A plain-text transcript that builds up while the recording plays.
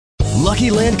Lucky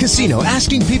Land Casino,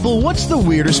 asking people, what's the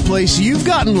weirdest place you've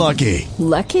gotten lucky?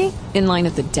 Lucky? In line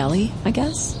at the deli, I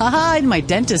guess? Aha, in my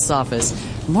dentist's office.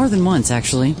 More than once,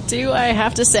 actually. Do I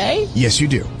have to say? Yes, you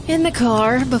do. In the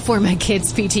car before my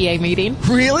kids' PTA meeting.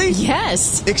 Really?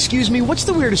 Yes. Excuse me, what's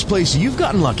the weirdest place you've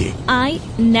gotten lucky? I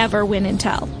never win and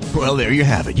tell. Well, there you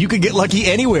have it. You can get lucky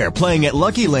anywhere, playing at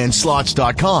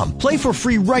LuckyLandSlots.com. Play for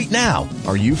free right now.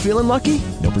 Are you feeling lucky?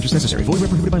 No purchase necessary. Void where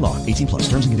prohibited by law. 18 plus.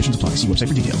 Terms and conditions apply. See website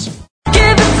for details. Give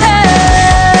and take.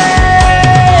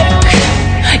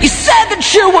 You said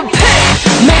that you would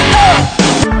pick me up.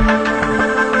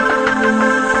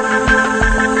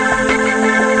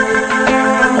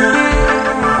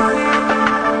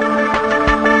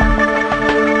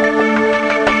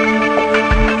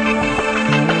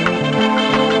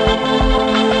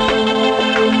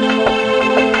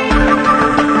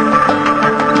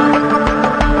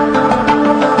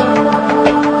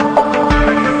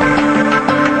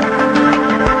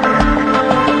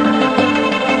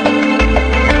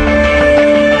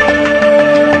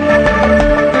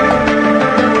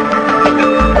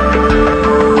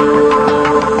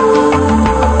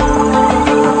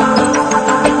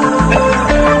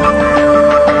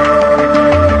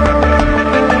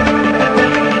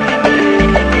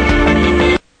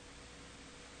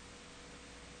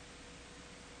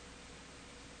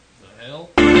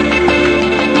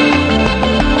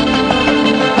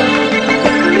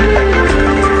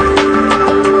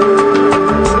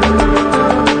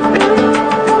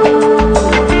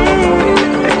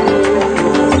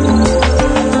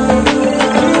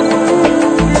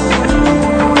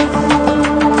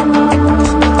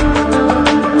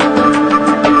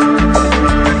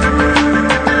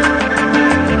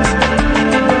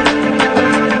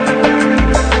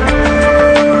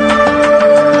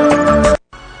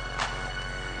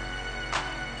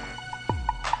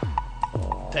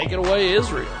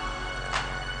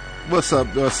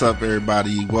 What's up,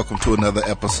 everybody? Welcome to another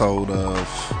episode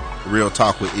of Real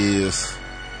Talk with Iz.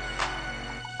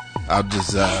 I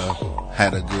just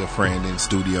had a good friend in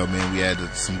studio, man. We had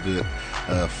some good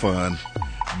fun.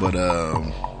 But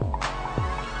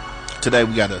today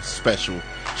we got a special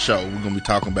show. We're going to be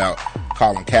talking about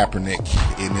Colin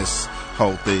Kaepernick in this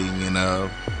whole thing. And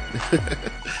I've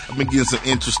been getting some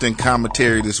interesting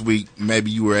commentary this week.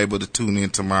 Maybe you were able to tune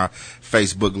into my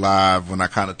Facebook Live when I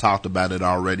kind of talked about it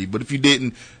already. But if you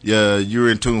didn't, you're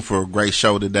in tune for a great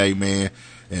show today, man.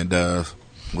 And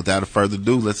without further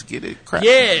ado, let's get it cracking.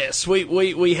 Yes,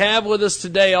 we have with us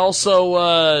today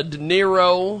also De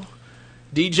Niro,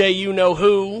 DJ You Know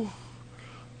Who.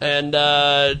 And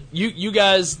you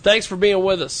guys, thanks for being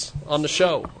with us on the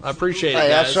show. I appreciate it, guys.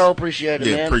 Hey, I sure appreciate it,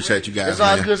 man. Yeah, appreciate you guys, It's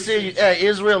always good seeing you. Hey,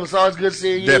 Israel, it's always good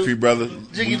seeing you. Definitely, brother.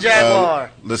 Jiggy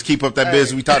Jaguar. Let's keep up that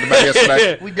business we talked about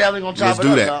yesterday. We definitely gonna chop Let's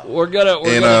do it that. up. We're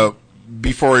gonna.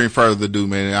 Before any further ado,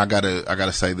 man, I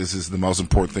gotta say this is the most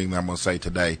important thing that I'm gonna say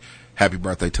today. Happy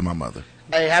birthday to my mother.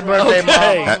 Hey, happy birthday,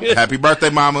 Mama. Happy birthday,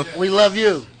 Mama. We love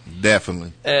you.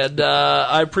 Definitely. And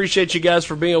I appreciate you guys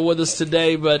for being with us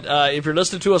today. But if you're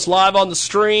listening to us live on the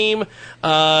stream,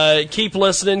 keep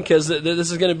listening because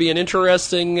this is going to be an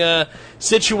interesting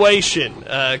situation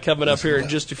coming up here in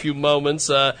just a few moments.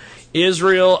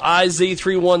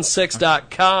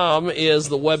 IsraelIZ316.com is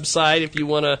the website if you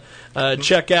want to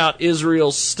check out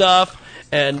Israel's stuff.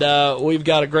 And we've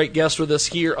got a great guest with us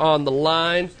here on the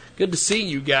line. Good to see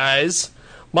you guys.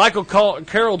 Michael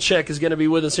Karolchek is going to be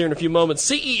with us here in a few moments.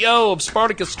 CEO of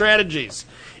Spartacus Strategies,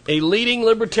 a leading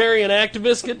libertarian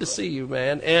activist. Good to see you,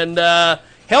 man. And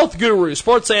health guru,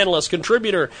 sports analyst,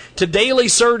 contributor to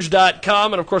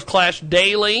DailySurge.com and, of course,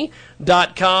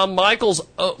 ClashDaily.com.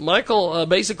 Michael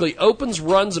basically opens,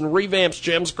 runs, and revamps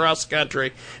gyms across the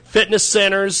country, fitness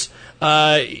centers.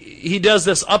 He does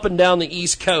this up and down the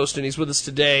East Coast, and he's with us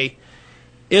today.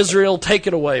 Israel, take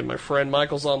it away, my friend.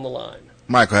 Michael's on the line.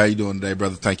 Michael, how you doing today,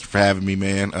 brother? Thank you for having me,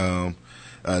 man.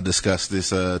 Discuss this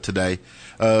today.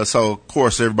 So, of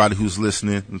course, everybody who's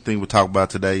listening, the thing we'll talk about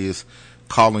today is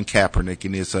Colin Kaepernick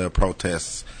and his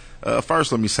protests.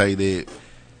 First, let me say that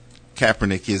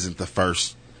Kaepernick isn't the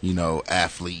first,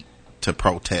 athlete to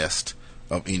protest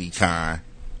of any kind.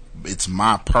 It's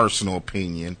my personal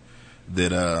opinion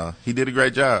that he did a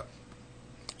great job.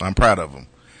 I'm proud of him.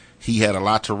 He had a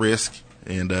lot to risk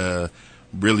and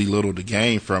really little to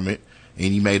gain from it.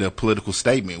 And he made a political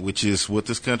statement, which is what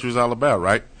this country is all about,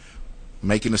 right?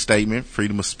 Making a statement,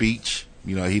 freedom of speech.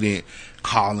 He didn't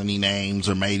call any names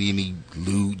or made any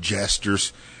lewd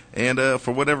gestures. And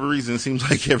for whatever reason, it seems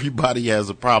like everybody has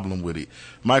a problem with it.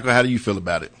 Michael, how do you feel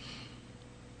about it?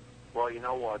 Well, you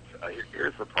know what?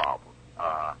 Here's the problem.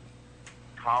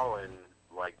 Colin,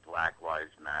 like Black Lives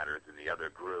Matter and the other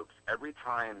groups, every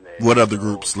time they... What other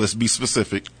groups? Let's be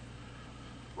specific.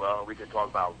 Well, we could talk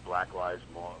about Black Lives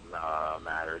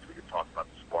Matters. We could talk about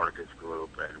the Spartacus group,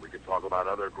 and we could talk about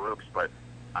other groups. But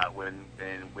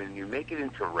when you make it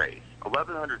into race,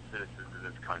 1,100 citizens in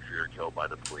this country are killed by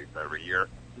the police every year.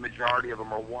 The majority of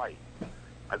them are white.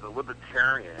 As a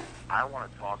libertarian, I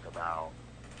want to talk about,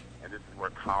 and this is where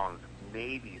Colin's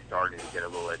maybe starting to get a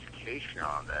little education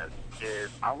on this, is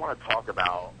I want to talk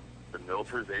about the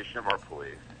militarization of our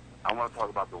police. I want to talk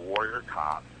about the warrior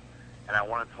cops. And I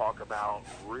want to talk about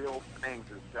real things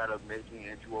instead of making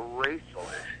it into a racial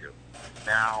issue.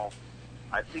 Now,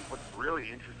 I think what's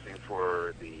really interesting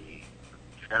for the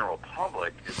general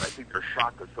public is I think they're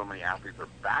shocked that so many athletes are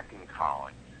backing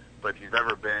Colin. But if you've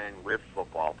ever been with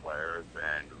football players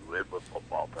and lived with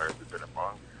football players who've been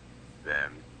among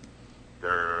them,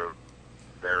 they're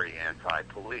very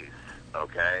anti-police,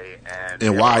 okay?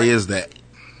 And why is that?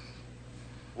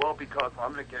 Well, because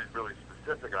I'm going to get really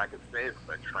specific, and I can say it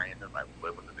because I trained them, I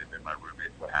live with them, they've been my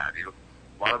roommates, what have you.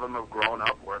 A lot of them have grown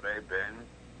up where they've been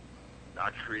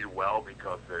not treated well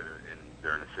because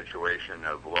they're in a situation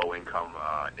of low-income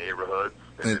neighborhoods.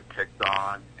 They've been picked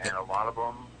on, and a lot of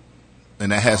them...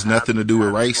 And that has nothing to do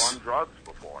with race? ...on drugs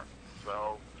before.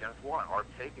 So, guess what? Are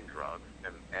taking drugs,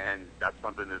 and that's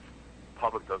something that the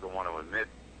public doesn't want to admit,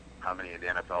 how many of the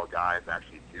NFL guys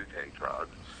actually do take drugs,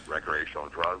 recreational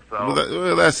drugs. So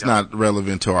well, that's not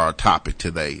relevant to our topic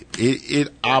today. It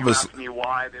obviously... Ask me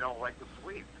why they don't like the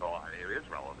sweep, so it is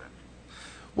relevant.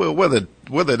 Well,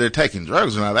 whether they're taking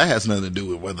drugs or not, that has nothing to do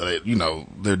with whether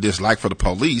their dislike for the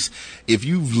police. If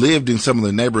you've lived in some of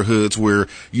the neighborhoods where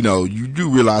you do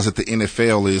realize that the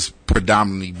NFL is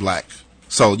predominantly black.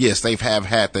 So yes, they have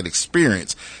had that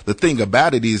experience. The thing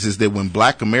about it is that when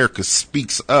Black America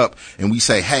speaks up and we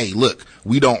say, hey, look,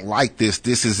 we don't like this,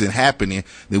 this isn't happening,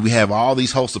 then we have all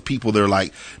these hosts of people that are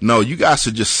like, no, you guys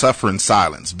should just suffer in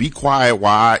silence. Be quiet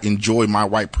while I enjoy my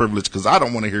white privilege because I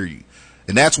don't want to hear you.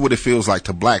 And that's what it feels like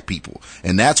to black people.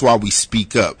 And that's why we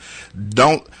speak up.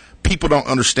 People don't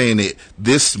understand that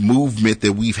this movement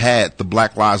that we've had, the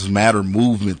Black Lives Matter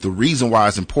movement, the reason why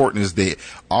it's important is that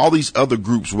all these other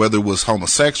groups, whether it was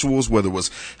homosexuals, whether it was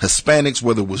Hispanics,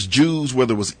 whether it was Jews,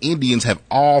 whether it was Indians, have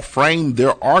all framed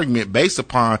their argument based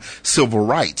upon civil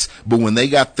rights. But when they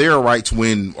got their rights,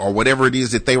 or whatever it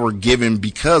is that they were given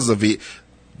because of it,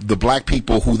 the black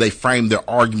people who they framed their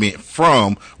argument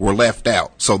from were left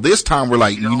out. So this time we're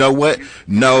like, you know what?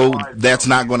 No, that's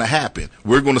not going to happen.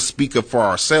 We're going to speak up for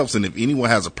ourselves. And if anyone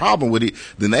has a problem with it,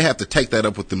 then they have to take that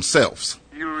up with themselves.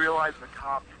 You realize the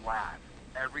cops laugh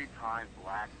every time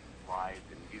black lives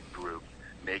in these groups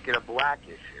make it a black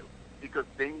issue because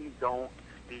then you don't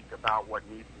speak about what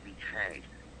needs to be changed.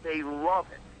 They love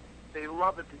it. They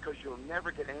love it because you'll never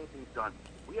get anything done.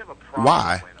 We have a problem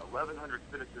Why? when 1,100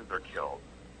 citizens are killed.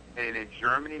 And in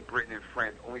Germany, Britain, and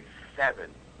France, only 7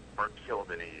 are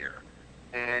killed in a year.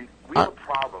 And we have a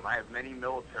problem. I have many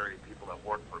military people that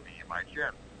work for me in my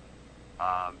gym.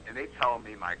 And they tell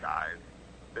me, my guys,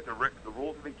 that the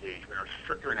rules of engagement are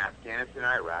stricter in Afghanistan and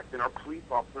Iraq than our police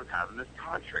officers have in this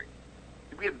country.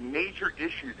 We have major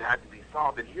issues that have to be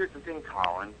solved. And here's the thing,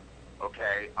 Colin,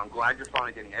 okay, I'm glad you're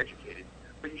finally getting educated,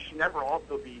 but you should never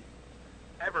also be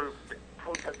ever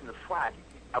protesting the flag.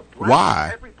 Why?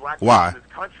 Every black Why? person in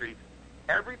this country,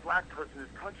 every black person in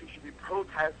this country should be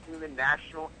protesting the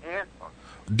national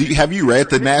anthem. Have you read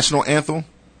the national anthem?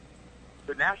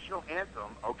 The national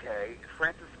anthem, okay,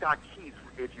 Francis Scott Key's,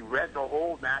 if you read the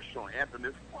whole national anthem,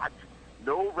 is what?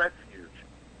 No refuge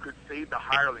could save the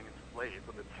hireling and slave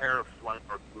from the terror, flood,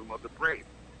 or gloom of the brave.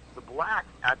 The blacks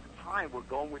at the time were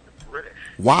going with the British.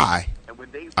 Why? And when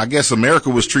I guess America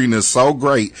was treating us so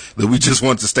great that we just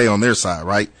wanted to stay on their side,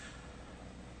 right?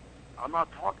 I'm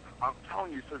not talking. I'm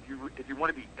telling you. So if you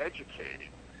want to be educated,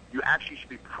 you actually should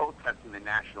be protesting the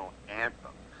national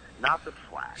anthem, not the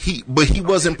flag. But he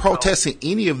wasn't protesting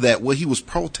any of that. What he was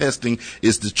protesting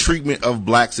is the treatment of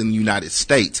blacks in the United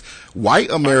States.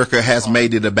 White America has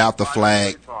made it about the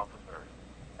flag.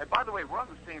 And by the way, we're on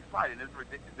the same side, and this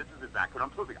is exactly what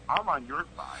I'm supposed to be. I'm on your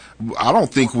side. I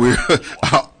don't think we're.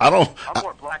 I'm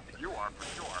more black than you are,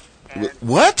 for sure. And,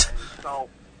 what? And so,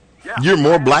 yeah, you're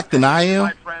more black than I am?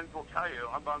 My friends will tell you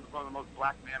I'm one of the most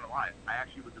black men alive. I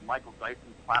actually was in Michael Dyson's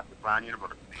class at Brown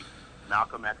University,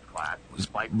 Malcolm X class.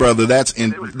 Brother, that's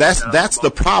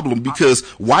the problem because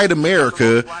white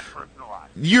America.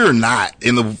 You're not.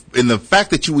 And the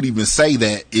fact that you would even say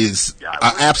that is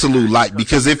an absolute lie,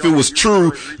 because if it was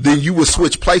true, then you would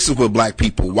switch places with black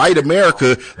people. White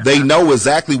America, they know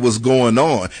exactly what's going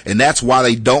on, and that's why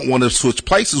they don't want to switch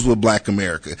places with black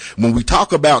America. When we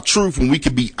talk about truth, when we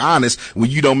can be honest, when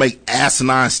you don't make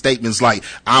asinine statements like,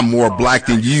 I'm more black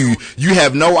than you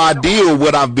have no idea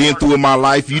what I've been through in my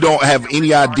life. You don't have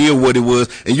any idea what it was,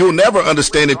 and you'll never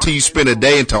understand it until you spend a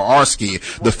day into our skin.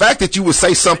 The fact that you would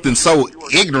say something so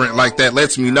ignorant like that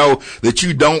lets me know that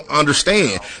you don't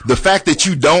understand. The fact that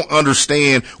you don't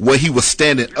understand what he was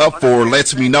standing up for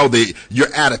lets me know that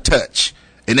you're out of touch.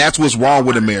 And that's what's wrong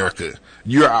with America.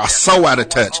 You're so out of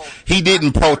touch. He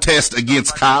didn't protest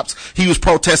against cops. He was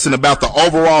protesting about the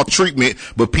overall treatment,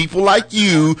 but people like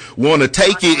you want to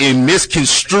take it and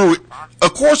misconstrue it.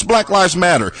 Of course, Black Lives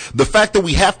Matter. The fact that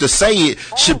we have to say it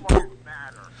should...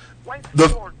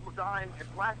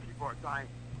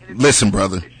 Listen,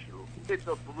 brother.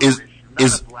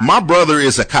 Is my brother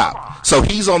is a cop, so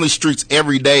he's on the streets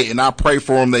every day, and I pray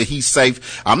for him that he's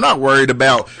safe. I'm not worried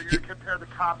about. So you compare the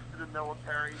cops to the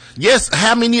military? Yes,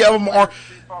 how many of them are?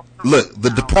 Look, the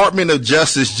Department of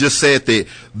Justice just said that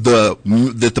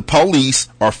the police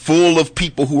are full of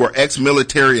people who are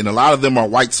ex-military, and a lot of them are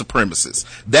white supremacists.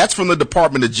 That's from the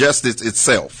Department of Justice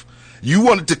itself. You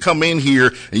wanted to come in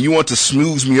here and you want to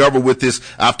smooth me over with this,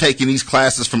 I've taken these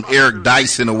classes from Eric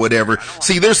Dyson or whatever.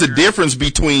 See, there's a difference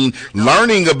between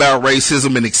learning about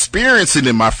racism and experiencing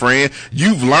it, my friend.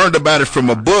 You've learned about it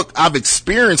from a book. I've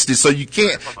experienced it, so you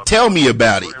can't tell me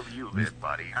about it. Wherever you live,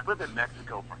 buddy. I lived in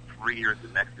Mexico for 3 years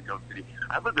in Mexico City.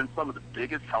 I lived in some of the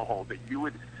biggest hellholes that you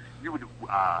would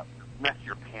mess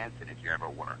your pants in if you ever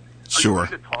were. Sure. Are you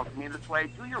going to talk to me this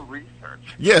way? Do your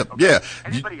research. Yeah, okay? yeah.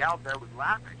 Anybody out there would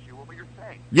laugh at you. What you're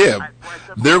saying? Yeah,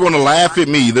 they're going to laugh at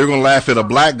me. They're going to laugh at a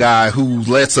black guy who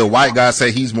lets a white guy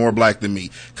say he's more black than me.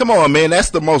 Come on, man.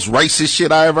 That's the most racist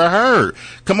shit I ever heard.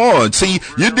 Come on. See,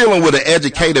 you're dealing with an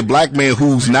educated black man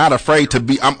who's not afraid to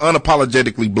be. I'm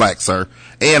unapologetically black, sir.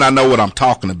 And I know what I'm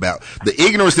talking about. The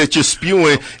ignorance that you're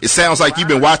spewing, it sounds like you've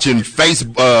been watching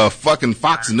fucking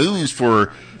Fox News for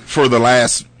the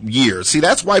last year. See,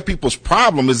 that's white people's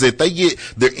problem, is that they get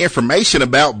their information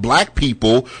about black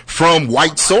people from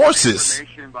white sources.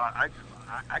 I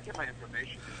get my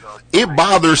information. It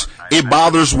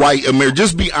bothers white America.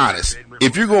 Just be honest.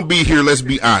 If you're going to be here, let's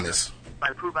be honest.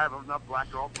 I prove I have enough black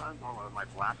girlfriends. Am I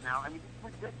black now? I mean,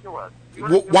 it's ridiculous.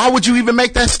 Why would you even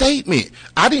make that statement?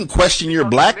 I didn't question your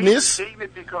blackness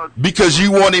because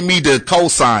you wanted me to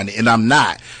co-sign it, and I'm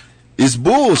not. It's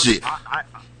bullshit.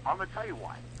 I'm going to tell you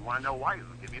why. You want to know why?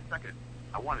 Give me a second.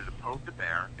 I wanted to poke the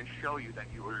bear and show you that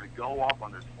you were going to go off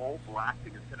on this whole black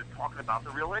thing instead of talking about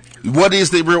the real issue. What is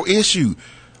the real issue?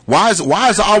 Why is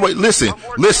it always,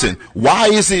 listen, why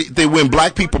is it that when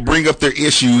black people bring up their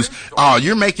issues,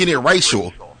 you're making it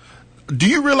racial? Do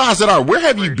you realize that where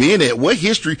have you been at? What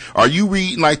history? Are you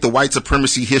reading like the white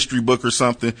supremacy history book or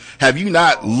something? Have you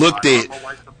not looked at,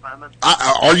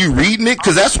 are you reading it?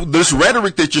 Because that's this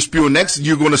rhetoric that you're spewing. Next,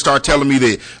 you're going to start telling me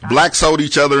that blacks sold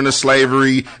each other into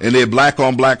slavery and that black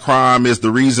on black crime is the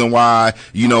reason why,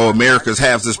 America's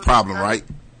has this problem, right?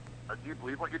 Do you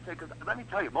believe what you're taking? Let me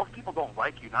tell you, most people don't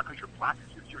like you, not because you're black,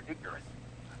 it's because you're ignorant.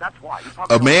 That's why.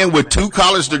 A man with 2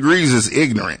 college degrees is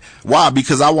ignorant. Why?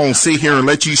 Because I won't sit here and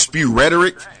let you spew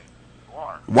rhetoric.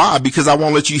 Why? Because I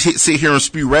won't let you sit here and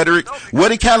spew rhetoric. What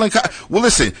did Calvin? Well,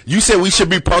 listen. You said we should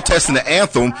be protesting the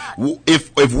anthem.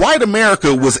 If white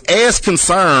America was as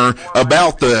concerned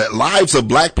about the lives of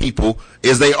black people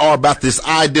as they are about this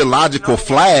ideological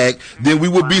flag, then we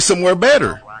would be somewhere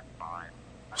better.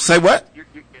 Say what?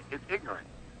 It's ignorant.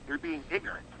 You're being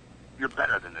ignorant. You're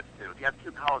better than this too. If you have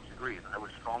 2 college degrees, I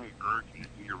would strongly urge you to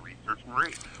do your research and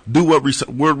read. Do what research?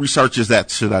 What research is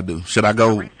that? Should I do? Should I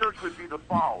go? The research would be the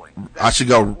following. I should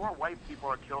go. More white people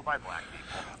are killed by black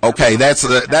people. Okay, that's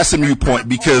a moot point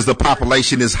because the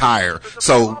population is higher.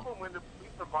 So, when the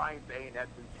police are buying bayonets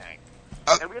and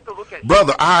tanks. And we have to look at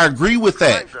brother, I agree with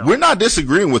that. We're not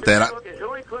disagreeing with that. Look at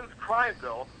Hillary Clinton's crime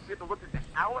bill. We have to look at the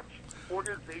ALEC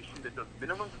organization that does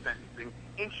minimum sentencing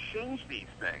and change these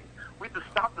things. We have to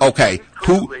stop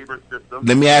the labor system.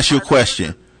 Let me ask you a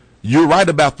question. You're right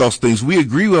about those things. We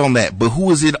agree on that. But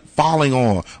who is it falling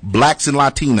on? Blacks and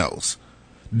Latinos.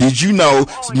 Did you know,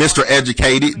 Mr.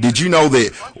 Educated, did you know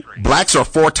that blacks are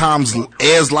 4 times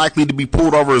as likely to be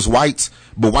pulled over as whites,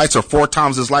 but whites are 4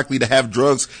 times as likely to have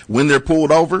drugs when they're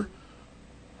pulled over?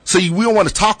 See, we don't want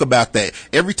to talk about that.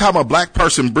 Every time a black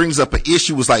person brings up an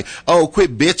issue, it's like, oh,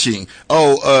 quit bitching.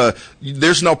 Oh,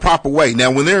 there's no proper way.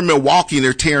 Now, when they're in Milwaukee and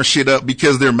they're tearing shit up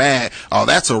because they're mad, oh,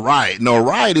 that's a riot. No, a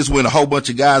riot is when a whole bunch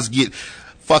of guys get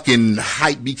fucking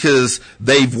hype because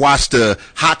they've watched a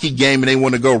hockey game and they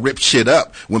want to go rip shit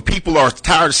up. When people are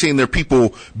tired of seeing their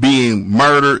people being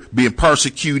murdered, being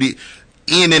persecuted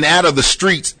in and out of the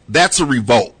streets, that's a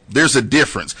revolt. There's a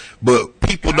difference. But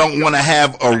people don't want to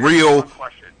have a real...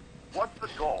 question. What's the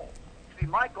goal? See,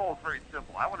 my goal is very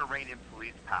simple. I want to rein in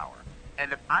police power.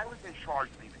 And if I was in charge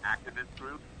of these activist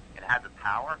groups and had the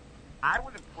power, I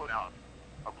wouldn't put out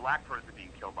a black person being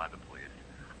killed by the police.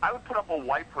 I would put up a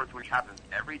white person, which happens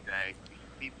every day. You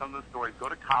should see some of the stories. Go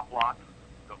to Cop Block,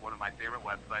 one of my favorite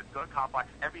websites. Go to Cop Block.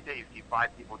 Every day you see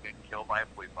 5 people getting killed by a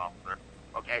police officer.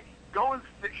 Okay? Go and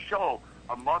show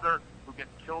a mother who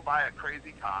gets killed by a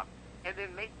crazy cop, and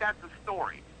then make that the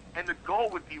story. And the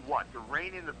goal would be what? To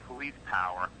rein in the police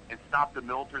power and stop the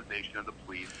militarization of the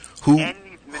police.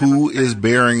 Who is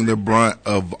bearing the brunt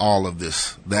of all of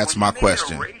this? That's my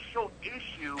question. Racial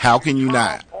issue, how can you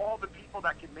not? All the people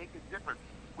that can make a difference.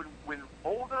 When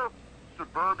older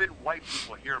suburban white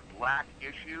people hear black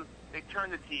issues, they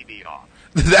turn the TV off.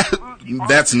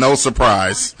 That's no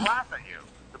surprise. The police laugh at you.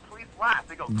 The police laugh.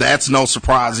 They go, that's no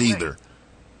surprise either.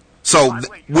 So,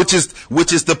 which is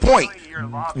the point,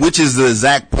 which is the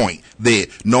exact point, that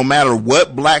no matter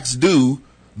what blacks do,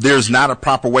 there's not a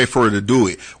proper way for her to do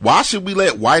it. Why should we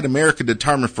let white America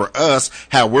determine for us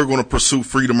how we're going to pursue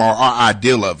freedom or our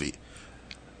ideal of it?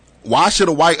 Why should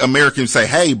a white American say,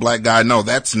 hey, black guy, no,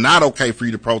 that's not okay for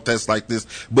you to protest like this,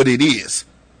 but it is.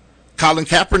 Colin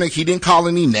Kaepernick, he didn't call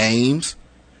any names.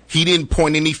 He didn't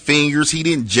point any fingers. He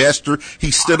didn't gesture. He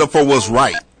stood up for what's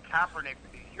right. Kaepernick,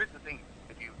 here's the thing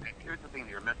that you're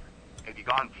missing. If you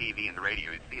go on TV and the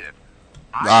radio, you see this.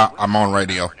 I'm on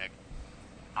radio.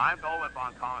 I'm all up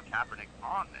on Colin Kaepernick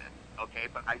on this, okay,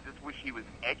 but I just wish he was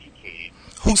educated.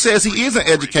 Who says he isn't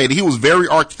educated? He was very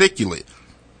articulate.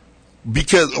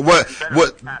 Because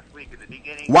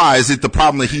why is it the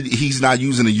problem that he's not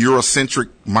using a Eurocentric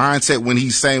mindset when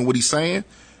he's saying what he's saying?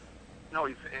 No,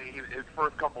 his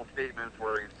first couple statements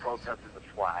where he's protested the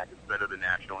flag instead of the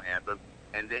national anthem,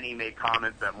 and then he made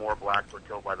comments that more blacks were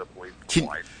killed by the police than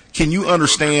whites. Can you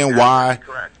understand why,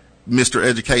 Mr.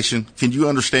 Education, can you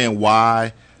understand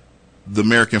why the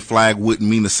American flag wouldn't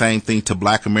mean the same thing to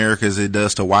black America as it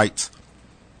does to whites?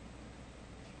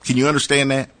 Can you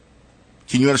understand that?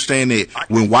 Can you understand that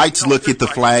when whites look at the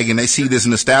flag and they see this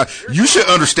nostalgia, you should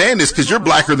understand this because you're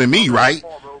blacker than me, right?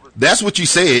 That's what you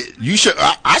said. You should.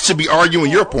 I should be arguing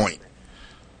your point.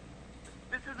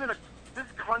 This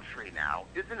country now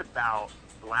isn't about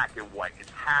black and white. It's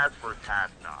has versus has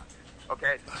not.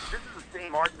 Okay, this is the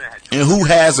same argument. And who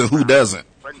has and who doesn't?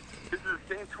 But this is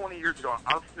the same 20 years ago.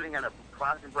 I was sitting at a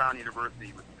class in Brown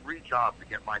University with 3 jobs to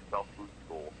get myself through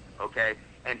school. Okay,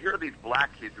 and here are these black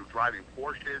kids who are driving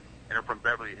Porsches and are from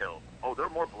Beverly Hills. Oh, they're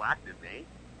more black than me?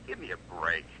 Give me a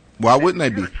break. Why wouldn't they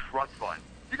be? You got a trust fund.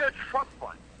 You got a trust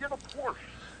fund. You have a Porsche.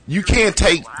 You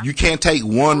can't take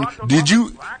one. Did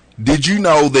you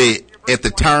know that at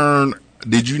the turn?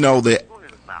 Did you know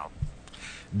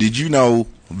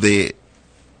that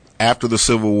after the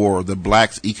Civil War, the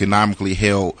blacks economically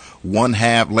held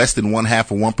less than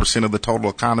 1/2 of 1% of the total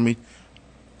economy?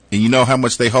 And you know how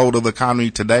much they hold of the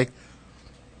economy today?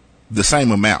 The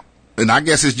same amount. And I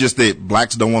guess it's just that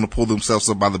blacks don't want to pull themselves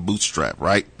up by the bootstrap,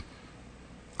 right?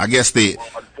 I guess that. Well,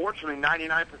 unfortunately,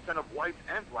 99% of whites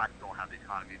and blacks don't have the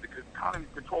economy because the economy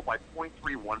is controlled by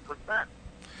 0.31%.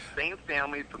 Same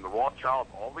families from the Rothschilds,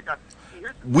 all we got.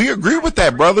 We agree with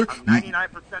that, brother.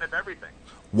 99% of everything.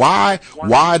 Why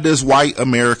does white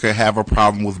America have a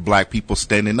problem with black people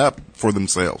standing up for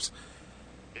themselves?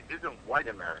 It isn't white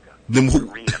America. Then who?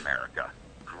 Green America.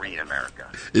 Green America.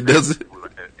 It doesn't.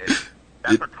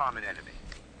 That's our common enemy.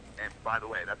 And by the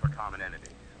way, that's our common enemy.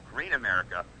 Green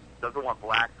America doesn't want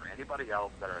blacks or anybody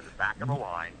else that are in the back of the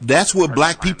line. That's what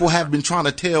black people have been trying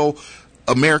to tell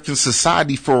American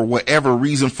society for whatever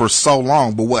reason for so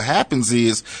long. But what happens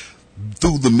is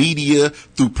through the media,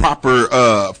 through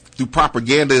propaganda,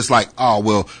 it's like, oh,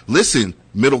 well, listen,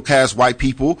 middle class white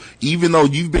people, even though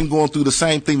you've been going through the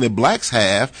same thing that blacks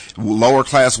have, lower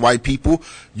class white people,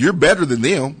 you're better than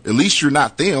them. At least you're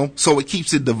not them. So it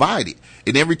keeps it divided.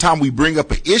 And every time we bring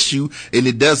up an issue and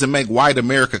it doesn't make white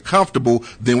America comfortable,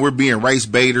 then we're being race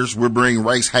baiters. We're being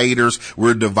race haters.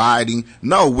 We're dividing.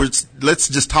 No, let's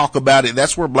just talk about it.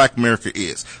 That's where black America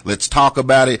is. Let's talk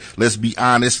about it. Let's be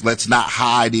honest. Let's not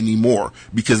hide anymore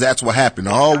because that's what happened.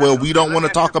 Oh, well, we don't want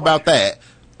to talk about that.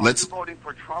 Are you voting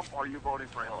for Trump or are you voting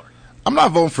for Hillary? I'm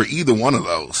not voting for either one of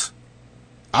those.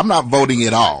 I'm not voting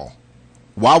at all.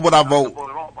 Why would I vote?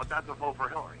 But that's a vote for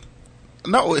Hillary.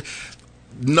 No,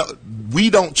 we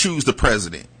don't choose the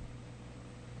president.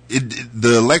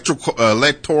 The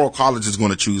electoral college is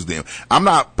going to choose them. I'm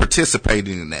not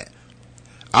participating in that.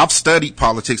 I've studied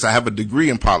politics. I have a degree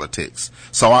in politics.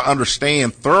 So I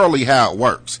understand thoroughly how it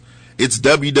works. It's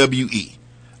WWE.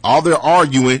 All they're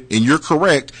arguing, and you're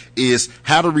correct, is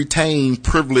how to retain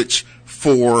privilege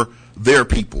for their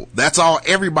people. That's all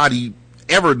everybody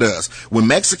ever does. When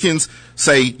Mexicans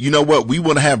say, you know what, we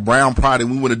want to have brown pride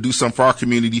and we want to do something for our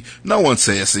community, no one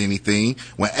says anything.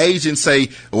 When Asians say,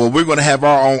 well, we're going to have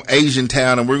our own Asian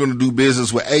town and we're going to do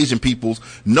business with Asian peoples,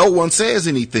 no one says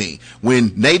anything.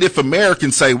 When Native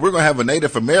Americans say, we're going to have a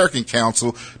Native American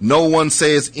council, no one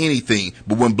says anything.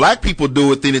 But when black people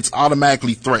do it, then it's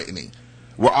automatically threatening.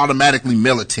 We're automatically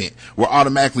militant. We're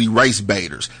automatically race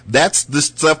baiters. That's the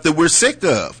stuff that we're sick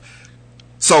of.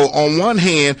 So on one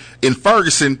hand, in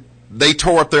Ferguson, they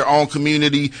tore up their own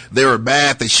community. They were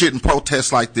bad. They shouldn't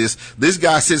protest like this. This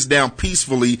guy sits down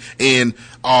peacefully and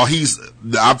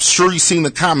I'm sure you've seen the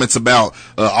comments about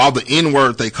all the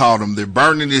N-word they called him. They're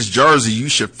burning his jersey. You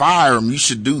should fire him. You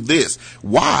should do this.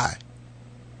 Why?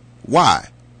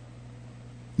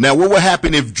 Now, what would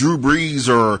happen if Drew Brees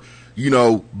or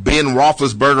Ben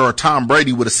Roethlisberger or Tom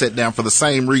Brady would have sat down for the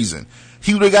same reason?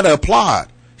 He would have got to applaud.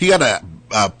 He got a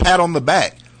pat on the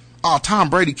back. Oh, Tom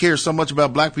Brady cares so much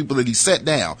about black people that he sat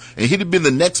down, and he'd have been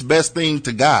the next best thing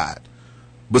to God.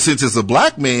 But since it's a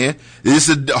black man, it's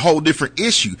a whole different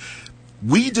issue.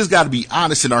 We just got to be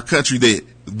honest in our country that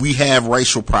we have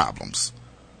racial problems.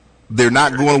 They're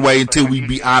not going away until we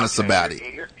be honest about it.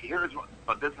 Here's what,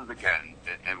 but this is again,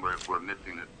 and we're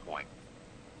missing this point.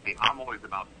 See, I'm always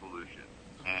about solutions,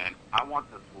 and I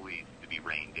want the police to be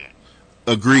reined in.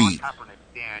 Agreed.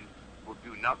 Stand will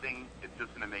do nothing. It's just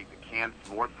going to make the camps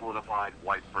more solidified,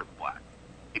 white versus black.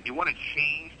 If you want to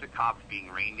change the cops being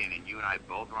reined in, and you and I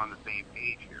both are on the same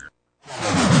page here.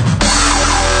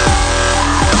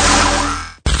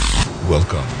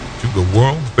 Welcome to the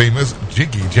world-famous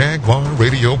Jiggy Jaguar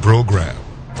radio program.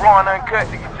 Raw and uncut,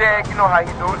 Jiggy Jag, you know how you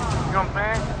do it. You know what I'm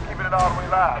saying? Keeping it all the way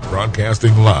live.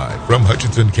 Broadcasting live from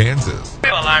Hutchinson, Kansas.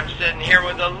 Well, I'm sitting here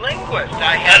with a linguist.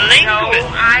 I had no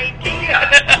idea.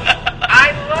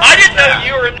 I didn't know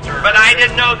you were, but I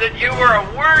didn't know that you were a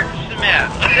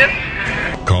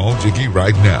wordsmith. Call Jiggy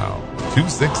right now.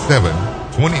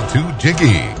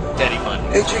 267-22-JIGGY. Daddy fun.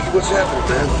 Hey, Jiggy, what's happening,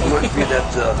 man? Reminds me of that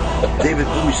David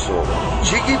Bowie song.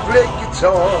 Jiggy play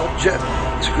guitar.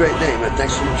 It's a great name, man.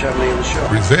 Thanks so much for having me on the show.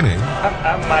 Presenting.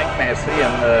 I'm Mike Massey,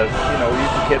 and, you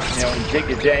can catch me on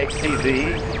Jiggy Jag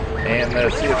TV and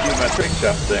see a few of my trick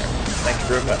shots there. Thank you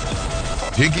very much.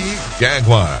 Jiggy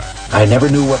Jaguar. I never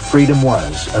knew what freedom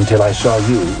was until I saw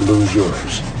you lose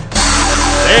yours.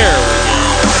 There we go.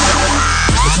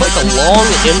 It's like a long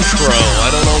intro.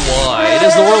 I don't know why. It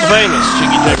is the world-famous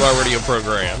Jiggy Jaguar radio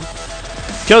program.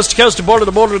 Coast to coast and border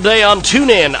to border today on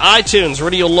TuneIn, iTunes,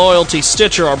 Radio Loyalty,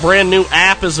 Stitcher. Our brand new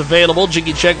app is available,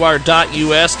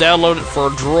 jiggyjaguar.us. Download it for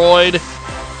Droid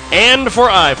and for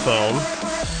iPhone.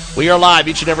 We are live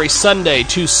each and every Sunday,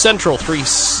 2 Central, 3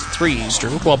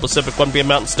 Eastern, 12 Pacific, 1 p.m.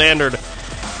 Mountain Standard.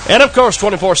 And, of course,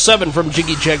 24/7 from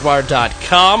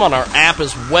jiggyjaguar.com on our app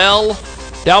as well.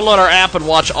 Download our app and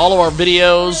watch all of our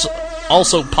videos,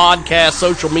 also podcasts,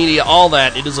 social media, all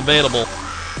that. It is available.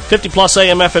 50-plus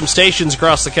AM/FM stations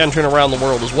across the country and around the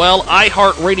world as well.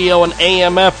 iHeartRadio and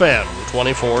AM/FM,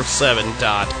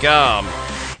 247.com.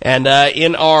 And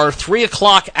in our 3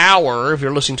 o'clock hour, if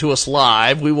you're listening to us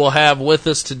live, we will have with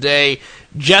us today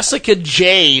Jessica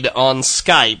Jade on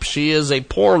Skype. She is a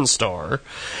porn star.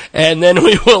 And then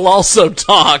we will also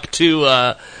talk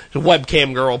to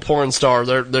webcam girl, porn star.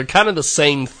 They're kind of the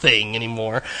same thing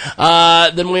anymore.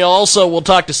 Then we also will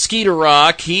talk to Skeeter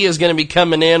Rock. He is going to be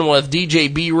coming in with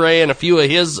DJ B-Ray and a few of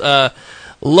his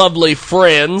lovely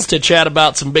friends to chat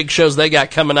about some big shows they got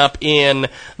coming up in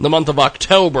the month of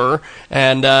October.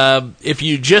 And if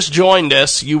you just joined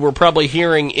us, you were probably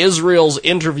hearing Israel's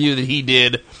interview that he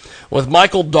did with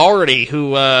Michael Dougherty,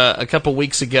 who a couple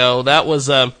weeks ago. That was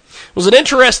an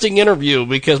interesting interview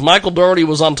because Michael Dougherty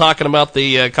was on talking about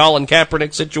the Colin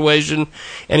Kaepernick situation,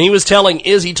 and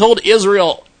he told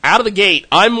Israel out of the gate,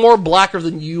 "I'm more blacker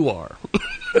than you are."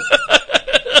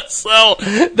 So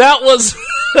that was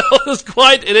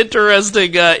quite an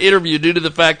interesting interview due to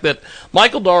the fact that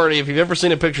Michael Dougherty, if you've ever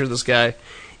seen a picture of this guy,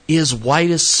 is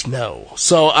white as snow.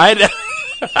 So I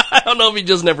don't know if he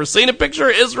just never seen a picture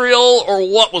of Israel or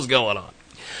what was going on.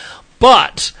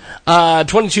 But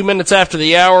 22 minutes after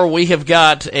the hour, we have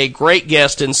got a great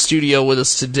guest in studio with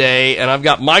us today, and I've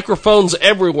got microphones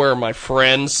everywhere, my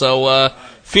friend. So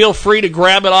feel free to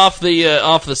grab it off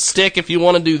the stick if you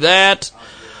want to do that.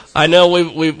 I know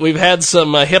we've had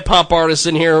some hip hop artists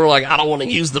in here who are like, I don't want to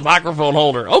use the microphone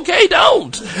holder. Okay,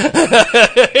 don't.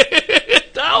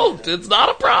 Don't. It's not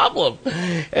a problem.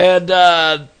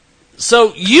 And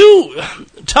So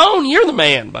Tone, you're the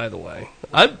man, by the way.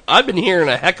 I've been hearing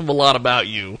a heck of a lot about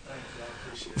you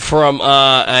from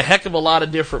a heck of a lot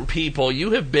of different people.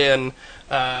 You have been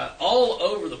all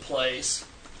over the place.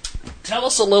 Tell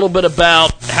us a little bit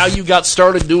about how you got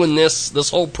started doing this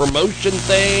whole promotion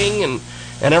thing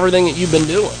and everything that you've been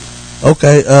doing.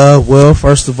 Okay, well,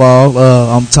 first of all,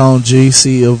 I'm Tone G,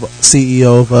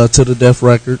 CEO of To The Death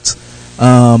Records.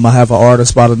 I have an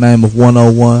artist by the name of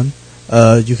 101.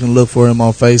 You can look for him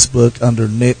on Facebook under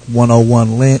Nick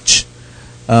 101 Lynch.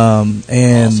 And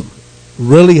awesome.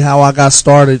 Really how I got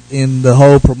started in the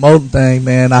whole promoting thing,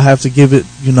 man, I have to give it,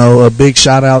 a big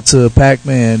shout out to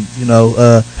Pac-Man,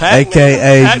 aka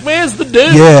Pac-Man's the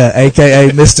dude. Yeah, aka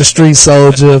Mr. Street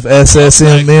Soldier of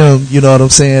SSMM, you know what I'm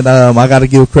saying? I got to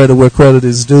give credit where credit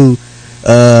is due.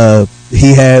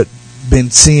 He had been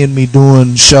seeing me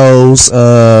doing shows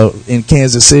in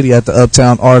Kansas City at the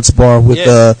Uptown Arts Bar with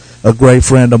a great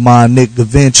friend of mine, Nick Da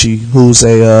Vinci, who's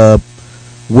a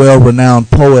well-renowned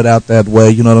poet out that way,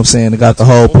 you know what I'm saying? They got the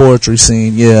whole poetry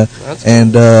scene, yeah.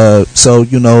 And so,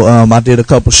 I did a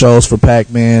couple shows for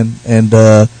Pac-Man,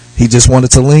 and he just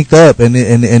wanted to link up, and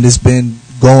it's been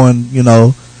going,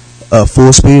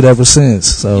 full speed ever since.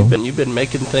 So you've been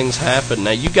making things happen.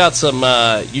 Now you got some.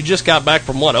 You just got back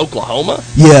from what, Oklahoma?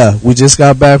 Yeah, we just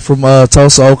got back from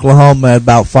Tulsa, Oklahoma at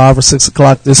about 5 or 6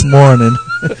 o'clock this morning.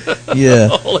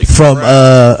 Yeah, from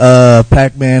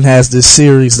Pac-Man has this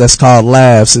series that's called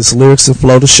Laughs. It's Lyrics and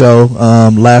Flow the Show.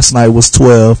 Last night was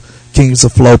 12 Kings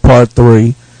of Flow Part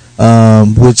 3,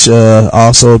 which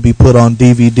also will be put on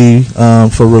DVD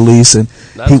for release. And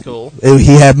that's cool.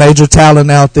 He had major talent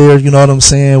out there, you know what I'm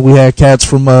saying? We had cats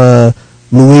from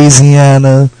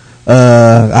Louisiana.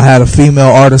 I had a female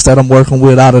artist that I'm working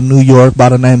with out of New York by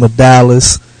the name of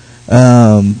Dallas.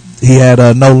 He had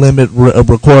a No Limit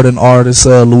recording artist,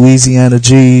 Louisiana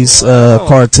G's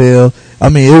Cartel. I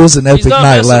mean, it was an epic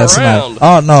night last night.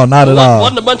 Oh, no, not at all.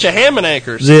 Wasn't a bunch of ham and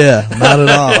anchors. Yeah, not at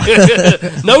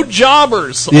all. No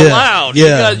jobbers allowed.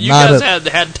 Yeah, you guys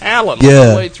had talent all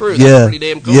the way through. That's pretty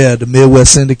damn cool. Yeah, the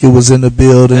Midwest Syndicate was in the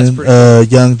building. Cool.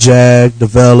 Young Jag,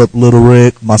 Develop, Little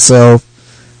Rick, myself.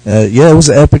 It was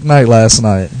an epic night last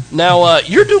night. Now,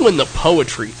 you're doing the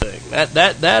poetry thing.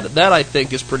 That I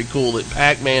think is pretty cool. That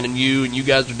Pac-Man and you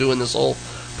guys are doing this whole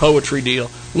poetry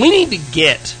deal. We need to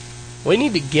get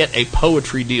a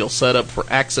poetry deal set up for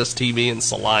Access TV in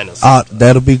Salina.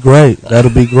 That'll be great.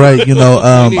 That'll be great.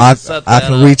 I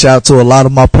can reach out to a lot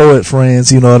of my poet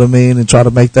friends. You know what I mean, and try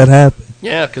to make that happen.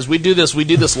 Yeah, because we do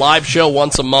this live show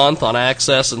once a month on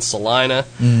Access in Salina.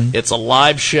 Mm-hmm. It's a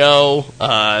live show,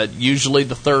 usually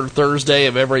the third Thursday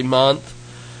of every month.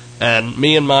 And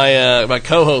me and my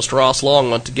co-host Ross Long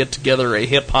want to get together a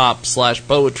hip-hop /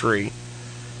 poetry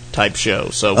type show.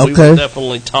 So we will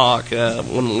definitely talk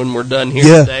when we're done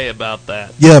here today about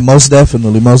that. Yeah, most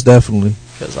definitely.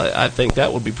 Because I think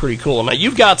that would be pretty cool. Now,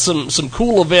 you've got some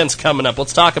cool events coming up.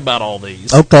 Let's talk about all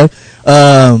these. Okay.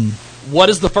 What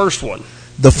is the first one?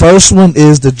 The first one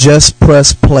is the Just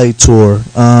Press Play Tour. Is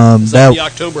that the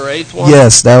October 8th one?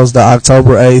 Yes, that was the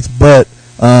October 8th, but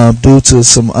due to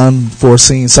some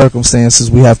unforeseen circumstances,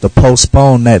 we have to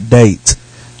postpone that date.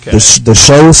 Okay. The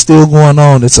show is still going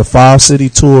on. It's a 5-city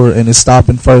tour, and it's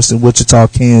stopping first in Wichita,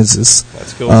 Kansas.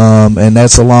 That's cool. And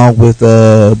that's along with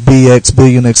BX,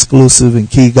 Billion Exclusive, and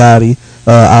Key Gotti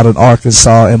out in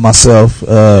Arkansas, and myself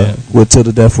with To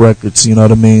The Death Records, you know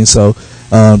what I mean? So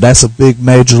that's a big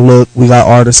major look. We got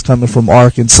artists coming from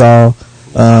Arkansas.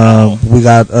 We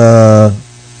got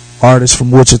artists from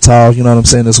Wichita, you know what I'm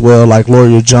saying, as well, like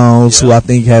Lawyer Jones, who I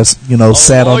think has,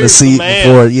 sat on the seat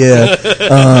before. Yeah.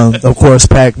 Of course,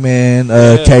 Pac-Man,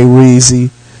 K.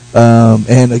 Reezy.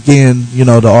 And again,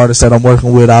 the artists that I'm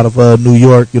working with out of New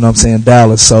York, you know what I'm saying,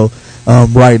 Dallas. So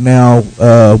right now,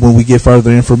 when we get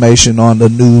further information on the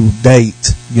new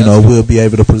date, we'll be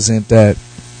able to present that.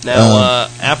 Now,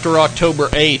 after October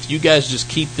 8th, you guys just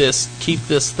keep this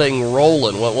thing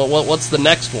rolling. What's the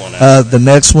next one? The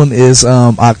next one is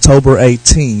October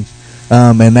 18th,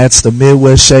 and that's the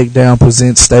Midwest Shakedown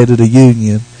presents State of the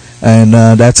Union, and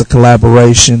that's a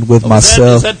collaboration with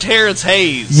myself. Is that Terrence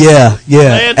Hayes? Yeah,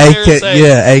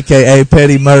 AKA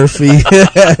Petty Murphy.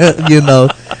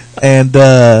 And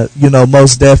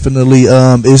most definitely,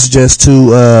 it's just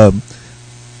to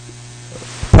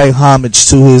pay homage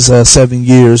to his 7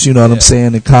 years, you know what I'm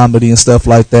saying, in comedy and stuff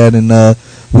like that. And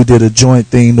we did a joint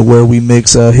thing to where we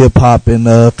mix hip hop and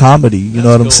comedy, you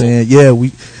know what I'm saying. Yeah,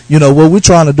 what we're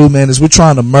trying to do, man, is we're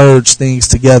trying to merge things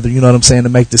together, you know what I'm saying, to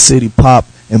make the city pop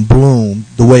and bloom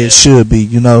the way it should be,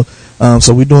 so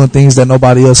we're doing things that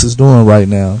nobody else is doing right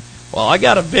now. Well, I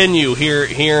got a venue here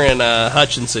in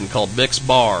Hutchinson called Vic's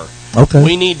Bar. Okay.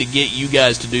 We need to get you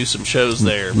guys to do some shows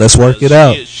there. Let's work because it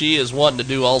out. She is wanting to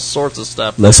do all sorts of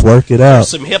stuff. Let's work it There's out.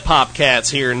 some hip-hop cats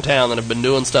here in town that have been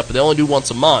doing stuff, but they only do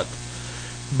once a month.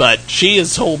 But she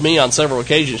has told me on several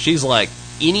occasions, she's like,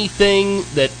 anything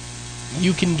that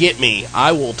you can get me,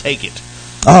 I will take it.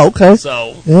 Oh, okay.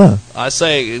 So yeah, I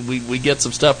say we get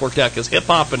some stuff worked out because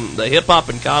the hip hop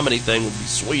and comedy thing would be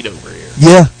sweet over here.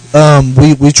 Yeah,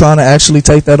 we trying to actually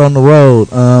take that on the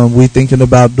road. We thinking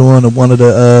about doing one of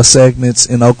the segments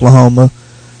in Oklahoma.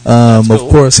 Cool. Of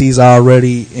course, he's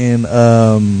already in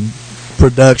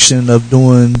production of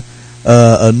doing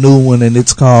a new one, and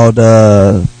it's called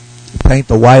Paint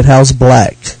the White House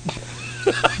Black.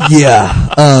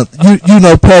 Yeah, you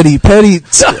know Petty. Hey,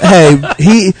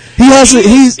 he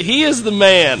is the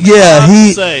man.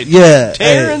 Yeah,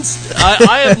 Terrence.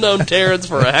 I have known Terrence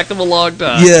for a heck of a long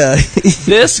time. Yeah,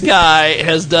 this guy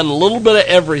has done a little bit of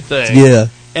everything. Yeah,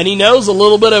 and he knows a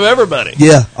little bit of everybody.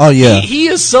 Yeah, oh yeah, he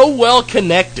is so well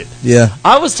connected. Yeah,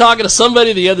 I was talking to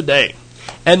somebody the other day,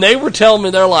 and they were telling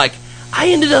me they're like, I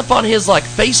ended up on his like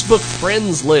Facebook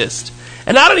friends list.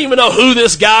 And I don't even know who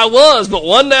this guy was, but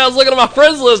one day I was looking at my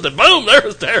friends list, and boom, there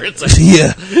was Terrence.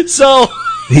 Yeah. So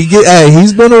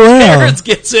he's been around. Terrence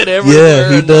gets it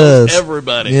everywhere. Yeah, he does.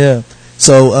 Everybody. Yeah.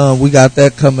 So we got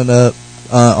that coming up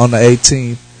on the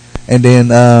 18th, and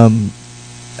then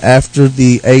after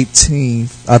the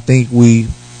 18th, I think we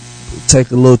take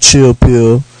a little chill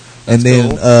pill, and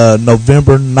then cool.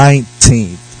 November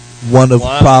 19th, one of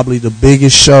probably the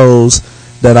biggest shows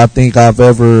that I think I've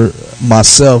ever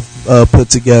myself put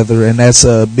together, and that's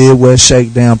Midwest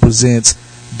Shakedown presents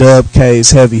Dub K's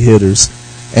Heavy Hitters,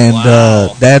 and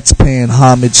that's paying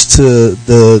homage to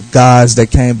the guys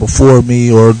that came before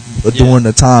me or during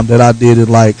the time that I did it.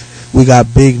 Like, we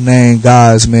got big name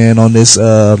guys, man, on this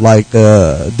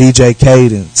DJ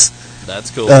Cadence. That's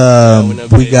cool.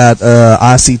 We got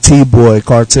ICT Boy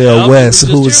Cartel West,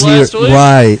 who was here,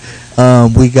 right?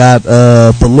 We got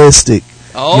Ballistic.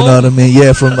 Oh. You know what I mean?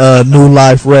 Yeah, from New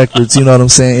Life Records, you know what I'm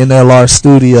saying? NLR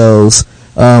Studios.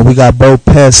 We got Bo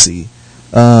Pesci.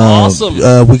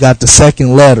 Awesome. We got the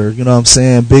Second Letter, you know what I'm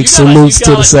saying? Big salutes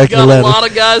to the Second Letter. You got a lot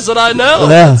of guys that I know. Yeah,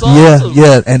 that's awesome.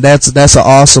 yeah, and that's an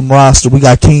awesome roster. We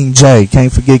got King J,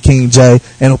 can't forget King J,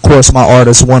 and of course my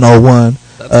artist 101.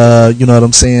 You know what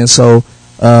I'm saying? So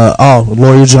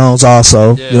Lawyer Jones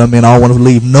also. You know what I mean? I don't want to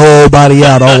leave nobody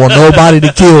out. I don't want nobody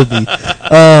to kill me.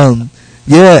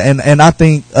 Yeah, and I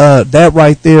think that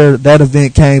right there, that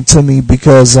event came to me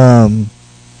because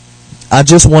I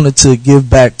just wanted to give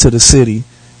back to the city.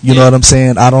 You know what I'm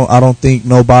saying? I don't think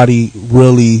nobody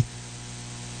really.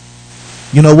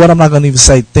 You know what? I'm not gonna even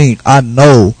say think. I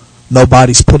know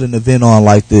nobody's put an event on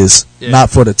like this. Not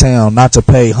for the town, not to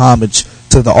pay homage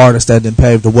to the artists that didn't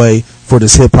pave the way for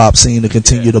this hip hop scene to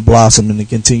continue to blossom and to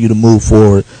continue to move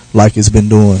forward like it's been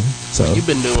doing. So you've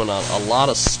been doing a lot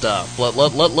of stuff.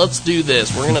 Let's do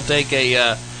this. We're gonna take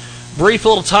a brief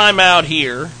little time out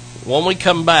here. When we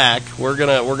come back, we're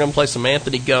gonna play some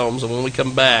Anthony Gomes, and when we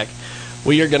come back,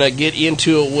 we are gonna get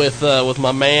into it with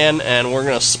my man, and we're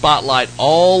gonna spotlight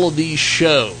all of these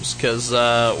shows because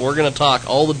we're gonna talk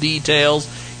all the details,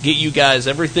 get you guys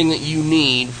everything that you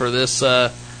need for this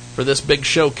big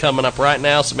show coming up right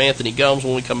now. Some Anthony Gomes.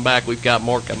 When we come back, we've got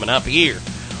more coming up here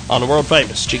on the world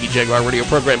famous Jiggy Jaguar radio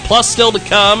program. Plus, still to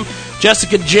come,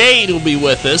 Jessica Jade will be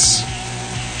with us.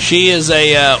 She is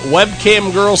a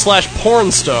webcam girl /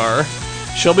 porn star.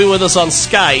 She'll be with us on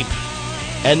Skype.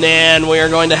 And then we are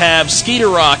going to have Skeeter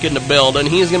Rock in the building.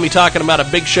 He's going to be talking about a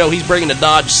big show he's bringing to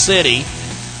Dodge City.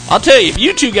 I'll tell you, if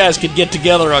you two guys could get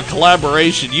together on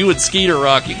collaboration, you and Skeeter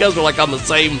Rock, you guys are like on the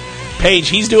same page.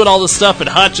 He's doing all this stuff in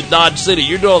Hutch and Dodge City.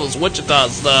 You're doing all this Wichita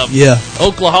stuff. Yeah.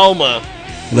 Oklahoma.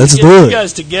 Let's do it. You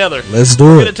guys together. Let's do it.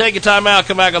 We're going to take a time out,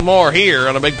 come back with more here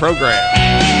on a big program.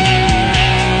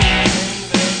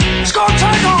 It's going to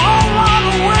take a whole lot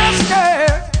of whiskey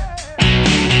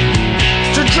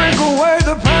to drink away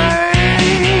the pain.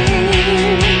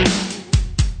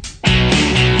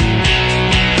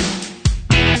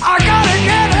 I got to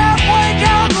get halfway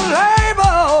down the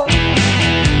label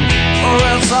or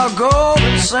else I'll go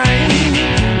insane.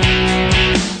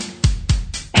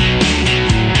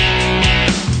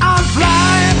 I'm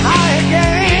flying high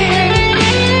again,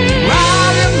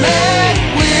 riding that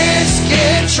whiskey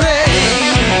train.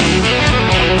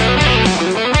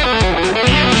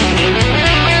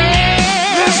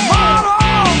 This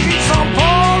bottle keeps on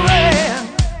pouring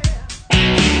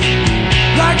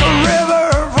like a river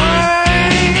of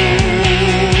rain,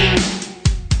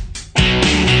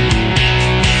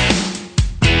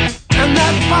 and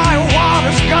that fire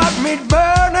water's got me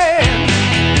burning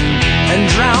and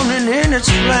drowning in its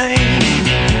flame.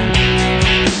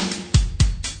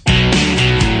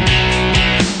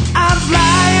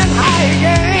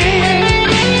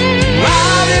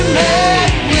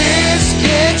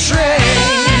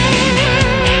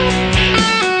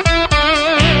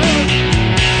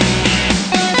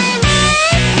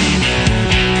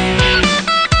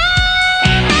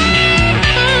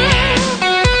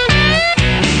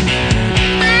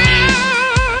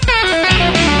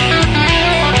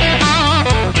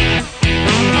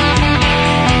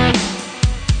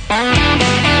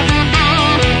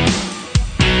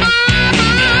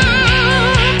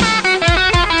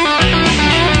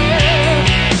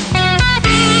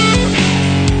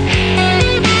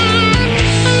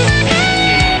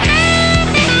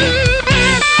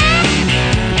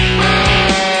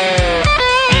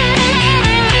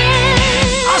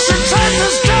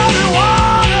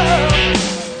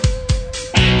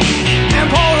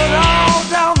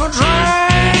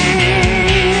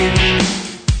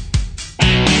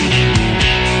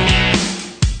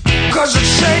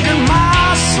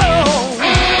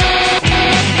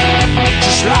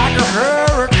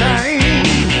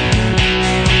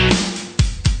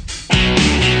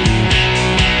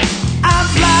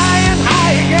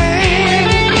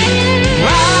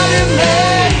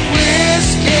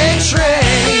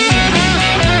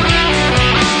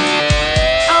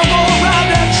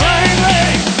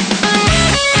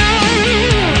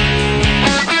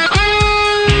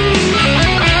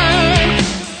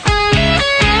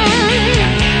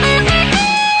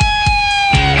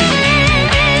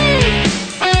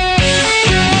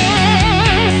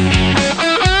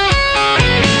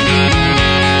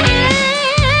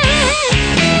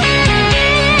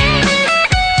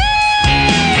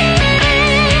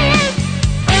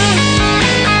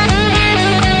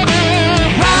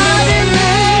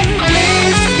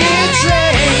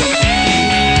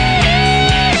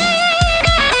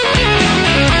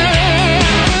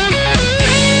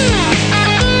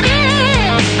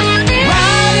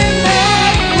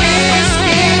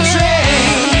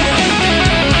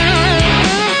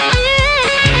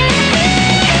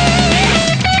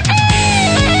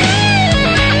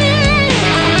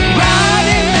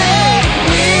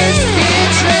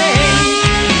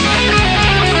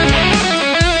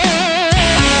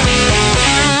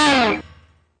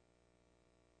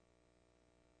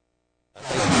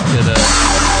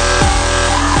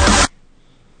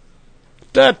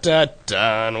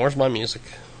 Da-da-da. Where's my music?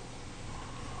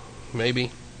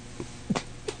 Maybe.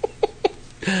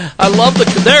 I love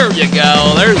there you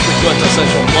go. There's the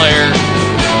quintessential player.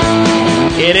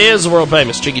 It is the world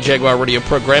famous Jiggy Jaguar radio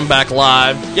program back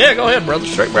live. Yeah, go ahead, brother.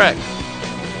 Straight back.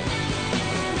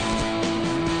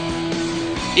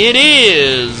 It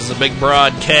is a big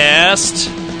broadcast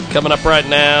coming up right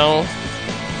now.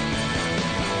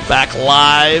 Back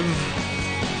live.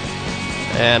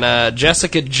 And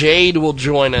Jessica Jade will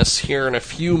join us here in a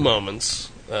few moments.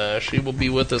 She will be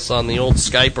with us on the old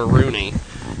Skype-a-rooney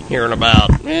here in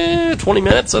about 20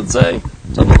 minutes, I'd say,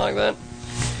 something like that.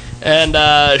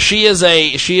 And she is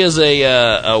a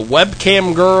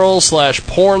webcam girl /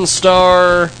 porn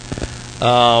star.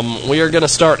 We are going to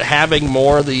start having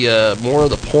more of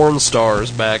the porn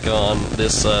stars back on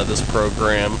this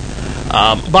program.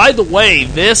 By the way,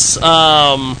 this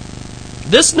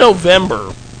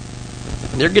November,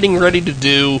 they're getting ready to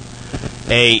do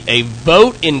a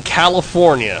vote in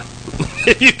California.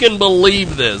 If you can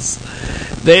believe this,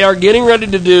 they are getting ready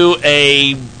to do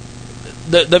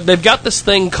they've got this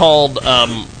thing called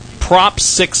Prop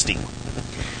 60,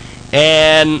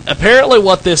 and apparently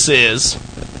what this is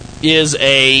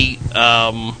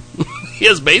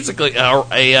basically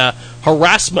a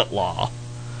harassment law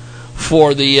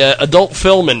for the adult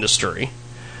film industry.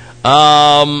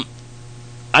 I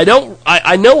know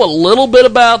a little bit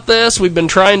about this. We've been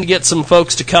trying to get some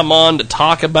folks to come on to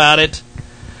talk about it.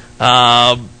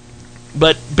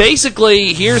 But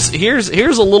basically, here's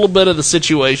a little bit of the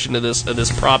situation of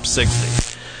this Prop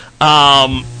 60.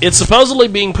 It's supposedly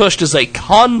being pushed as a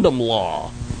condom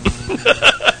law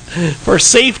for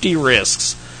safety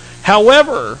risks.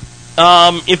 However,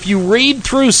 if you read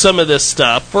through some of this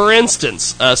stuff, for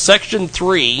instance, Section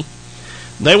 3,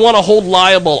 they want to hold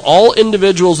liable all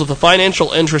individuals with a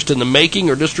financial interest in the making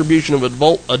or distribution of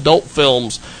adult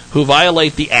films who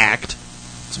violate the act.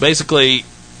 So basically,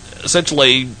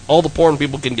 essentially, all the porn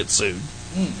people can get sued.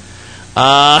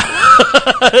 Another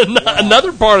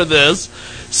part of this,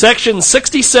 Section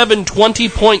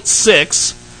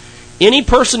 6720.6, any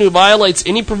person who violates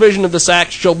any provision of this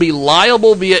act shall be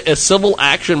liable via a civil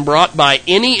action brought by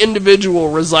any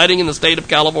individual residing in the state of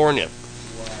California.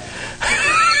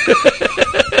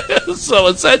 So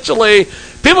essentially,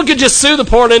 people could just sue the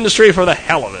porn industry for the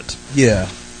hell of it. Yeah.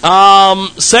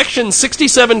 Section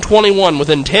 6721.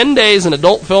 Within 10 days, an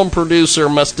adult film producer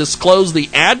must disclose the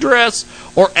address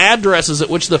or addresses at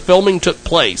which the filming took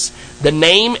place, the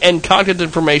name and contact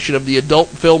information of the adult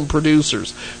film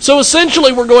producers. So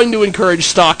essentially, we're going to encourage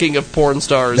stalking of porn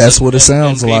stars. That's what it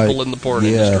sounds like. People in the porn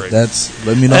industry.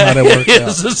 Let me know how that works out.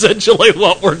 It's essentially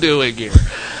what we're doing here.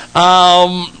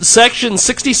 Section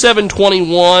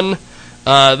 6721.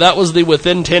 That was the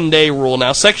within 10-day rule.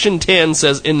 Now, Section 10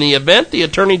 says, in the event the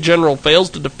Attorney General fails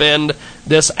to defend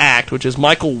this act, which is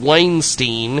Michael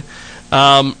Weinstein,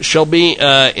 shall be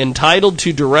entitled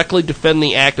to directly defend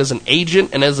the act as an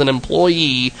agent and as an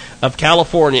employee of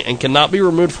California and cannot be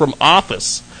removed from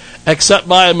office except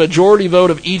by a majority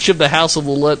vote of each of the House of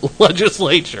the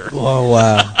Legislature. Oh,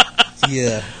 wow.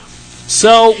 Yeah.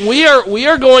 So we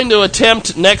are going to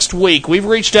attempt next week. We've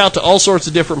reached out to all sorts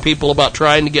of different people about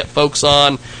trying to get folks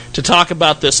on to talk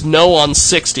about this No on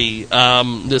 60,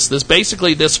 this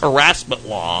basically this harassment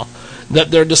law that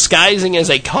they're disguising as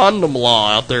a condom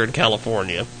law out there in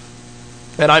California.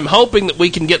 And I'm hoping that we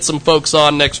can get some folks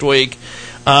on next week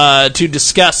to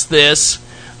discuss this.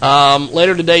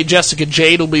 Later today, Jessica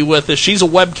Jade will be with us. She's a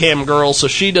webcam girl, so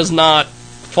she does not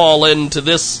fall into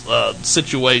this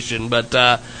situation,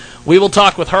 but we will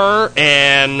talk with her,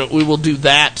 and we will do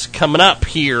that coming up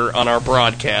here on our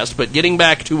broadcast. But getting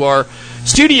back to our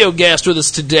studio guest with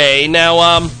us today.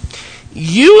 Now,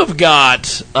 you have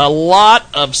got a lot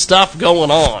of stuff going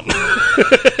on.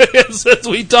 Since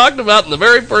we talked about in the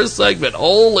very first segment,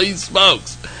 holy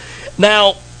smokes.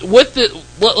 Now,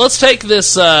 let's take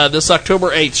this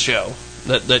October 8th show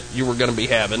that you were going to be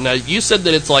having. Now, you said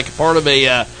that it's like part of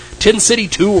a 10-city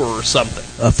tour or something.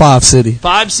 A 5-city.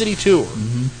 5-city tour.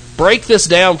 Mm-hmm. Break this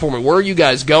down for me. Where are you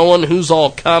guys going? Who's all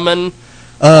coming?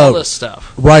 All this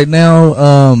stuff. Right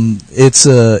now, it's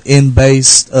a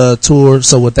in-base tour.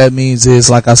 So what that means is,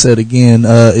 like I said again,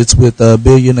 it's with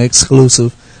Billion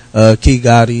Exclusive, Key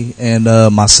Gotti, and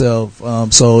myself.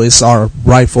 So it's our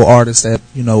rightful artists that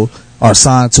are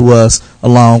signed to us,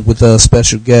 along with a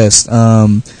special guest.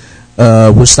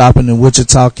 We're stopping in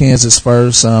Wichita, Kansas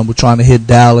first. We're trying to hit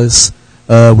Dallas.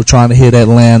 We're trying to hit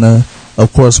Atlanta.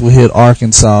 Of course, we hit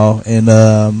Arkansas, and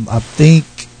I think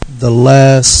the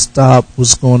last stop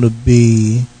was going to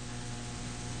be,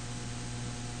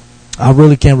 I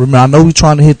really can't remember. I know we're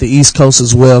trying to hit the East Coast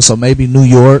as well, so maybe New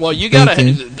York. Well, you gotta,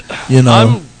 you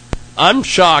know. I'm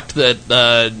shocked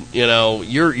that you know,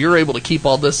 you're able to keep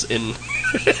all this in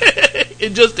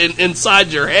inside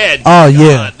your head. Oh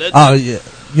yeah, oh yeah.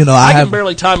 You know, I can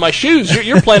barely tie my shoes.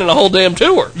 You're planning a whole damn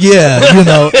tour. Yeah, you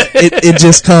know, it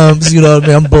just comes. You know what I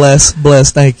mean? I'm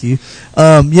blessed. Thank you.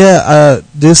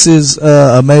 This is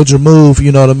a major move.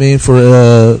 You know what I mean,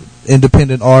 for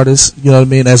independent artists. You know what I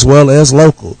mean, as well as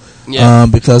local. Yeah.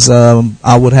 Because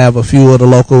I would have a few of the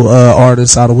local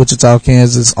artists out of Wichita,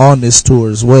 Kansas, on this tour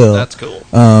as well. That's cool.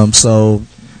 So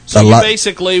you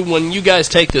basically, when you guys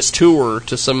take this tour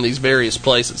to some of these various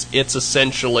places, it's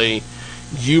essentially,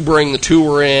 you bring the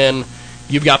tour in,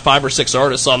 you've got 5 or 6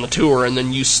 artists on the tour, and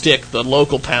then you stick the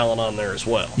local talent on there as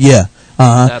well. Yeah.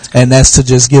 That's cool. And that's to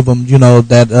just give them, you know,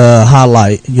 that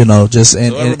highlight, you know, just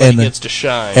and everybody gets to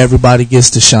shine. Everybody gets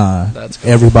to shine. That's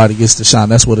cool. Everybody gets to shine.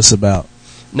 That's what it's about.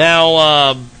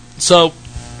 Now,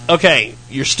 okay,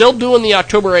 you're still doing the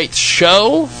October 8th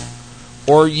show,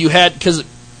 or you had, because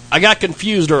I got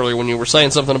confused earlier when you were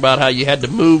saying something about how you had to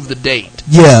move the date.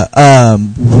 Yeah,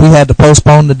 we had to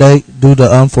postpone the date due to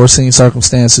unforeseen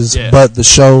circumstances, but the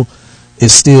show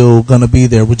is still going to be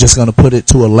there. We're just going to put it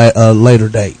to a later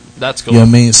date. That's cool. You know what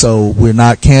I mean? So we're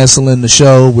not canceling the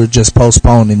show. We're just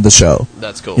postponing the show.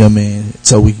 That's cool. You know what I mean?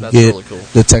 So we can get really cool.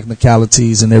 the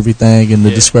technicalities and everything and the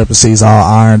discrepancies all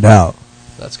ironed out.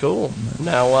 That's cool.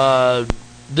 Now,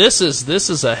 this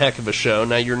is a heck of a show.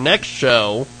 Now, your next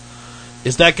show,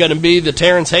 is that going to be the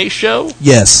Terrence Hayes show?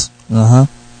 Yes.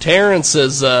 Terrence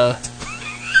is, I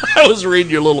was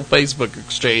reading your little Facebook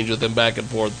exchange with him back and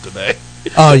forth today.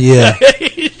 Oh, yeah.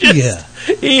 Yeah.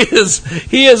 He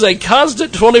is a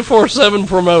constant 24/7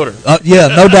 promoter. Yeah,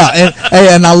 no doubt.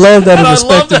 And I love that and I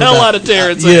respect love the him hell about out of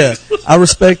Terrence. Yeah, I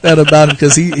respect that about him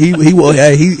because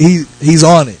he's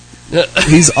on it.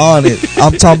 He's on it.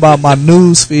 I'm talking about my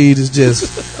news feed is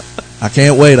just, I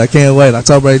can't wait.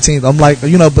 October 18th. I'm like,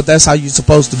 you know, but that's how you're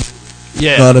supposed to be.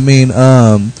 Yeah. You know what I mean?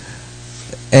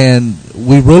 And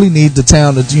we really need the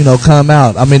town to, you know, come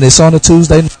out. I mean, it's on a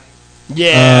Tuesday.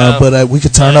 Yeah. But we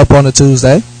could turn up on a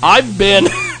Tuesday. I've been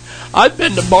to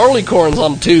Barleycorns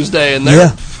on Tuesday, and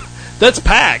that's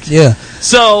packed. Yeah.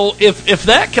 So if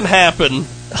that can happen,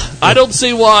 I don't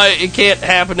see why it can't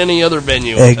happen any other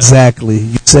venue. Exactly.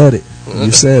 You said it.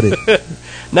 You said it.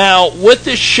 Now, with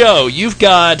this show, you've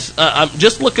got, I'm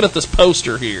just looking at this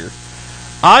poster here.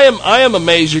 I am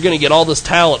amazed you're going to get all this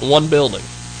talent in one building.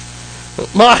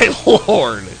 My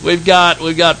Lord. We've got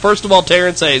first of all,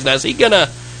 Terrence Hayes. Now,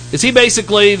 is he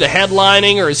basically the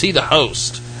headlining, or is he the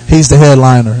host? He's the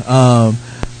headliner.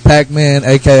 Pac-Man,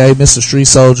 a.k.a. Mr. Street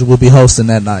Soldier, will be hosting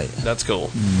that night. That's cool.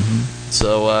 Mm-hmm.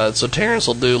 So Terrence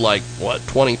will do, like, what,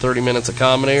 20, 30 minutes of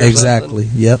comedy or exactly.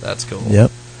 something? Yep. That's cool.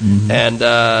 Yep. Mm-hmm. And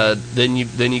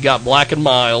then you got Black and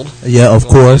Mild. Yeah, of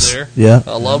course. Yeah.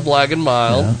 I love Black and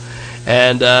Mild.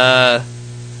 Yeah. And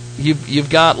you've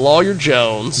got Lawyer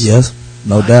Jones. Yes.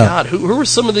 No doubt. God, who are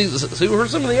some of these? Who are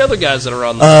some of the other guys that are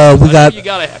on there? You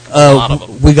got a heck of a lot of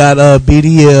them. We got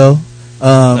BDL.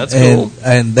 That's cool.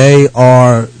 And they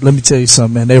are. Let me tell you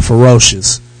something, man. They're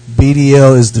ferocious.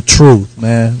 BDL is the truth,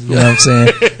 man. You know what I'm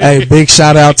saying? Hey, big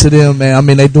shout out to them, man. I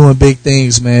mean, they doing big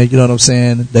things, man. You know what I'm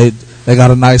saying? They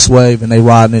got a nice wave and they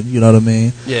riding it. You know what I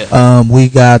mean? Yeah. We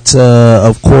got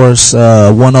of course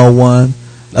 101.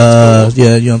 Yeah, you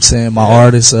know what I'm saying? My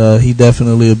artist, he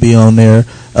definitely will be on there.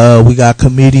 We got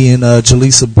comedian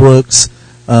Jaleesa Brooks.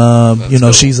 You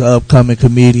know, she's an upcoming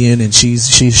comedian and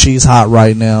she's hot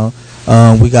right now.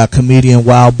 We got comedian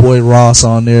Wild Boy Ross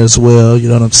on there as well. You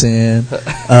know what I'm saying?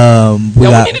 We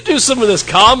need to do some of this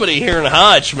comedy here in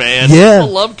Hutch, man. Yeah.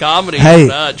 People love comedy here in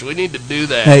Hutch. We need to do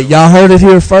that. Hey, y'all heard it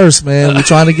here first, man. We're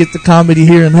trying to get the comedy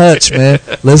here in Hutch, man.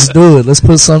 Let's do it. Let's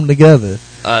put something together.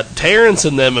 Terrence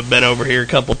and them have been over here a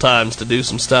couple times to do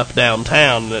some stuff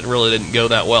downtown that really didn't go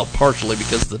that well, partially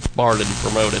because the bar didn't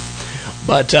promote it.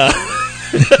 But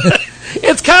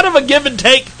it's kind of a give and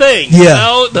take thing. Yeah.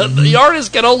 You know? The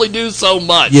artist can only do so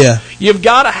much. Yeah. You've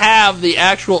got to have the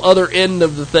actual other end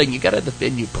of the thing. You've got to have the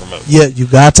venue promote. Yeah, you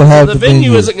got to have the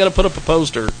venue. Isn't going to put up a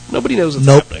poster. Nobody knows it's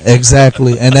happening.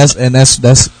 Exactly. And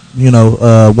that's you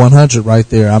know 100 right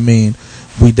there. I mean,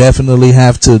 we definitely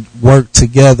have to work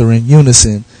together in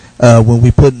unison when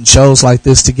we putting shows like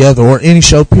this together, or any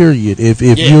show period. If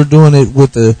you're doing it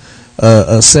with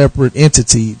a separate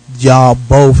entity, y'all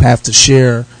both have to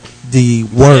share the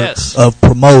work of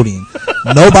promoting.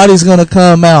 Nobody's going to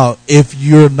come out if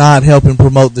you're not helping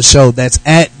promote the show that's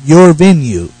at your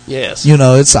venue. Yes. You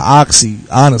know, it's an oxy,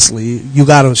 honestly. You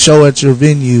got a show at your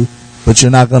venue, but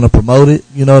you're not going to promote it.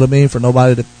 You know what I mean? For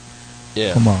nobody to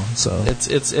Yeah. Come on, so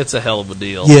it's a hell of a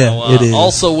deal. Yeah, So, it is.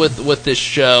 Also with this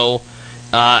show,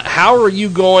 how are you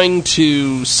going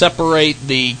to separate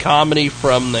the comedy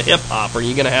from the hip hop? Are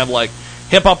you going to have like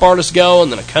hip hop artists go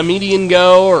and then a comedian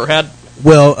go, or how?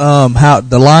 Well, how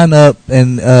the lineup,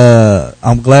 and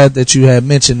I'm glad that you had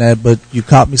mentioned that, but you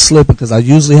caught me slipping because I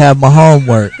usually have my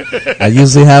homework. But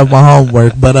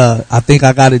I think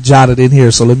I got it jotted in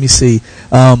here, so let me see.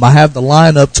 I have the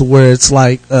lineup to where it's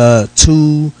like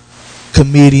 2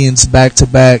 comedians back to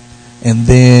back, and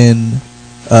then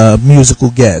musical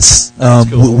guests.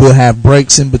 Cool. We'll have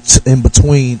breaks in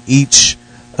between each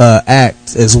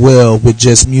act as well, with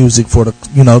just music for the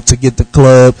to get the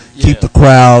club, keep the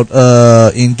crowd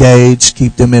engaged,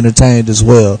 keep them entertained as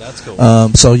well. That's cool.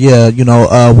 So yeah,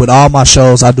 with all my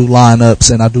shows, I do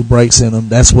lineups and I do breaks in them.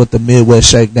 That's what the Midwest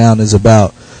Shakedown is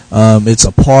about. It's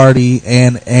a party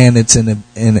and it's an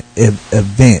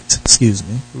event. Excuse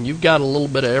me. You've got a little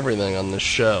bit of everything on this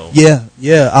show. Yeah.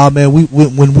 Man,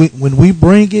 when we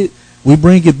bring it, we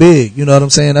bring it big. You know what I'm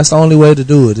saying? That's the only way to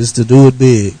do it, is to do it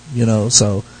big.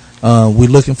 So we're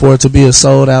looking for it to be a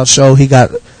sold out show. He got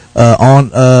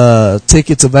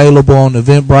tickets available on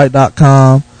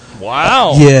Eventbrite.com.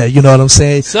 Wow. Yeah, you know what I'm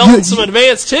saying? Selling some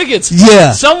advance tickets.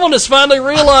 Yeah. Someone has finally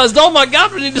realized, oh my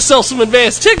God, we need to sell some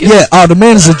advance tickets. Yeah, the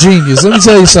man is a genius. Let me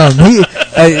tell you something.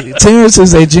 Terrence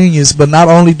is a genius, but not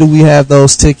only do we have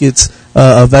those tickets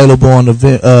available on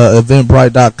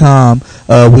Eventbrite.com,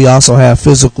 we also have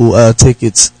physical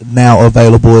tickets now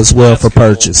available as well. That's for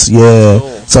purchase. Yeah.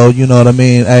 Cool. So, you know what I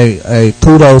mean? Hey,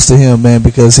 kudos to him, man,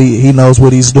 because he knows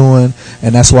what he's doing,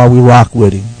 and that's why we rock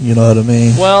with him. You know what I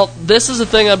mean? Well, this is the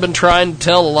thing I've been trying to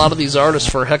tell a lot of these artists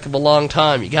for a heck of a long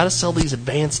time. You got to sell these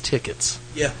advance tickets.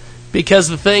 Yeah. Because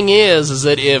the thing is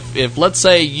that if let's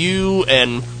say you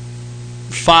and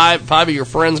five of your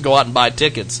friends go out and buy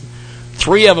tickets,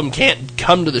 3 of them can't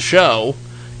come to the show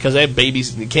because they have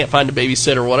babies, you can't find a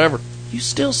babysitter or whatever, you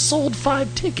still sold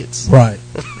 5 tickets. Right.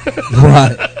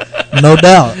 Right. No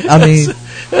doubt. I mean,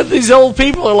 these old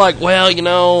people are like, well,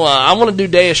 I want to do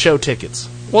day of show tickets.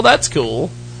 Well, that's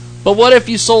cool. But what if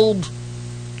you sold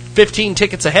 15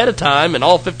 tickets ahead of time and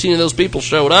all 15 of those people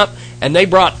showed up and they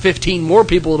brought 15 more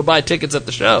people to buy tickets at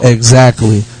the show?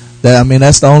 Exactly.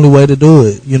 That's the only way to do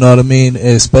it. You know what I mean?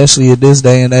 Especially at this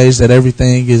day and age that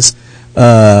everything is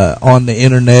on the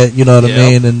internet, you know what I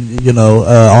mean, and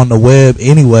on the web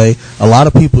anyway. A lot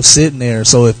of people sitting there,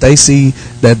 so if they see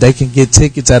that they can get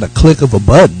tickets at a click of a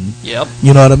button,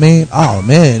 you know what I mean, oh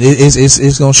man,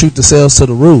 it's gonna shoot the sales to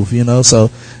the roof, so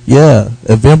yeah,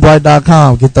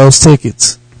 Eventbrite.com, get those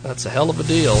tickets. That's a hell of a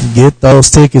deal. Get those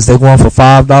tickets. They're going for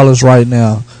 $5 right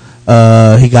now.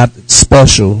 He got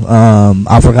special.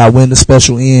 I forgot when the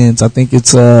special ends. I think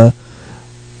it's the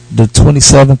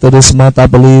 27th of this month, I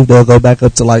believe. They'll go back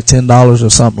up to like $10 or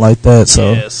something like that.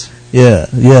 So yes. Yeah,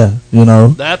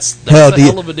 that's a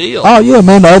hell of a deal. Oh yeah,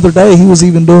 man, the other day he was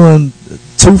even doing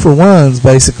 2-for-1s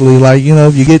basically. Like,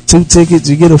 if you get 2 tickets,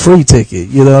 you get a free ticket.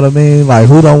 You know what I mean? Like,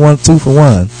 who don't want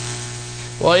 2-for-1?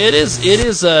 Well, it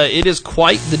is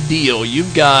quite the deal.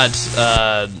 You've got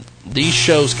these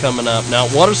shows coming up. Now,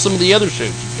 what are some of the other shows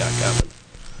you've got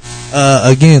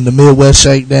coming? Again, the Midwest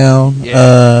Shakedown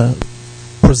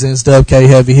presents WK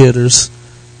Heavy Hitters.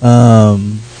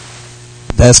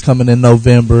 That's coming in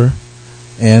November,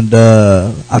 and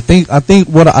I think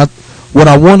what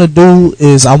I want to do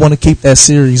is I want to keep that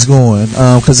series going,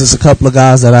 because there's a couple of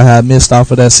guys that I had missed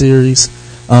off of that series.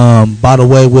 By the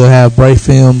way, we'll have Bray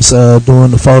Films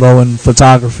doing the photo and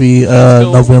photography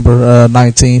November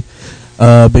 19th.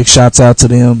 Big shouts out to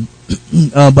them.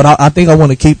 But I think I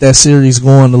want to keep that series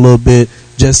going a little bit,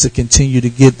 just to continue to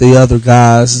get the other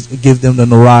guys, give them the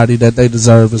notoriety that they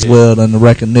deserve as well, and the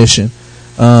recognition.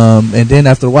 And then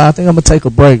after a while, I think I'm going to take a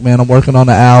break, man. I'm working on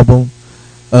an album.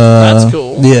 That's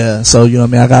cool. Yeah, so,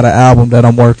 I got an album that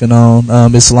I'm working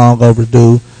on. It's long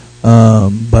overdue.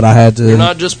 But I had to. You're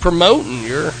not just promoting,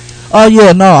 you're. Oh,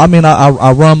 yeah, no.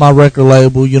 I run my record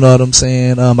label, you know what I'm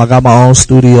saying? I got my own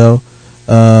studio.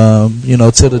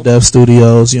 To the Deaf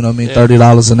Studios,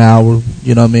 $30 an hour,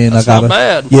 you know what I mean? That's not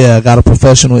bad. Yeah, I got a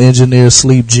professional engineer,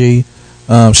 Sleep G.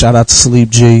 Shout out to Sleep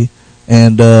G.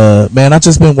 And, man, I've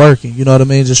just been working, you know what I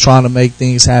mean? Just trying to make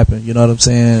things happen, you know what I'm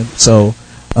saying? So,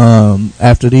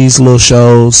 after these little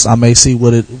shows, I may see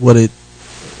what it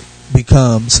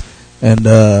becomes. And,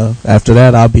 after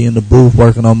that, I'll be in the booth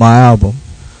working on my album.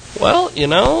 Well,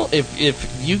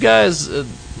 if you guys in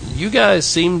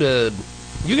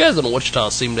Wichita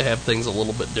seem to have things a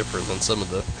little bit different than some of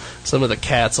the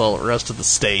cats all the rest of the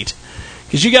state,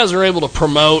 because you guys are able to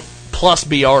promote plus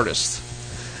be artists.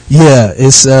 Yeah,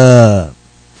 it's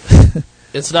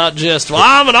It's not just, well,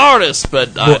 I'm an artist,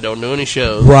 but I don't do any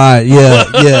shows. Right? Yeah,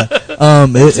 yeah.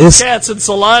 It's cats in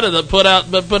Salina that put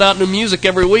out new music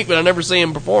every week, but I never see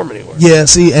them perform anywhere. Yeah,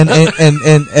 see, and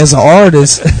as an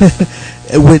artist,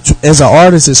 which as an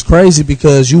artist is crazy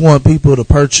because you want people to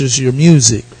purchase your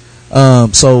music.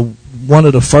 So one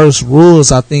of the first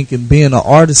rules I think in being an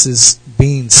artist is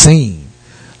being seen.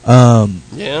 Yeah.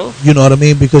 You know what I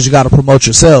mean? Because you got to promote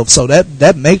yourself. So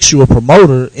that makes you a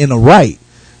promoter in a right.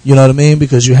 You know what I mean?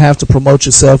 Because you have to promote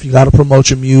yourself. You got to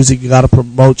promote your music. You got to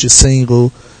promote your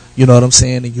single. You know what I'm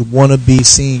saying? And you want to be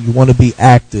seen. You want to be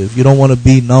active. You don't want to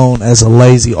be known as a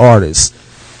lazy artist.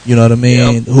 You know what I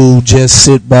mean? Yep. Who just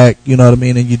sit back, you know what I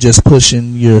mean? And you're just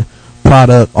pushing your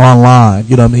product online.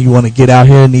 You know what I mean? You want to get out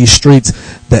here in these streets.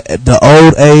 The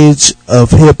old age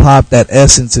of hip-hop, that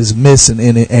essence is missing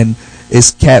in it. And it's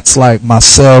cats like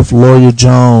myself, Lawyer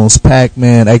Jones,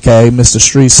 Pac-Man, a.k.a. Mr.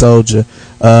 Street Soldier,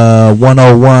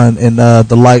 101, and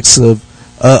the likes of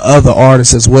other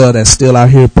artists as well that's still out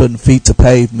here putting feet to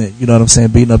pavement, you know what I'm saying,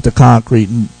 beating up the concrete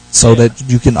so that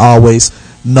you can always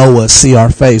know us, see our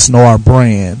face, know our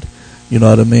brand. You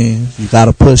know what I mean? You got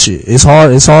to push it. It's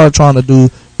hard trying to do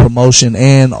promotion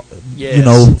and, you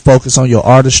know, focus on your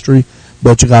artistry,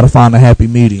 but you got to find a happy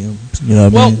medium. You know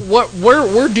what I mean? Well,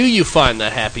 where do you find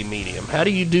that happy medium? How do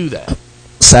you do that?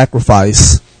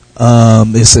 Sacrifice.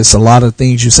 It's a lot of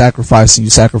things you're sacrificing.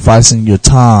 You're sacrificing your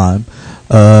time.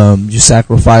 You're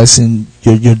sacrificing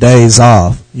your days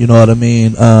off. You know what I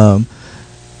mean?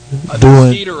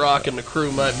 Skeeter Rock and the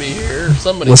crew might be here.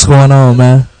 What's going on,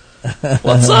 man?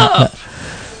 What's up?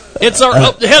 It's our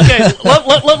okay.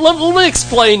 Let me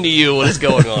explain to you what is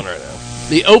going on right now.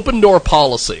 The open door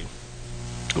policy.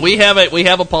 We have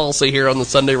a policy here on the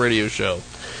Sunday radio show.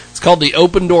 It's called the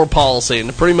open door policy, and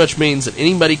it pretty much means that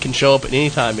anybody can show up at any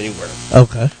time, anywhere.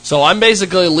 Okay. So I'm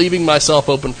basically leaving myself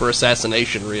open for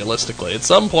assassination, realistically. At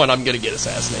some point, I'm going to get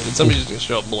assassinated. Somebody's going to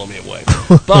show up and blow me away.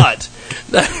 But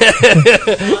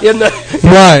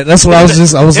right, that's what I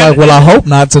was like, well, I hope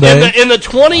not today. In the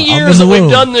 20 years that we've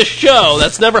done this show,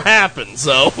 that's never happened.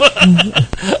 So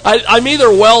I'm either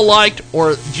well-liked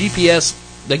or GPS,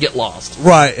 they get lost.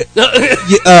 Right.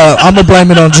 I'm going to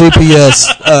blame it on GPS.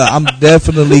 I'm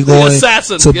definitely going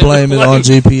to blame it on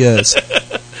GPS.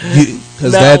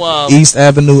 Because that East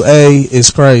Avenue A is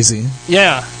crazy.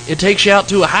 Yeah, it takes you out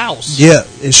to a house. Yeah,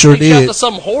 it sure did. It takes you out to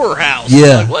some horror house.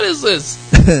 Yeah. Like, what is this?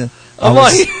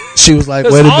 She was like,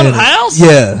 wait a minute. House?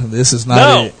 Yeah, this is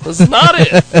not it. No, this is not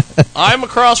it. I'm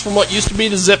across from what used to be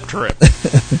the Zip Trip.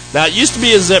 Now, it used to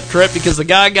be a Zip Trip because the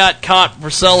guy got caught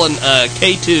for selling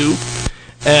K2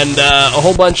 and a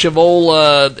whole bunch of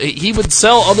old... he would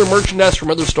sell other merchandise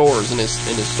from other stores in his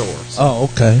stores. Oh,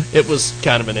 okay. It was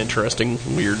kind of an interesting,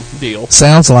 weird deal.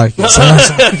 Sounds like it.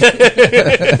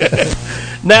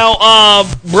 Now,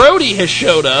 Brody has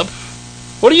showed up.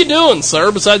 What are you doing,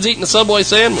 sir, besides eating a Subway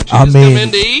sandwich? You I just mean, come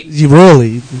in to eat? You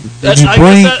really? Did you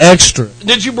bring extra?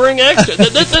 Did you bring extra?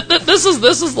 This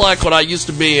is like what I used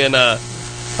to be in...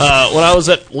 when I was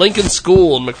at Lincoln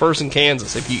School in McPherson,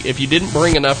 Kansas, if you didn't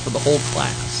bring enough for the whole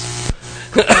class.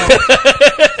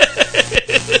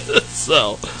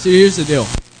 So here's the deal.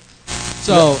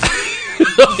 So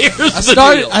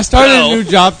I started a new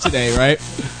job today, right?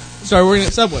 Started working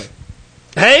at Subway.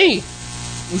 Hey!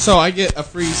 And so I get a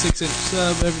free 6-inch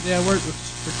sub every day I work, which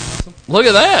is freaking awesome. Look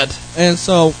at that. And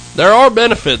so there are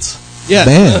benefits. Yeah.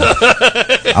 Man,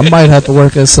 I might have to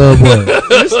work at Subway.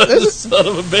 Son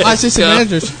of a bitch. My assistant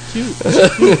manager's cute.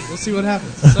 She's cute. We'll see what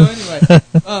happens. So anyway,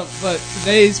 but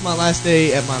today's my last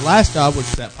day at my last job, which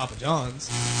is at Papa John's.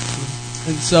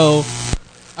 And so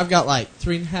I've got like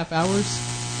 3.5 hours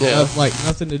of like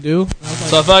nothing to do. And I was like,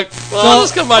 so I thought, well,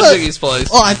 let's come by Jiggy's place.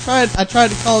 Well, I tried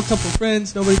to call a couple of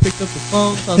friends. Nobody picked up the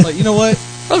phone. So I was like, you know what?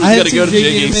 I'm just gonna go to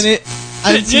Jiggy's in a minute.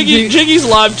 Jiggy's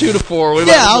live 2 to 4. We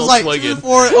I was like 2 to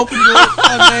 4. Open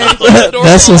door.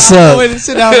 That's what's up. Way to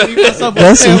sit down and eat my Subway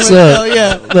That's what's up. Hell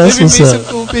yeah. That's what's up.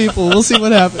 Some cool people. We'll see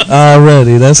what happens.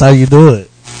 Already, that's how you do it.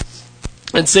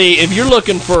 And see, if you're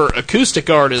looking for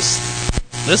acoustic artists,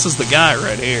 this is the guy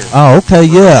right here. Oh, okay,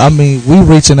 yeah. I mean, we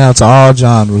reaching out to all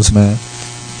genres, man.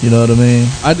 You know what I mean?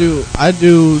 I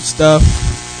do stuff.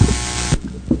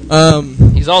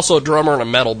 He's also a drummer in a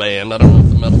metal band. I don't know if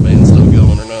the metal band's still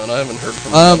going or not. I haven't heard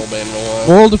from the metal band in a while.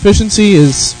 Moral Deficiency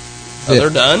is... Oh, they're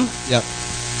done? Yep.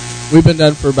 We've been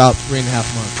done for about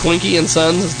 3.5 months. Twinkie and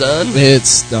Sons is done?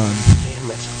 It's done.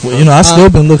 Damn it. Well, you know, I still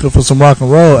been looking for some rock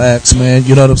and roll acts, man.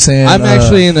 You know what I'm saying? I'm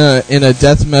actually in a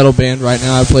death metal band right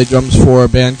now. I play drums for a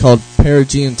band called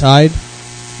Perigean Tide.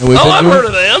 And I've heard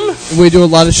of them. We do a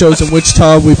lot of shows in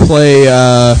Wichita. We play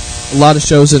a lot of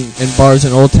shows in bars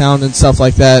in Old Town and stuff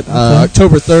like that.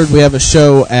 October 3rd, we have a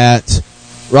show at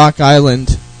Rock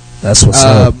Island. That's what's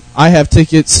up. I have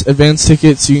tickets, advance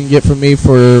tickets you can get from me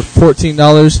for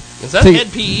 $14. Is that the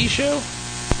Head PE show?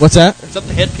 What's that? Is that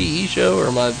the Head PE show, or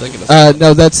am I thinking of something?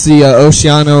 No, that's the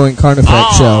Oceano and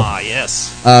Carnifex show. Ah,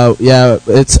 yes. Yeah,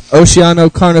 it's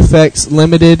Oceano, Carnifex,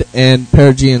 Limited, and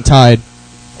Perigean Tide.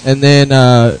 And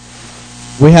then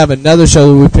we have another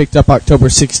show that we picked up October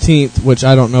 16th, which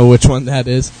I don't know which one that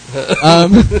is.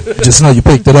 Just know you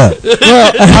picked it up.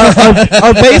 Well,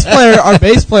 our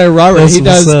bass player Robert, he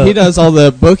does all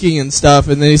the booking and stuff,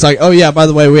 and then he's like, "Oh yeah, by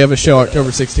the way, we have a show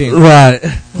October 16th." Right.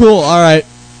 Cool. All right.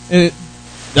 And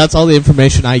that's all the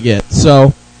information I get.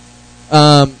 So,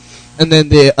 and then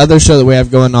the other show that we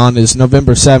have going on is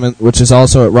November 7th, which is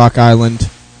also at Rock Island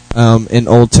in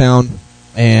Old Town,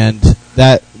 and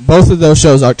that. Both of those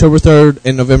shows, October 3rd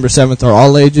and November 7th, are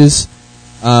all ages.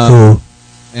 Cool.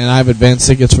 And I have advanced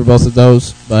tickets for both of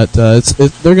those. But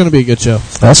they're going to be a good show.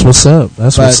 That's what's up.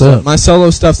 What's up. My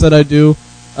solo stuff that I do,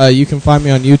 you can find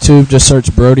me on YouTube. Just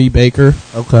search Brody Baker.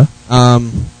 Okay.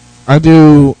 I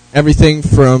do everything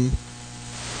from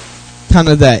kind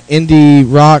of that indie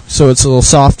rock, so it's a little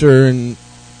softer and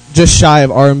just shy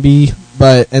of R&B.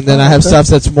 And then I have stuff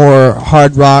that's more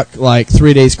hard rock, like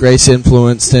 3 Days Grace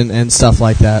influenced and stuff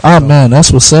like that. Oh, man,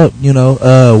 that's what's up. You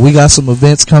know, we got some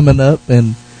events coming up,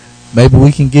 and maybe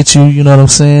we can get you, you know what I'm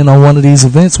saying, on one of these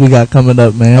events we got coming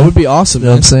up, man. That would be awesome, you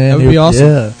know what I'm saying? That would be awesome.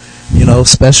 Yeah. You know,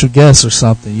 special guests or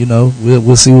something, you know.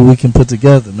 We'll see what we can put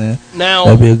together, man. Now,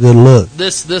 that'd be a good look.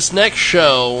 This next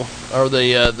show, or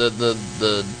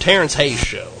the Terrence Hayes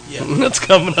show, that's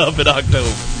coming up in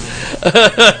October.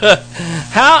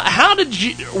 How did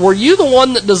you? Were you the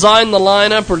one that designed the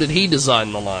lineup, or did he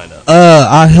design the lineup?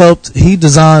 I helped. He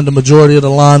designed the majority of the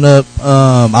lineup.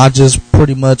 I just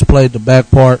pretty much played the back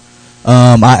part.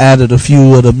 I added a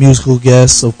few of the musical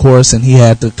guests, of course, and he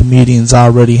had the comedians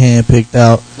already handpicked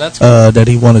out. That's cool. That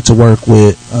he wanted to work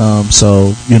with.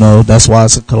 So you know, that's why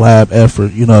it's a collab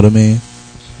effort. You know what I mean?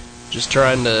 Just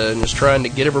trying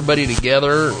to get everybody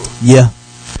together. Yeah.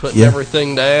 Putting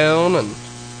everything down. And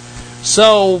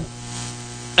so,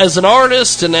 as an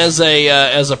artist and as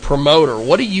a promoter,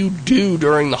 what do you do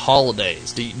during the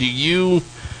holidays?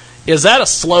 Is that a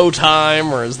slow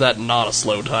time, or is that not a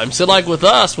slow time? So, like with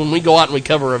us, when we go out and we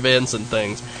cover events and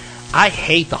things, I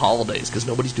hate the holidays because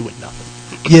nobody's doing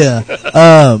nothing.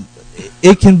 Yeah,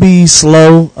 it can be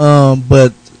slow,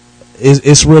 but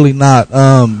it's really not.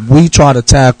 We try to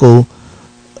tackle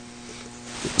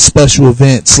special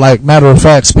events. Like, matter of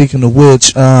fact, speaking of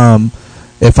which,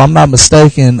 if I'm not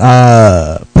mistaken,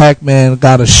 Pac-Man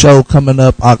got a show coming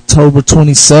up October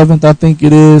 27th, I think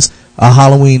it is, a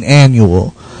Halloween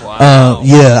annual. Wow.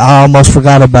 Yeah, I almost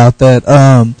forgot about that.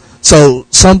 So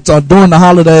during the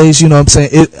holidays, you know what I'm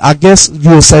saying, I guess you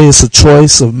would say it's a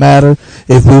choice of matter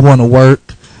if we want to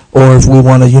work or if we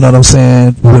want to, you know what I'm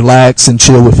saying, relax and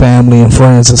chill with family and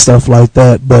friends and stuff like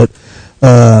that. But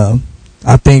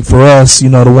I think for us, you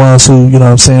know, the ones who, you know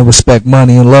what I'm saying, respect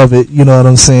money and love it, you know what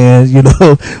I'm saying, you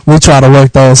know, we try to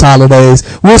work those holidays.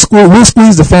 We'll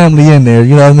squeeze the family in there,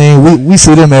 you know what I mean? We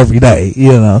see them every day,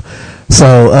 you know.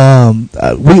 So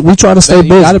we try to stay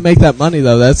busy. You got to make that money,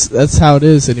 though. That's how it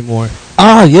is anymore.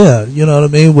 Ah, yeah, you know what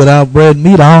I mean? Without bread and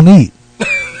meat, I don't eat.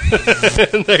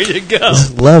 There you go.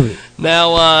 Love it.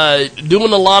 Now,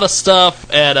 doing a lot of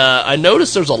stuff at, I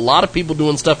noticed there's a lot of people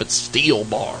doing stuff at Steel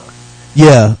Bar.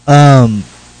 Yeah. I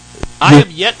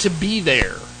have yet to be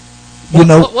there.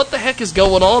 What the heck is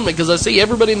going on? Because I see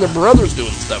everybody and their brothers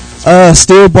doing stuff.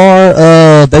 Steel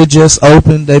Bar, they just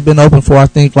opened. They've been open for, I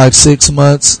think, like 6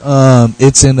 months.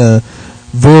 It's in a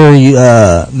very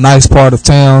nice part of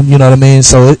town, you know what I mean?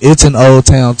 So it's in Old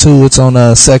Town, too. It's on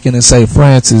 2nd and St.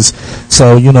 Francis.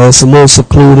 So, you know, it's a little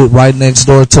secluded right next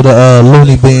door to the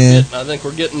Looney Bin. I think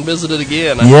we're getting visited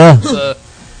again. Yeah. It's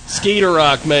Skeeter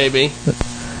Rock, maybe.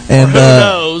 And who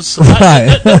knows?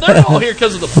 Right. They're all here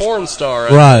because of the porn star,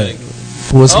 I think.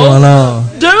 What's going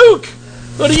on? Duke!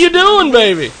 What are you doing,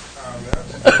 baby?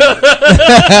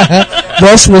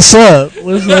 That's what's up.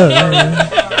 What's up, man?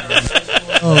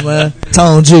 Oh, man.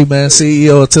 Tone G, man,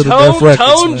 CEO of To The Death Records.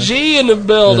 Tone G in the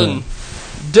building. Yeah.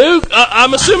 Duke,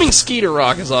 I'm assuming Skeeter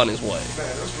Rock is on his way.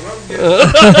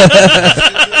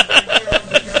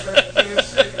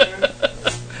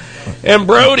 And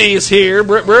Brody is here.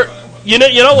 You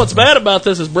know what's bad about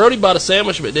this is Brody bought a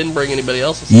sandwich but didn't bring anybody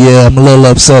else's. Yeah, I'm a little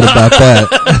upset about that.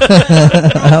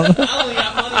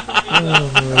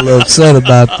 I'm a little upset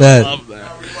about that. I love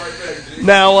that.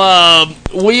 Now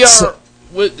we are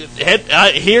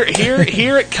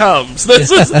here it comes.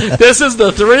 This is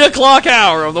the 3 o'clock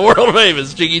hour of the world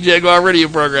famous Jiggy Jaguar radio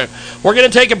program. We're going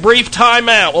to take a brief time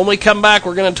out. When we come back,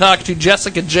 we're going to talk to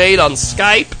Jessica Jade on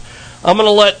Skype. I'm going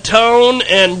to let Tone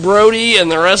and Brody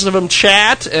and the rest of them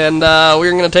chat, and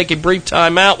we're going to take a brief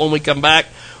time out. When we come back,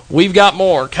 we've got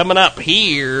more coming up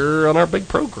here on our big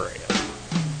program.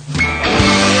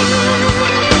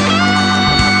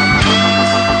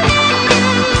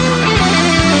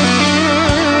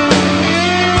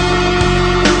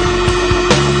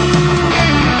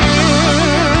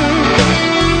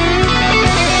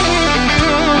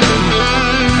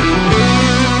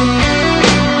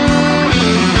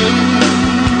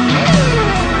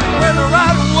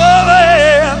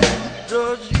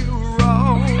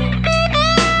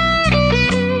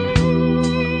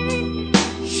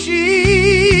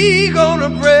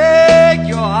 Break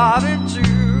your heart in two.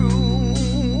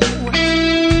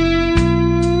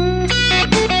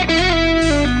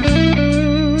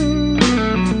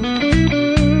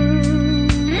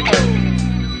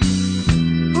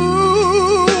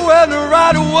 Ooh, when the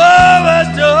right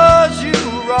woman does you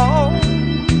wrong.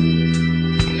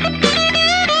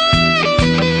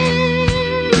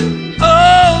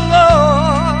 Oh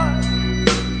Lord,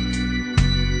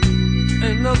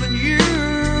 ain't nothing you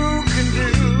can do.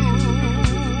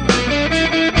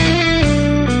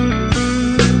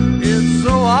 It's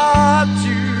so hard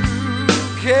to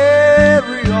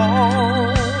carry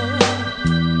on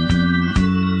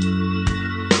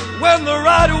when the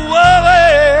right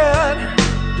woman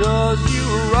does you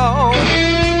wrong.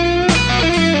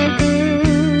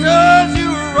 Does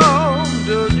you wrong,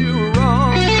 does you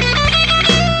wrong.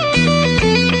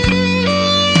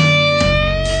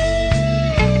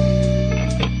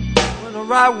 When the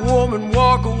right woman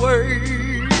walk away,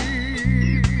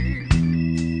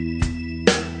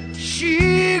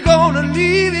 she gonna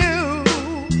leave you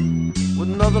with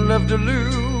nothing left to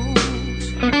lose.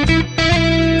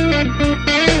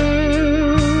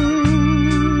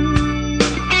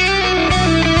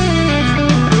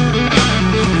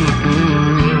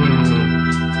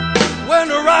 When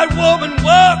the right woman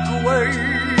walk away,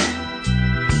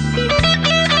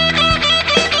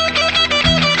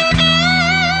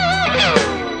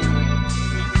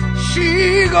 she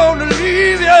gonna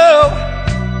leave you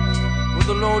with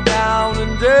a low down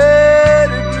and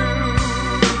dirty blues.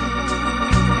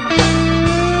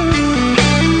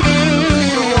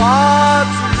 So hard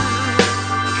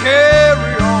to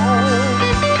carry on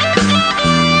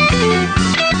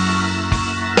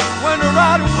when the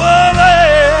right woman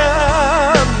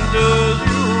does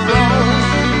you wrong.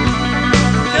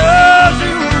 Does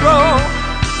you wrong.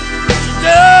 She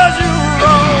does you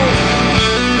wrong.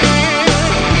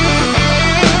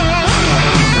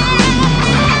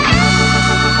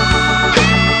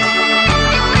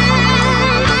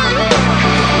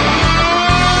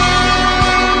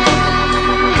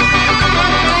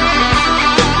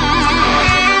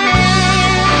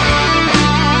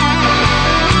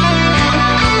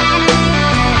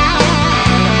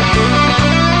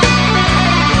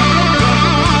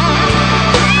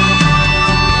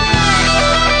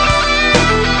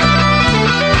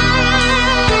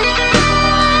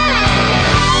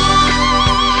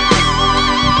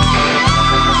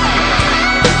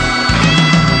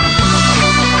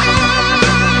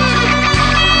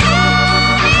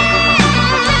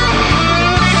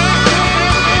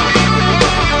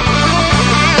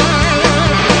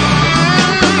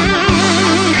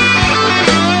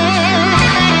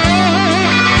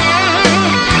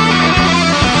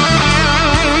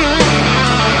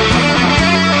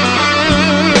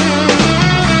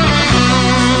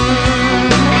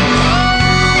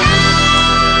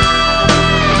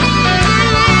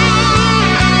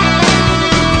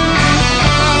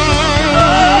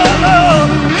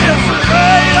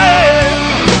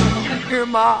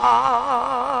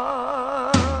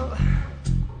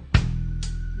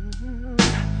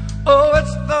 Oh,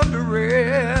 it's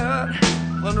thundering,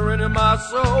 thundering in my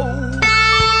soul.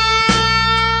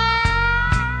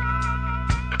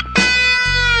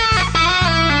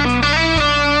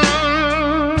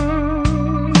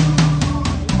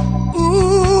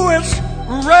 Ooh, it's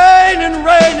raining,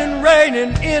 raining,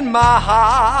 raining in my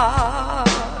heart.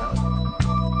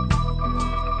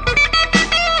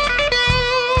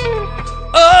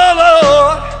 Oh,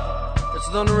 Lord, it's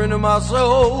thundering in my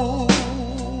soul.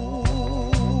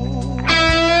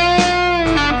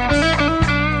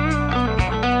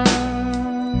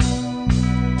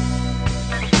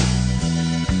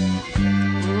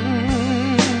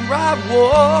 Right,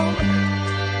 war.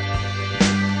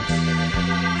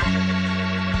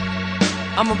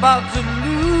 I'm about to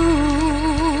lose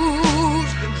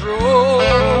control.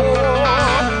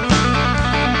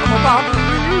 I'm about to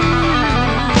lose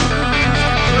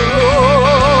control.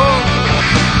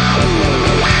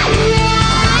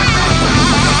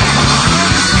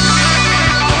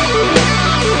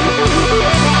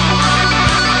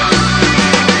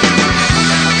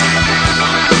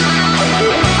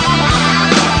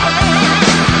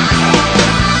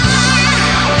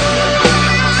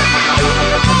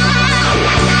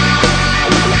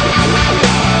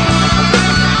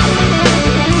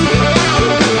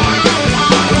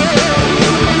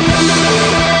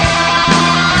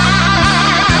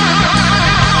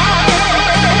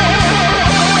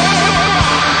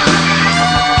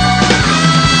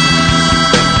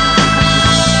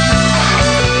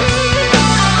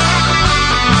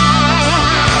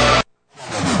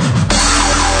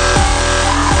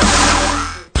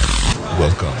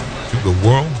 the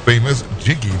world-famous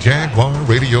Jiggy Jaguar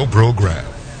radio program.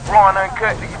 Raw and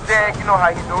uncut, nigga Jag, you know how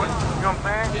you do it. You know what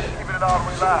I'm saying? Keeping it all the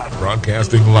way live.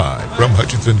 Broadcasting live from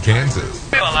Hutchinson, Kansas.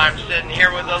 Well, I'm sitting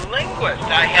here with a linguist.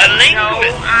 I had no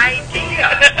idea.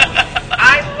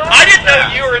 I didn't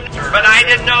know you were, but I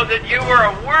didn't know that you were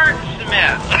a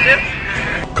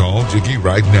wordsmith. Call Jiggy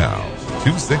right now.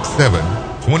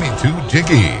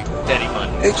 267-22-JIGGY. Daddy Money.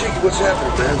 Hey, Jiggy, what's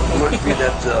happening, man? Reminds me of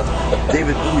that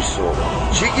David Bowie song.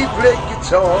 Jiggy play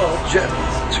guitar.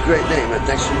 It's a great name, man.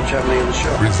 Thanks so much for having me on the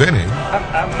show. Presenting.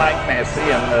 I'm Mike Massey,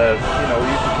 and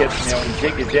you can catch me on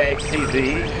Jiggy Jag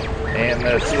TV and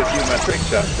see a few of my trick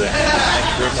shots there.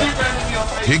 Thanks very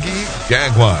much. Jiggy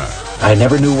Jaguar. I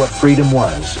never knew what freedom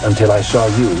was until I saw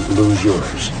you lose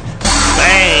yours.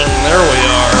 Bang! There we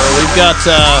are. We've got,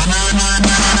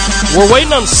 we're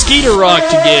waiting on Skeeter Rock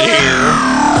to get here.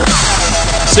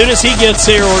 As soon as he gets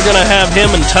here, we're going to have him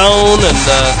and Tone and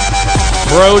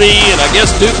Brody, and I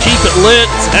guess Duke Keep It Lit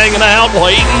hanging out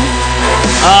waiting.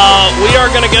 We are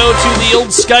going to go to the old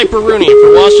Skype-a-rooney. If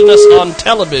you're watching us on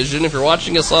television, if you're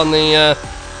watching us on the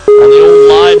old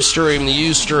live stream, the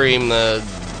Ustream, the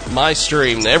my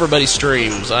stream, the everybody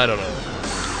streams, I don't know.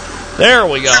 There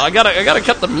we go. I gotta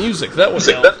cut the music. That was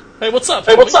Hey, what's up?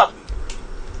 Hey, what's up?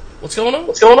 What's going on?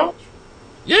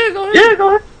 Yeah, go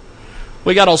ahead.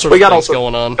 We got all sorts of things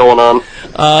going on.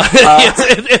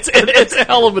 It's a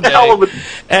hell of a day.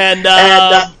 And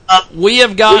we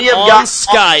have got on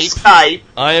Skype.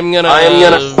 I am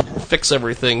gonna fix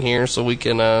everything here so we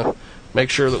can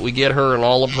make sure that we get her and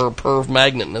all of her perv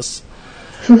magnetness.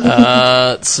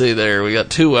 Let's see there. We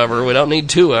got two of her. We don't need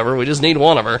two of her. We just need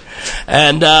one of her.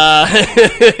 And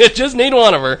just need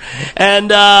one of her.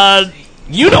 And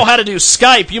you know how to do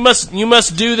Skype. You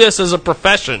must do this as a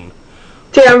profession.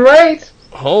 Damn right.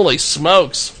 Holy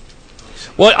smokes.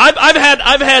 Well,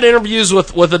 I've had interviews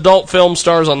with adult film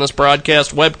stars on this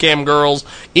broadcast, webcam girls,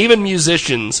 even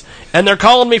musicians, and they're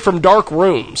calling me from dark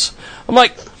rooms. I'm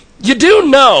like, you do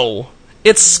know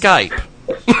it's Skype.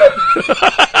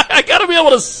 I gotta be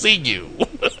able to see you.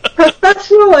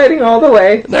 Professional lighting all the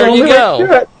way. There you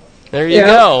go. There you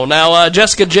go. Now,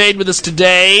 Jessica Jade with us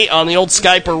today on the old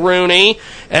Skype-a-rooney,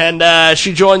 and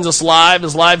she joins us live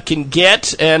as live can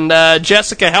get. And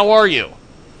Jessica, how are you?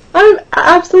 I'm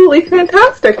absolutely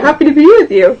fantastic. Happy to be with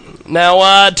you.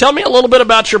 Now, tell me a little bit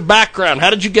about your background. How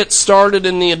did you get started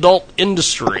in the adult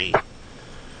industry?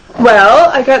 Well,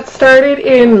 I got started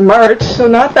in March, so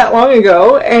not that long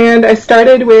ago, and I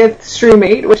started with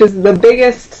StreamMate, which is the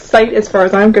biggest site as far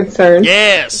as I'm concerned.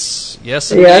 Yes,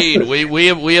 indeed. Yes.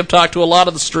 We have talked to a lot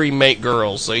of the StreamMate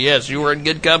girls, so yes, you were in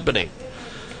good company.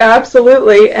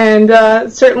 Absolutely, and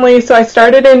certainly, so I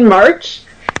started in March,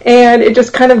 and it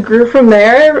just kind of grew from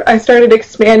there. I started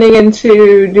expanding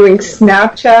into doing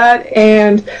Snapchat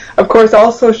and, of course,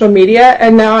 all social media,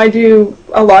 and now I do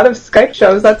a lot of Skype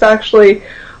shows. That's actually,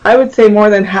 I would say, more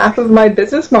than half of my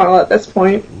business model at this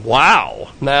point. Wow.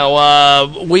 Now,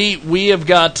 we have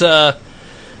got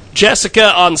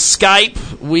Jessica on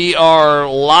Skype. We are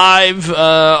live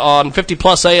on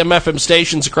 50-plus AM FM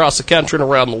stations across the country and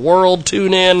around the world.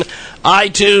 Tune in,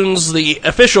 iTunes, the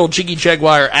official Jiggy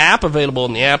Jaguar app available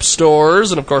in the app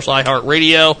stores, and, of course,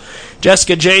 iHeartRadio.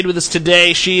 Jessica Jade with us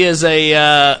today. She is a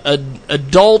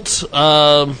adult...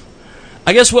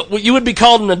 I guess what you would be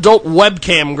called an adult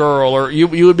webcam girl, or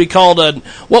you would be called a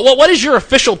what is your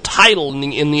official title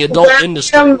in the adult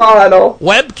industry? Webcam model.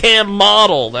 Webcam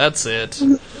model. That's it.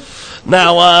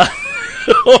 Now,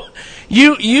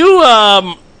 you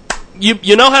know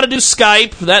how to do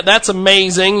Skype. That's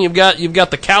amazing. You've got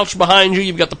the couch behind you.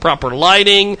 You've got the proper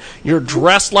lighting. You're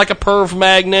dressed like a perv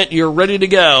magnet. You're ready to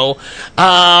go.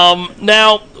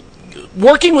 Now,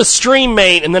 working with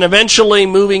StreamMate and then eventually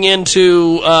moving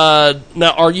into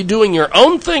now, are you doing your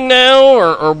own thing now,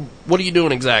 or what are you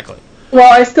doing exactly? Well,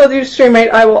 I still do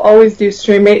StreamMate. I will always do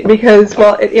StreamMate because,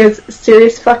 well, it is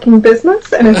serious fucking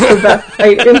business, and it's the best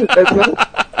site in the business.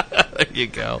 There you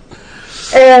go.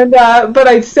 And but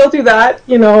I still do that,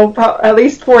 at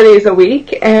least 4 days a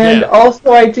week. And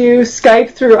also I do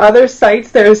Skype through other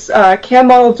sites. There's Cam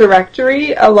Model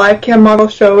Directory,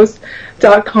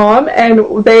 livecammodelShows.com,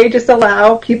 and they just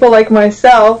allow people like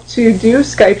myself to do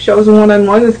Skype shows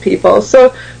one-on-one with people.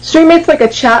 So StreamMate's like a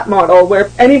chat model where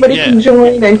anybody can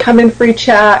join and come in free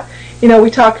chat.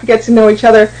 We talk, get to know each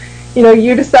other.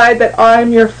 You decide that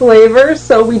I'm your flavor,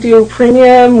 so we do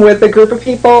premium with a group of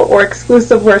people or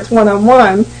exclusive where it's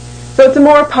one-on-one. So it's a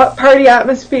more party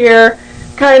atmosphere,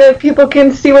 kind of people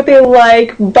can see what they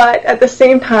like, but at the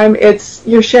same time,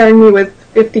 you're sharing me with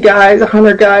 50 guys,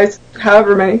 100 guys,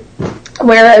 however many.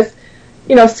 Whereas,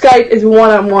 Skype is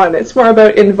one-on-one. It's more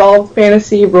about involved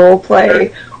fantasy, role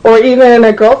play, or even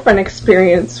a girlfriend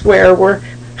experience where we're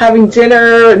having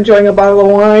dinner, enjoying a bottle of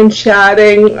wine,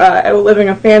 chatting, living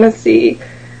a fantasy.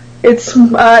 It's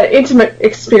intimate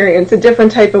experience, a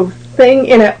different type of thing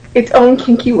in its own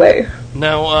kinky way.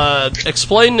 Now,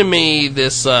 explain to me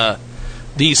this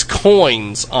these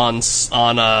coins on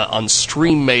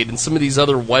StreamMate and some of these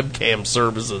other webcam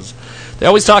services. They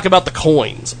always talk about the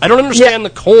coins. I don't understand the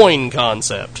coin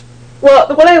concept.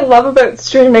 Well, what I love about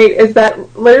StreamMate is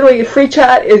that literally free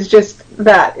chat is just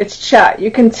that. It's chat.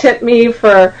 You can tip me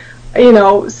for,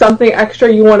 something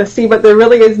extra you want to see, but there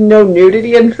really is no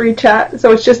nudity in free chat.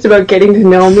 So it's just about getting to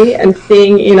know me and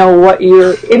seeing, what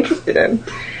you're interested in.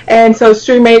 And so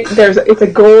StreamMate, it's a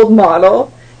gold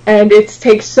model, and it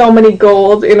takes so many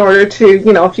gold in order to,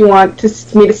 if you want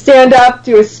me to stand up,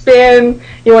 do a spin,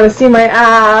 you want to see my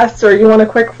ass, or you want a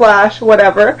quick flash,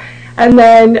 whatever. And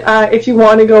then if you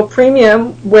want to go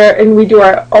premium, and we do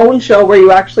our own show where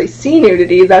you actually see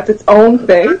nudity, that's its own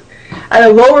thing, at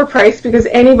a lower price because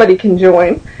anybody can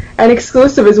join. And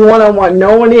exclusive is one-on-one.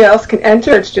 Nobody else can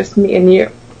enter. It's just me and you.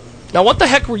 Now, what the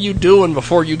heck were you doing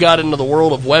before you got into the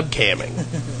world of webcamming?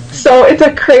 So it's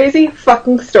a crazy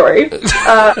fucking story. Okay,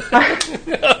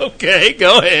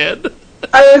 go ahead.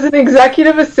 I was an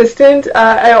executive assistant.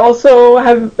 I also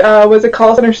was a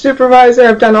call center supervisor.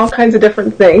 I've done all kinds of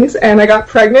different things. And I got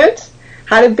pregnant,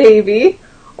 had a baby,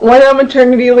 went on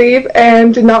maternity leave,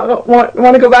 and did not want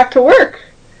to go back to work.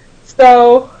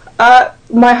 So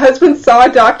my husband saw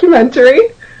a documentary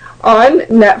on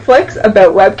Netflix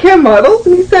about webcam models,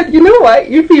 and he said, you know what,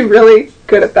 you'd be really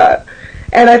good at that.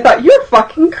 And I thought, you're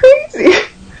fucking crazy.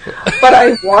 But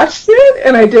I watched it,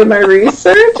 and I did my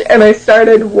research, and I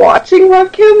started watching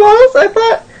webcam models. I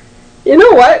thought, you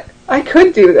know what, I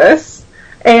could do this.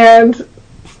 And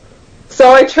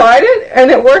so I tried it,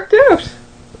 and it worked out.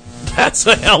 That's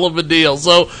a hell of a deal.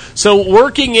 So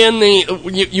working in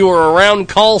you were around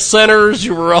call centers,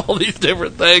 you were all these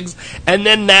different things, and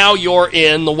then now you're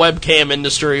in the webcam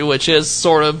industry, which is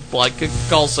sort of like a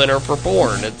call center for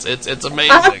porn. It's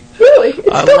amazing.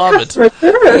 Absolutely. I love it.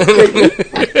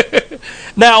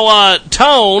 Now,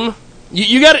 Tone,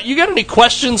 you got any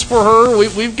questions for her?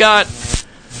 We've got.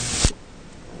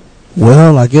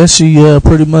 Well, I guess she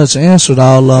pretty much answered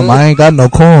all of them. I ain't got no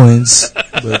coins,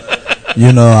 but.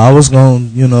 I was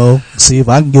going to, see if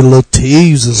I can get a little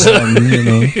tease or something,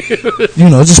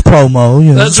 just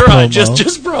promo, That's just right, promo.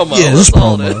 just promo. Yeah, That's just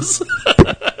all promo. it is.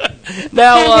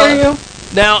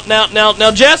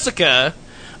 Now, Jessica,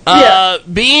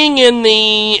 being in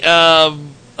the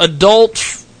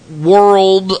adult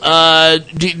world,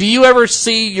 do you ever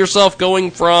see yourself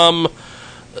going from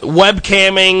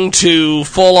webcamming to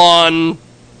full-on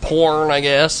porn, I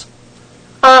guess?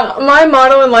 My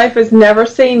motto in life is never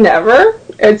say never.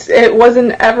 It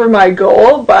wasn't ever my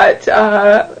goal, but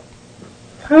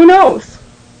who knows?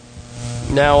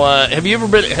 Now, have you ever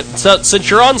been, since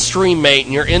you're on StreamMate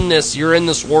and you're in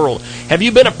this world, have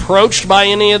you been approached by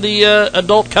any of the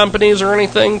adult companies or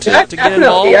anything to get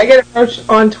involved? I get approached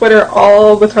on Twitter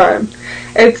all the time.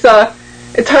 It's hard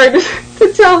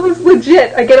to tell who's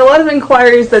legit. I get a lot of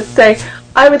inquiries that say,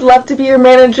 I would love to be your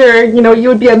manager, you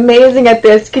would be amazing at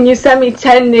this. Can you send me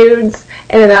 10 nudes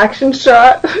and an action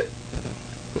shot?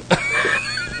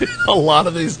 A lot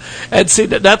of these. And see,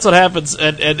 that's what happens,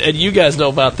 and you guys know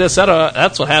about this.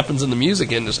 That's what happens in the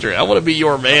music industry. I want to be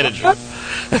your manager.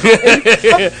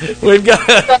 We've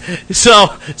got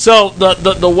so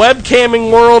the webcamming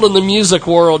world and the music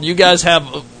world, you guys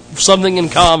have something in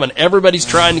common. Everybody's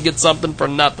trying to get something for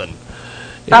nothing.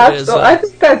 Absolutely. I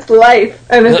think that's life.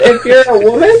 And if you're a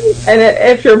woman, and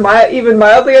if you're even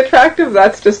mildly attractive,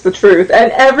 that's just the truth.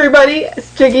 And everybody,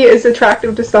 Jiggy, is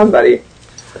attractive to somebody.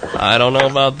 I don't know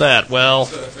about that. Well,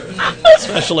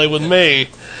 especially with me.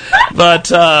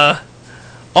 But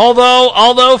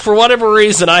although for whatever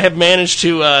reason I have managed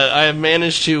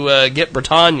to get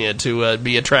Britannia to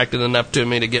be attracted enough to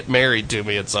me to get married to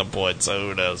me at some point. So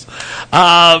who knows?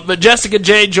 But Jessica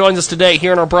J joins us today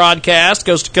here on our broadcast,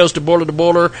 coast to coast, to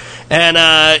border, and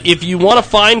if you want to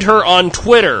find her on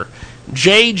Twitter,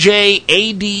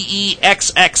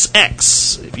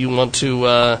 JJADEXXX. If you want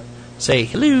to say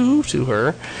hello to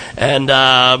her, and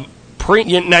now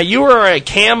you are a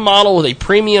cam model with a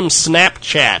premium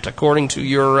Snapchat, according to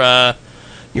your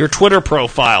Twitter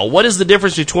profile. What is the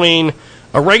difference between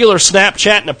a regular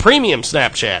Snapchat and a premium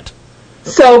Snapchat?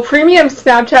 So premium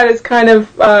Snapchat is kind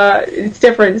of it's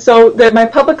different. So my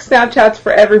public Snapchat's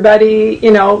for everybody,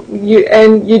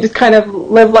 you just kind of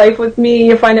live life with me.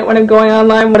 You find out when I'm going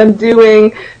online, what I'm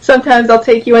doing. Sometimes I'll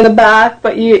take you in the bath,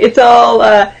 but it's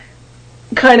all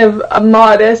kind of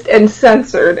modest and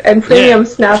censored, and premium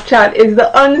Snapchat is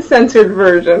the uncensored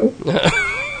version.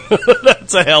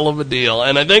 That's a hell of a deal.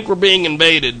 And I think we're being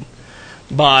invaded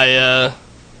by,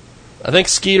 I think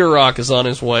Skeeter Rock is on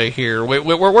his way here.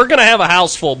 We're going to have a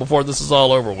house full before this is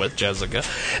all over with, Jessica.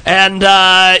 And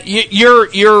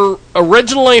you're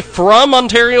originally from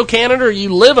Ontario, Canada, or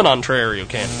you live in Ontario,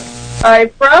 Canada? I'm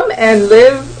from and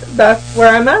live, that's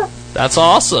where I'm at. That's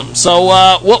awesome. So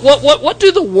what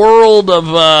do the world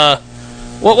of...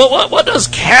 What does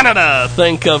Canada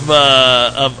think of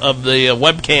the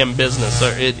webcam business?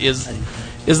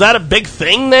 Is that a big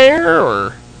thing there,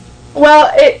 or?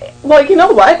 Well, you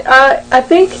know what? I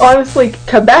think honestly,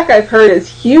 Quebec I've heard is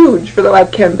huge for the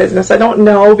webcam business. I don't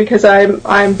know because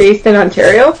I'm based in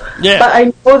Ontario, but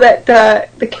I know that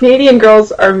the Canadian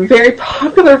girls are very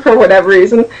popular for whatever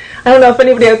reason. I don't know if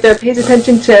anybody out there pays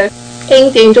attention to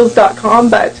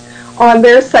inkangels.com, but on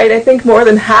their site, I think more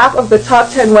than half of the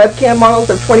top 10 webcam models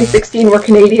of 2016 were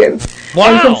Canadian. Wow.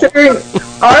 And considering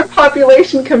our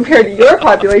population compared to your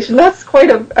population, that's quite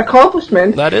an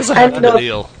accomplishment. That is a heck of a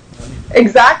deal.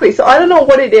 Exactly. So I don't know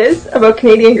what it is about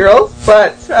Canadian girls,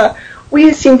 but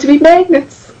we seem to be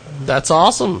magnets. That's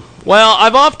awesome. Well,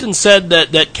 I've often said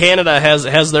that Canada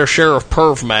has their share of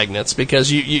perv magnets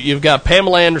because you've got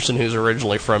Pamela Anderson, who's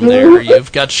originally from there.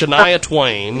 You've got Shania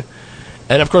Twain,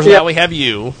 and of course now we have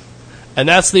you. And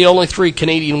that's the only 3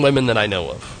 Canadian women that I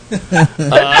know of.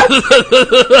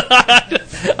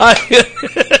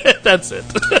 That's it.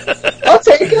 I'll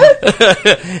take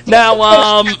it.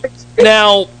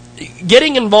 Now,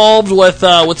 getting involved with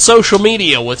social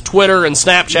media, with Twitter and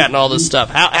Snapchat and all this stuff,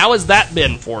 how has that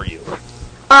been for you?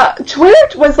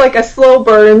 Twitter was like a slow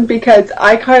burn because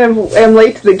I kind of am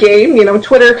late to the game. You know,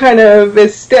 Twitter kind of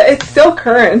is it's still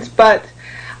current, but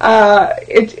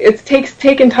it takes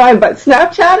taken time. But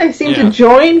Snapchat, I seem to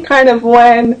join kind of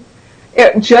when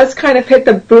it just kind of hit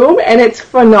the boom, and it's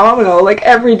phenomenal. Like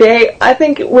every day, I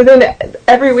think within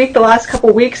every week, the last couple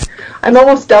of weeks, I'm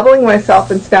almost doubling myself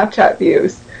in Snapchat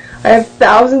views. I have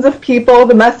thousands of people.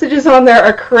 The messages on there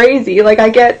are crazy. Like I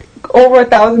get over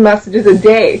 1,000 messages a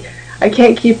day. I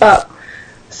can't keep up.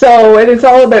 So it's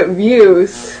all about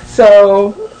views.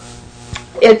 So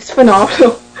it's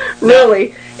phenomenal,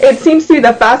 really. It seems to be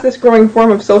the fastest growing form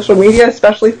of social media,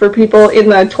 especially for people in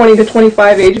the 20 to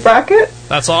 25 age bracket.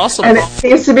 That's awesome. And it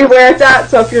seems to be where it's at.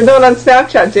 So if you're not on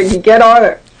Snapchat, Jiggy, get on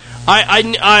it.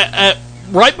 I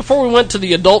right before we went to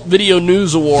the Adult Video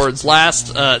News Awards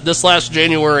this last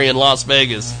January in Las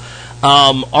Vegas,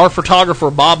 our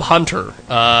photographer Bob Hunter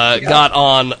got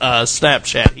on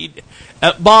Snapchat.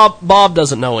 Bob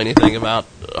doesn't know anything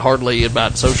hardly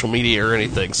about social media or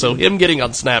anything, so him getting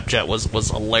on Snapchat was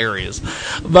hilarious.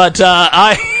 But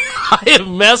I have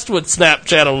messed with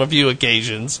Snapchat on a few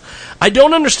occasions. I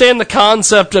don't understand the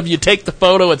concept of you take the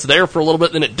photo, it's there for a little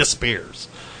bit, then it disappears.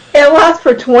 It lasts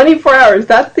for 24 hours.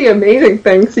 That's the amazing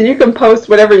thing. So you can post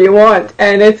whatever you want,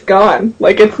 and it's gone.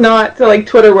 Like, it's not like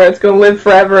Twitter where it's going to live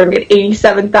forever and get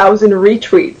 87,000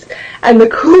 retweets. And the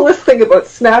coolest thing about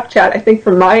Snapchat, I think,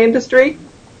 from my industry,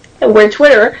 and where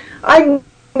Twitter, I can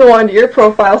go onto your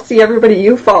profile, see everybody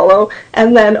you follow,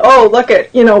 and then, look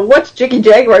at, what's Jiggy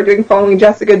Jaguar doing following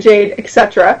Jessica Jade,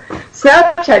 etc.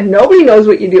 Snapchat, nobody knows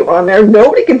what you do on there.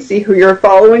 Nobody can see who you're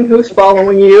following, who's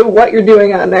following you, what you're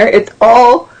doing on there. It's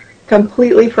all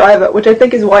completely private, which I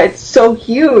think is why it's so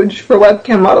huge for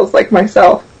webcam models like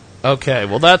myself. Okay,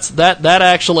 well that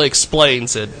actually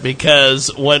explains it,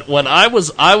 because when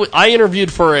I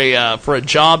interviewed for a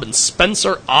job in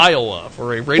Spencer, Iowa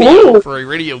for a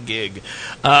radio gig,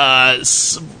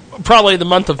 probably the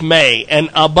month of May, and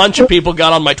a bunch of people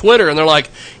got on my Twitter and they're like,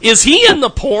 "Is he in the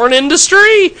porn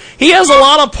industry? He has a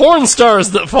lot of porn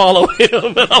stars that follow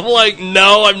him." And I'm like,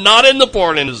 "No, I'm not in the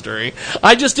porn industry.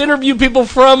 I just interview people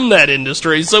from that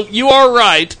industry." So you are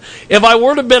right. If I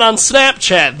were to have been on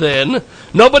Snapchat then,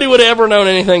 nobody would have ever known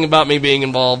anything about me being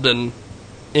involved in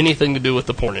anything to do with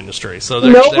the porn industry. So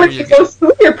there you go.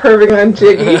 Who you're perving on,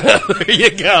 Jiggy. There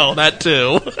you go. That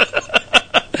too.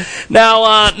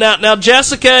 Now,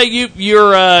 Jessica,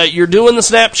 you're doing the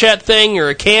Snapchat thing. You're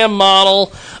a cam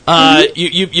model.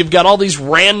 You've got all these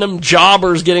random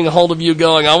jobbers getting a hold of you,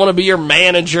 going, "I want to be your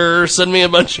manager. Send me a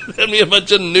bunch of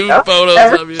nude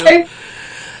photos of you."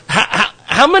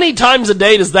 How many times a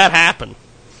day does that happen?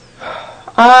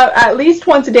 At least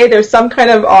once a day, there's some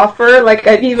kind of offer. Like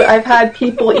I've had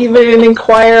people even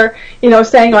inquire,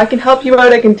 saying, "I can help you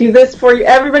out. I can do this for you."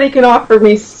 Everybody can offer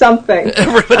me something.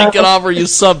 Everybody can offer you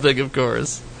something, of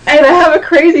course. And I have a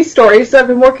crazy story. So I've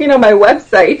been working on my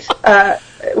website,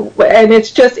 and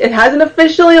it hasn't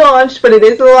officially launched, but it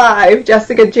is live.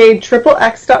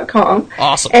 JessicaJadeXXX.com.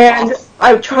 Awesome. And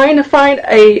I'm trying to find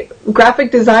a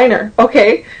graphic designer.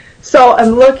 Okay. So I'm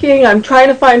looking, I'm trying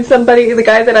to find somebody. The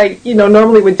guy that I,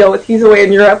 normally would deal with, he's away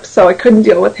in Europe, so I couldn't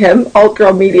deal with him, Alt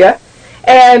Girl Media.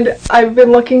 And I've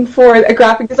been looking for a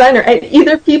graphic designer. And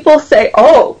either people say,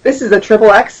 oh, this is a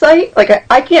XXX site? Like,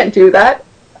 I can't do that.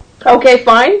 Okay,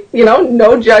 fine.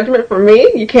 No judgment from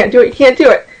me. You can't do it, you can't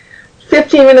do it.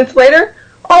 15 minutes later,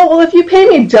 oh, well, if you pay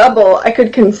me double, I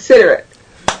could consider it.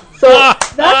 So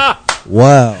that's...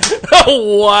 Wow.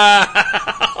 Wow.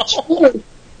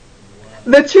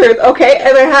 The truth. Okay,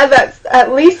 and I had that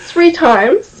at least 3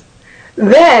 times.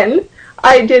 Then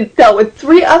I dealt with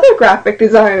 3 other graphic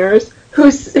designers who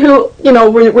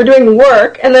were doing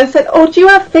work, and then said, "Oh, do you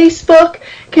have Facebook?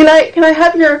 Can I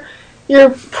have your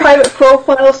private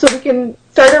profile so we can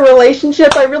start a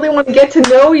relationship? I really want to get to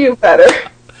know you better."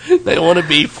 They want to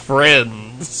be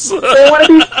friends. They want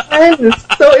to be friends.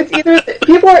 So it's either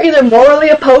people are either morally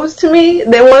opposed to me,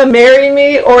 they want to marry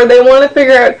me, or they want to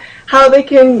figure out how they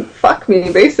can fuck me,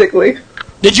 basically.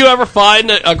 Did you ever find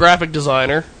a graphic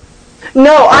designer?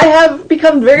 No, I have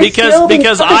become very skilled.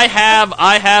 Because I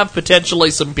have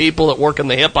potentially some people that work in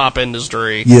the hip hop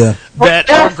industry that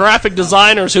are graphic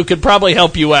designers who could probably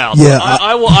help you out. Yeah,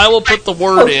 I will put the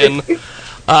word in.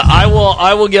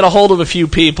 I will get a hold of a few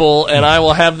people and I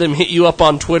will have them hit you up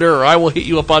on Twitter, or I will hit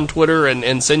you up on Twitter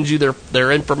and send you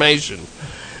their information.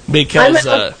 Because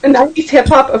I'm a 90s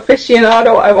hip-hop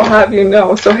aficionado, I will have you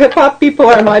know. So hip-hop people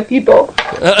are my people.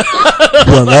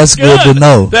 Well, that's good to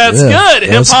know. That's good.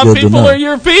 Hip-hop people are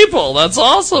your people. That's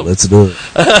awesome. Let's do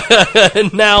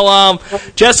it. Now,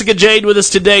 Jessica Jade with us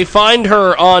today. Find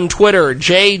her on Twitter,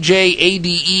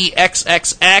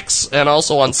 JJADEXXX, and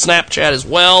also on Snapchat as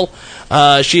well.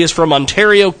 She is from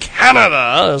Ontario,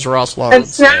 Canada, as Ross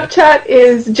Lawrence said. And Snapchat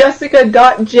is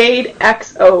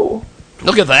jessica.jadexo.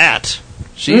 Look at that.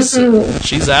 She's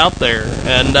out there.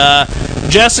 And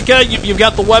Jessica, you've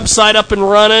got the website up and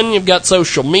running. You've got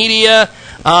social media.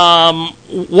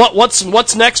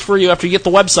 What's next for you after you get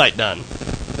the website done?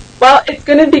 Well, it's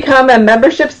going to become a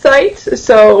membership site,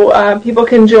 so people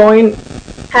can join,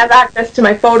 have access to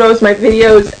my photos, my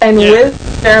videos, and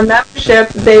with their membership,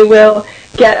 they will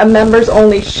get a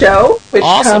members-only show, which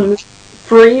comes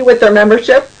free with their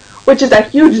membership, which is a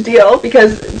huge deal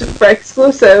because for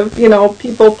exclusive,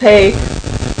 people pay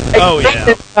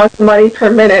amounts of money per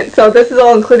minute. So this is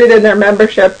all included in their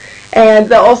membership, and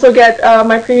they'll also get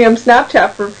my premium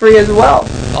Snapchat for free as well.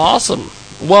 Awesome.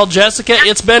 Well, Jessica,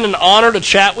 it's been an honor to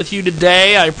chat with you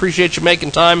today. I appreciate you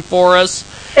making time for us.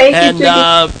 Thank you,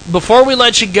 And before we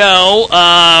let you go,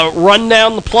 run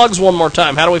down the plugs one more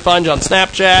time. How do we find you on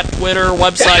Snapchat, Twitter,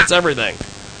 websites, everything?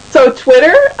 So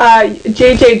Twitter,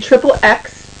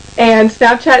 JJXXX. And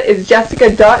Snapchat is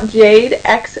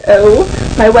jessica.jadexo.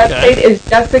 My website is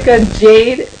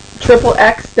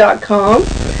jessicajadexxx.com.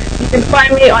 You can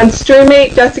find me on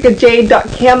Streamate,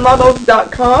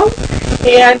 jessicajade.cammodels.com,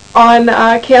 and on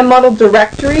Cam Model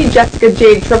Directory,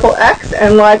 JessicaJadeXXX,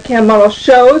 and live Cam Model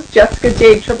shows,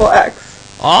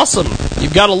 JessicaJadeXXX. Awesome.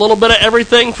 You've got a little bit of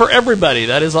everything for everybody.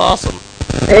 That is awesome.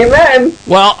 Amen.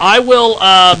 Well, I will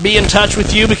be in touch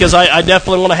with you because I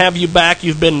definitely want to have you back.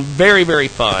 You've been very, very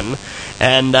fun.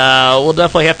 And we'll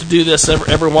definitely have to do this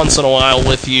every once in a while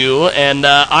with you. And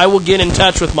I will get in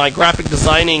touch with my graphic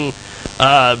designing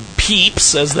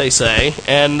peeps, as they say.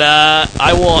 And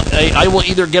I will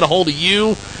either get a hold of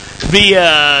you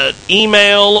via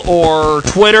email or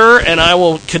Twitter, and I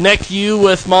will connect you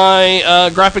with my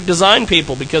graphic design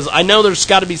people, because I know there's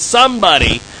got to be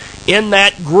somebody in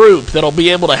that group that'll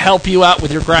be able to help you out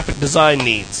with your graphic design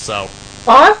needs. So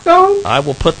awesome. I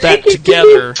will put that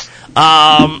together.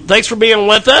 Thanks for being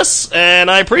with us,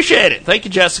 and I appreciate it. Thank you,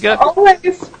 Jessica.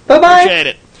 Always. Bye-bye. Appreciate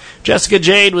it. Jessica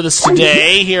Jade with us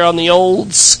today here on the old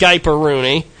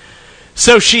Skype-a-rooney.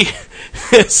 So she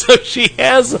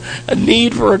has a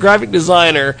need for a graphic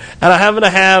designer, and I happen to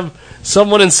have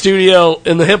someone in studio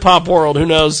in the hip-hop world who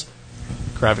knows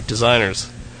graphic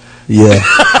designers. Yeah.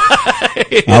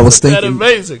 I was thinking, that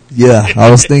amazing? Yeah, I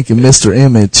was thinking Mr.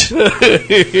 Image.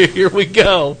 Here we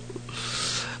go.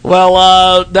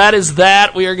 Well, that is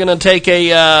that. We are going to take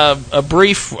a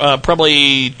brief,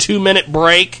 probably 2-minute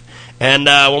break. And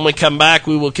when we come back,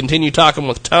 we will continue talking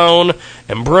with Tone.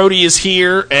 And Brody is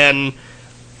here. And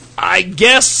I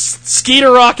guess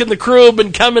Skeeter Rock and the crew have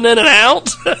been coming in and out.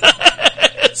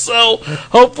 So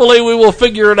hopefully we will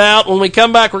figure it out. When we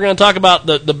come back, we're going to talk about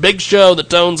the big show that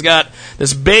Tone's got,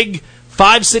 this big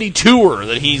 5-city tour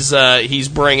that he's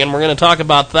bringing. We're going to talk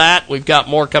about that. We've got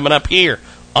more coming up here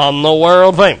on the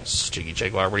world famous Jiggy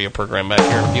Jaguar radio program back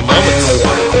here in a few moments.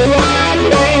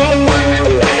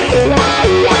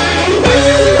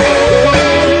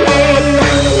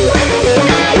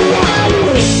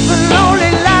 The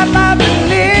lonely life I've been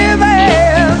living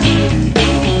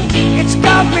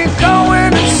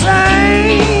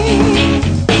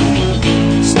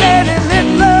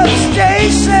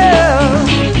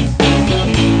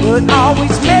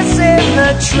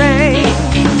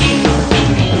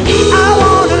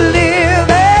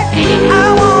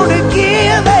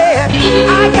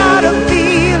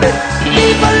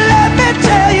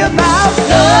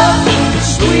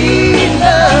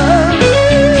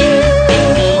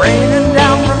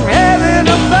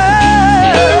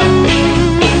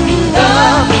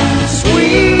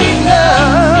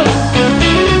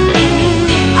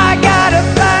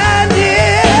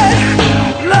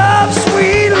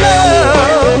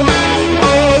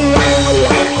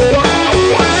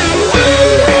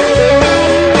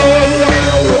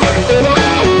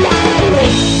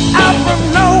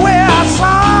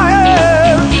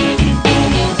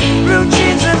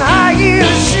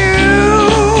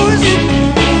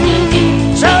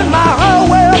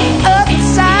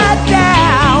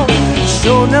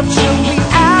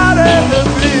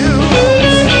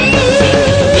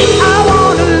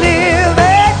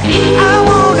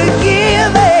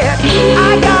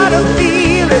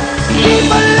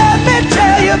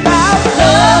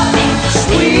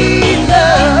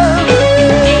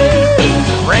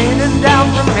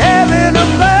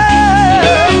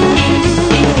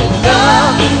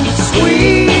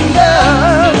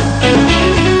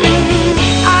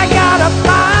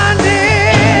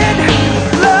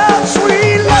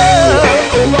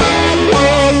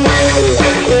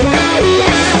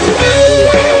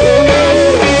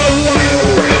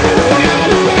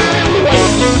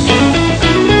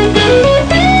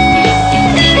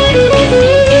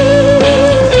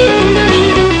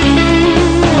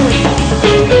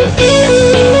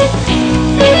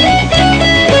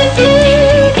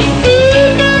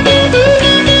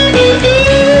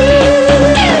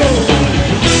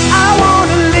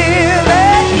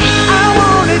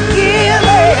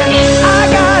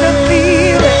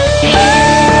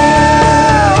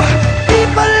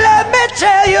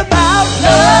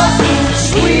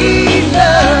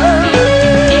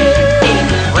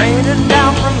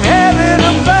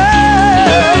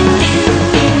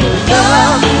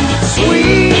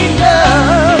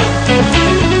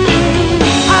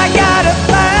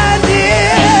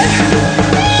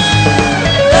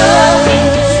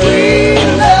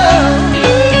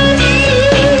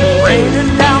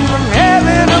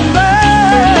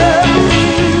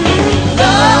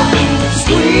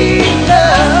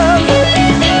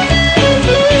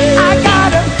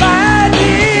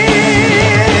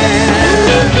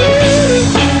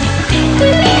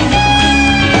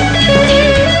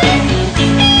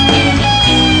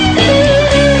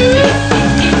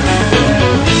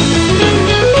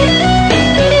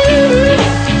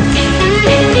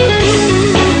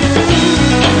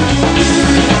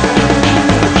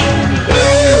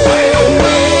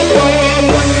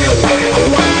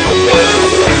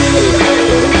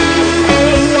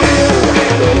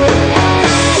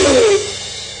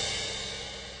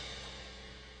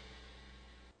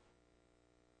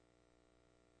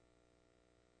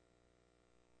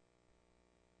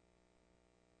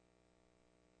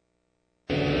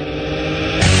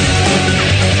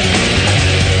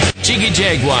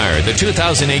Jaguar, the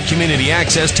 2008 Community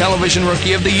Access Television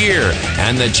Rookie of the Year,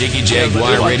 and the Jiggy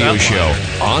Jaguar Radio Show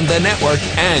on the network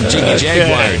and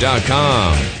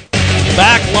JiggyJaguar.com.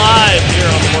 Back live here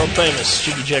on the world-famous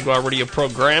Jiggy Jaguar radio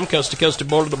program, coast to coast and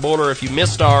border to border. If you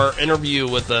missed our interview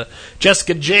with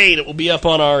Jessica Jade, it will be up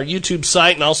on our YouTube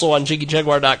site and also on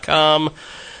JiggyJaguar.com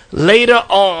later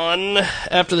on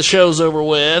after the show's over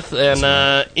with.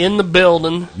 And in the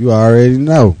building. You already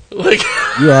know.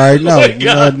 You already know. You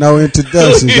know, no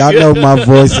introductions. Y'all know my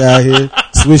voice out here.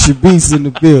 Swisher Beats in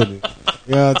the building.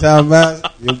 You know what I'm talking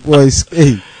about? Your boy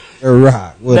Skate.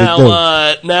 Rock.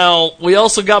 Now, we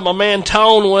also got my man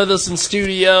Tone with us in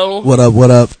studio. What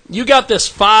up? You got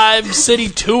this 5-city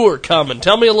tour coming.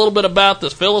 Tell me a little bit about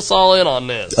this. Fill us all in on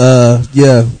this.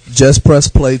 Yeah, Just Press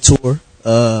Play tour.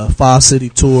 5-city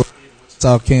tour.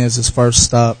 South Kansas first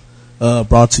stop.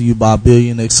 Brought to you by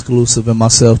Billion Exclusive and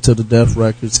myself, To the Death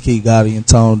Records, Key Gotti and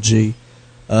Tone G.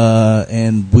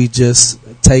 And we just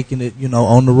taking it,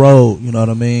 on the road, you know what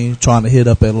I mean? Trying to hit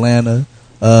up Atlanta,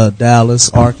 Dallas,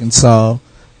 Arkansas.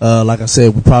 Like I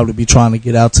said, we'll probably be trying to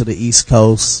get out to the East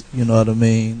Coast, you know what I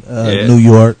mean? New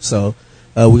York. So,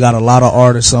 we got a lot of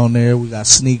artists on there. We got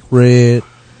Sneak Red,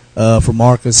 from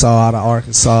Arkansas, out of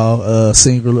Arkansas,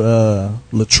 singer,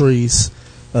 Latrice,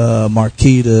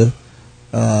 Marquita,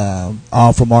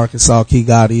 all from Arkansas, Key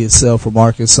Gotti itself from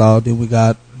Arkansas. Then we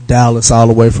got Dallas all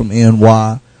the way from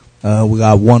NY. We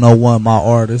got 101, my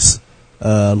artist,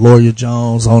 Lawyer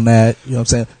Jones on that, you know what I'm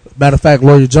saying? Matter of fact,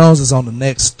 Lawyer Jones is on the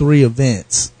next 3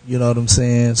 events. You know what I'm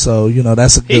saying? So,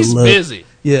 that's a good look. He's busy.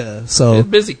 Yeah. So he's a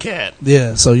busy cat.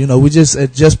 Yeah. So, we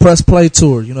just Press Play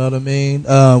tour. You know what I mean?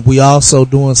 We also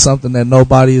doing something that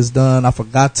nobody has done. I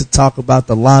forgot to talk about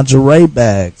the lingerie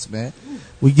bags, man.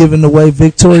 We giving away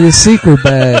Victoria's Secret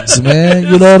bags, man.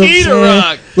 You know what I'm saying?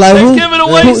 Rock. Like they're giving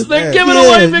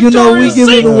away Victoria's we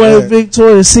giving away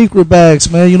Victoria's Secret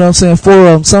bags, man. You know what I'm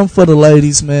saying? Some for the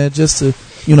ladies, man, just to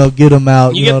get them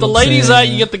out. You get the ladies out,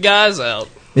 you get the guys out.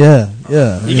 Yeah.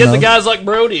 You get the guys like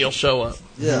Brody, he'll show up.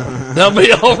 Yeah. They'll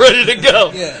be all ready to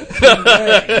go.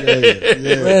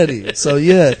 Ready. So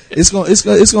it's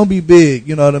gonna be big,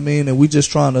 you know what I mean? And we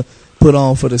just trying to put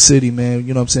on for the city, man.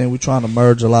 You know what I'm saying? We're trying to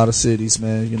merge a lot of cities,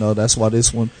 man. That's why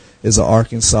this one is an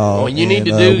Arkansas you need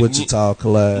and to do Wichita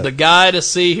collab. The guy to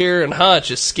see here in Hutch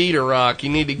is Skeeter Rock. You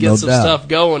need to get some stuff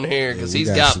going here because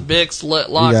he's got Vicks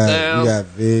locked down. We got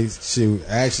Vicks. Shoot,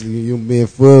 actually, me and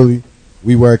Fully,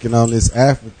 we working on this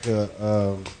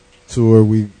Africa tour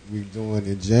we doing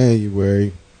in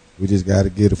January. We just got to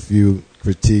get a few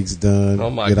critiques done.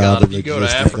 Oh my God! If you go to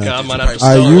Africa, I might have to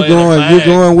start. You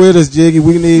going with us, Jiggy?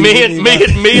 We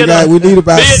need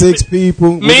about 6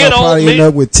 people. We probably end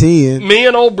up with 10. Me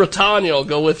and old Britannia will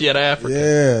go with you to Africa.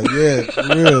 Yeah,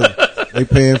 really. They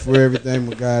paying for everything.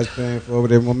 My guys paying for over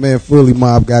there. My man Fully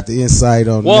Mob got the insight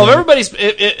on. Well, if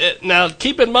everybody's now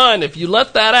keep in mind, if you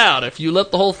let that out, if you let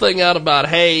the whole thing out about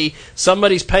hey,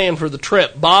 somebody's paying for the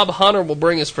trip, Bob Hunter will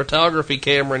bring his photography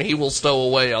camera and he will stow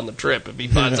away on the trip if he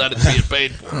finds out it's being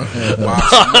paid for.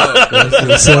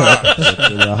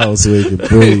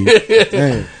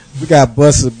 We got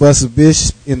Buster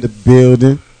Bish in the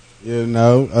building.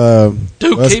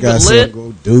 Duke keep it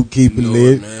lit. Duke keep it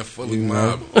lit. Man, fully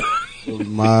mobbing.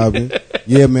 Mobbing.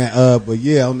 Yeah, man. But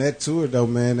yeah, on that tour though,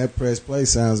 man, that Press Play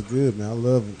sounds good, man. I'm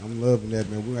loving that,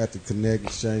 man. We'll have to connect,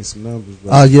 exchange some numbers.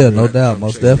 Bro. Oh yeah, no doubt,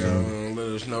 most definitely. Let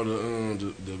us know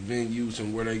the venues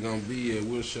and where they gonna be at.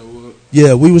 We'll show up.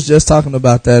 Yeah, we was just talking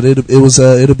about that. It'll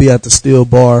be at the Steel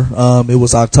Bar. It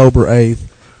was October 8th.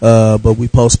 But we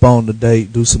postponed the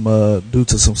date due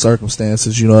to some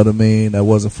circumstances, you know what I mean, that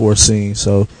wasn't foreseen.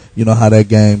 So, you know how that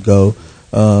game go.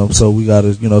 So we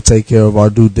gotta, take care of our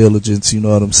due diligence, you know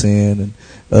what I'm saying? And,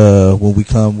 when we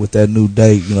come with that new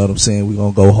date, you know what I'm saying, we're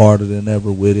gonna go harder than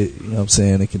ever with it, you know what I'm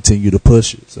saying, and continue to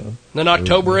push it, so. Then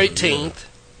October 18th.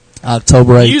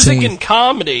 October 18th. Music and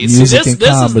comedy. This is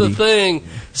the thing.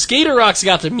 Skeeter Rock's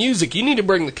got the music. You need to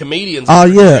bring the comedians. Oh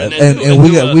yeah,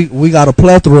 and we got a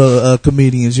plethora of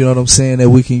comedians. You know what I'm saying, that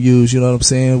we can use. You know what I'm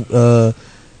saying. The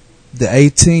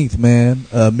 18th, man.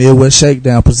 Midwest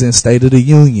Shakedown presents State of the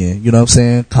Union. You know what I'm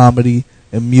saying. Comedy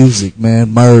and music,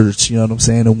 man, merged. You know what I'm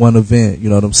saying, in one event. You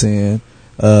know what I'm saying.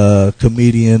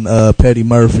 Comedian Petty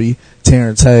Murphy,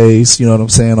 Terrence Hayes, you know what I'm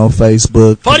saying, on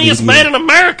Facebook. Funniest man in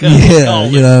America. Yeah,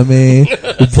 you know what I mean.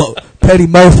 Petty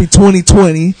Murphy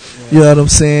 2020, you know what I'm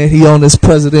saying. He on this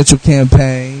presidential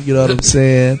campaign, you know what I'm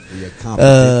saying. You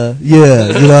know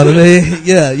what I mean.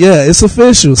 Yeah, it's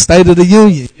official. State of the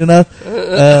Union, you know.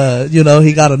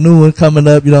 He got a new one coming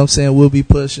up, you know what I'm saying. We'll be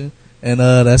pushing, and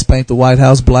that's Paint the White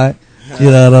House Black. You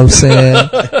know what I'm saying?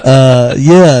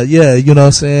 Yeah, you know what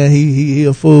I'm saying? He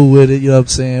a fool with it, you know what I'm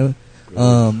saying?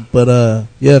 But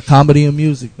yeah, comedy and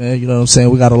music, man. You know what I'm saying?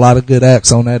 We got a lot of good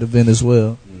acts on that event as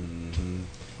well.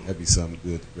 That'd be something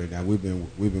good. Right now, we've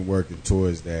been working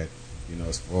towards that. You know,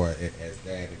 as far as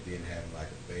that, and then having like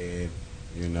a band.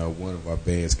 You know, one of our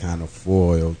bands kind of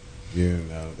foiled. You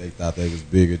know, they thought they was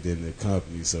bigger than the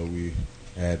company, so we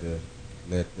had to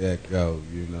let that go.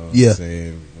 You know what I'm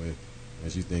saying?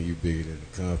 Once you think you bigger than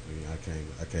the company,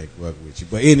 I can't work with you.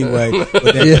 But anyway, but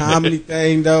that comedy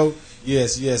thing though,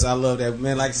 yes, I love that,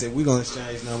 man. Like I said, we're gonna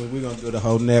exchange numbers. We're gonna do the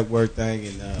whole network thing,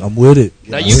 and I'm with it.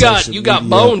 Now you got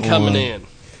Bone coming in.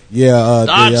 Yeah,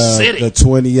 Dodge City. The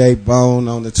 28 Bone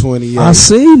on the 28. I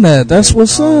seen that. That's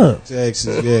what's up.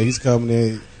 Texas, yeah, he's coming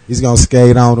in. He's gonna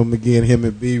skate on them again. Him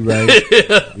and B-Ray.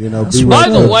 You know, B-Ray. By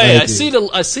the way, I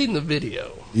seen the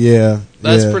video. Yeah,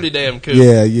 that's pretty damn cool.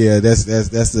 Yeah. That's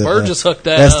the Burgess hooked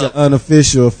that that's up. The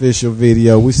unofficial official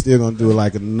video. We still gonna do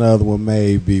like another one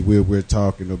maybe. We're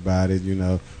talking about it, you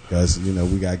know, because you know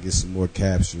we gotta get some more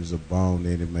captures of Bone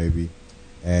in it, maybe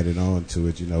add it on to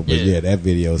it, you know. But yeah, that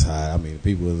video's hot. I mean,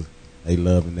 people they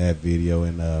loving that video,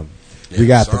 and we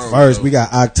got the first. We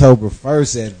got October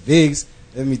 1st at Vig's.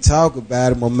 Let me talk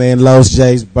about it. My man Los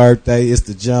J's birthday. It's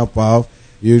the jump off.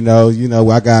 You know,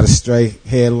 I got a straight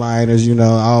headliners. You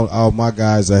know, all my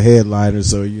guys are headliners,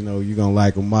 so you know you're gonna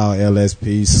like them all.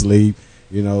 LSP, Sleep,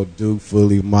 you know, Duke,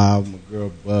 Fully Mob, my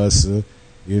girl Buster.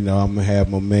 You know, I'm gonna have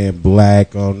my man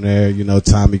Black on there. You know,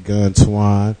 Tommy Gun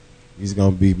Twine. He's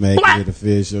gonna be making it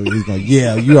official. He's gonna,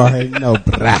 you already know,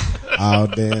 all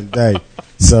damn day.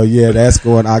 So yeah, that's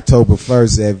going October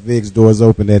 1st at Vic's. Doors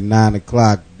open at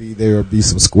 9:00. Be there or be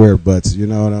some square butts. You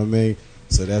know what I mean?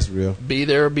 So that's real. Be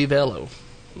there or be Velo.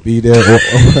 Be there or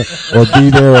be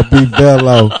there or be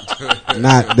Velo.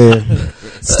 Not there.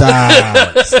 Stop.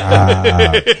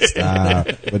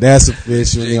 But that's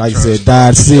official. Like you said,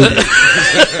 Dodge City.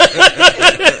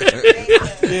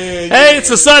 Hey, it's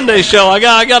a Sunday show. I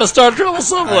got to start trouble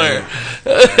somewhere.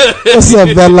 What's up,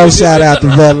 Velo? Shout out to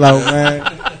Velo, man.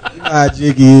 You know how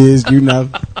Jiggy is. You know,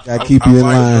 gotta keep you in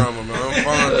line.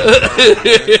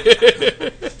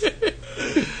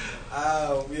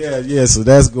 Yeah. So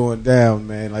that's going down,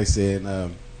 man. Like I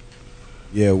said,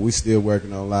 yeah, we still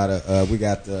working on a lot of. We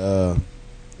got the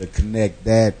Connect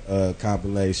That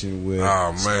compilation with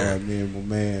me and my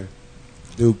man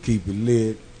Duke. Keep it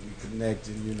lit. We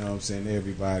connecting, you know what I'm saying,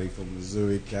 everybody from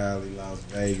Missouri, Cali, Las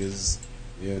Vegas.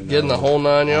 You know, getting the whole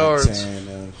 9 yards.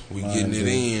 Montana, we London, getting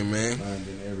it in, man.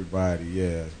 London, everybody,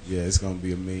 yeah. It's gonna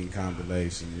be a mean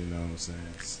compilation, you know what I'm saying.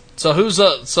 So who's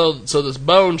so this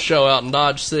Bone show out in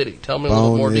Dodge City? Tell me a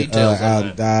little more details on out that.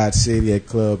 in Dodge City at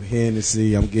Club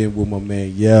Hennessy. I'm getting with my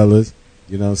man Yellers.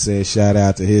 You know what I'm saying? Shout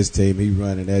out to his team. He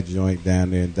running that joint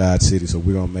down there in Dodge City, so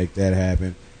we're gonna make that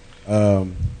happen.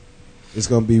 It's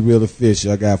gonna be real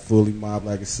official. I got Fully Mob,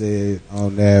 like I said,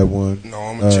 on that one. No,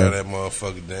 I'm gonna tear that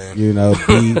motherfucker down. You know,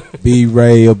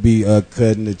 B-Ray will be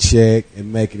cutting the check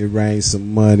and making it rain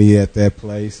some money at that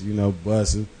place. You know,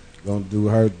 Buster gonna do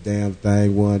her damn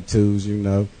thing, 1-2s, you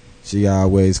know. She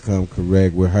always come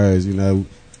correct with hers, you know.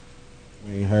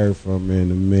 We ain't heard from her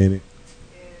in a minute.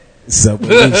 So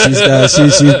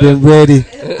she's been ready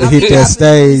to hit that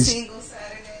stage.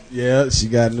 Yeah, she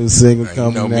got a new single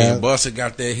coming out. Me and Buster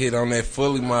got that hit on that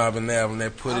Fully Mob and that when they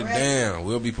put it down.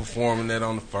 We'll be performing that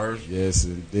on the 1st. Yes,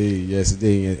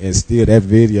 indeed. And still, that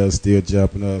video still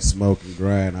jumping up, Smoke and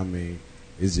Grind. I mean,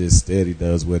 it's just steady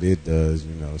does what it does,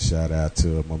 you know. Shout out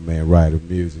to my man Ryder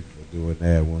Music for doing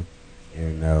that one, you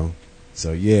know.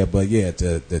 So, yeah, but yeah,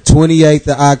 the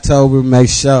 28th of October, make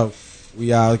sure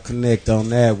we all connect on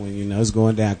that one, you know. It's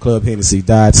going down Club Hennessy,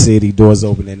 Dodge City. Doors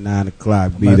open at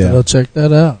 9:00. Be there. Go check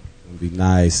that out. It's going to be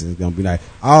nice. It's going to be nice.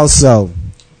 Also,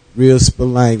 real spell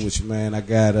language, man. I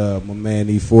got my man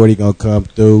E40 going to come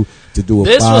through to do a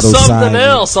bottle signing. This was something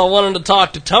else I wanted to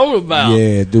talk to Tony about.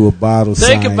 Yeah, do a bottle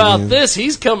signing. Think about this.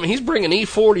 He's bringing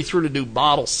E40 through to do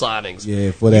bottle signings.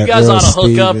 Yeah, for that. You guys Earl ought to hook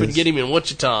Stevens. up and get him in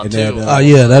Wichita, too. Oh,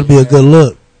 yeah, that'd be a good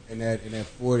look. And that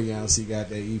 40 ounce, he got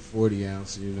that E40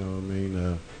 ounce, you know what I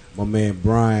mean? My man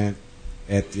Brian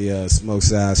at the Smoke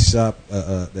Size shop,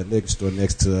 that liquor store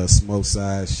next to Smoke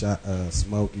Size shop,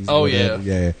 Smokies. Oh, whatever.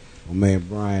 Yeah. My man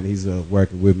Brian, he's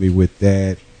working with me with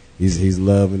that. He's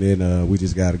loving it. We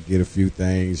just got to get a few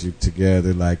things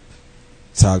together, like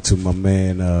talk to my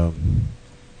man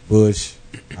Bush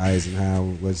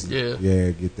Eisenhower.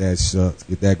 Get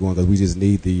that going, because we just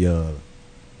need the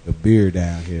beer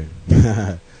down here.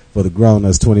 For the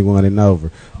grown-ups 21 and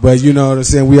over. But you know what I'm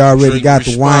saying? We already drink got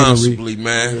the winery. Responsibly,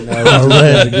 man. You know,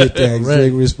 already get that.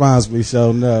 Drink responsibly, sure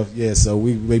enough. Yeah, so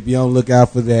we be on the lookout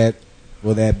for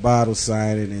that bottle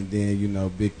signing, and then, you know,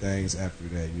 big things after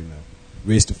that, you know.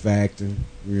 Rich the Factor.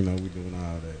 You know, we doing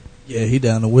all that. Yeah, he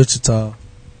down in Wichita.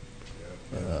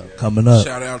 Coming up.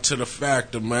 Shout out to the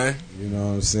Factor, man. You know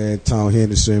what I'm saying? Tom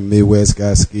Henderson, Midwest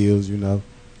got skills, you know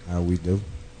how we do.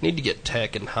 Need to get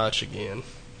Tech and Hutch again.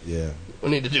 Yeah. We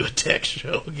need to do a Tech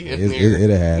show again.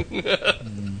 It'll happen.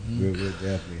 We'll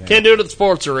definitely have Can't do it at the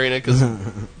sports arena because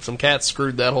some cats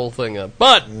screwed that whole thing up.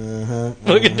 But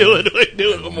we can do it. We can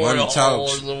do it at Memorial Hall or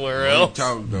somewhere else.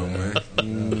 Talk though,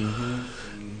 man.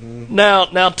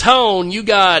 Now, Tone, you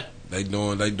got. They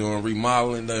doing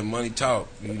remodeling. That Money Talk,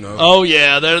 you know. Oh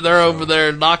yeah, they're over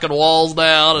there knocking walls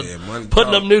down and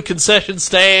putting up new concession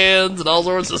stands and all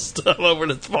sorts of stuff over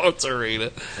at the sports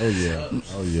arena.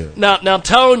 Oh yeah. Now,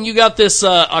 Tone, you got this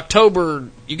October.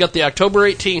 You got the October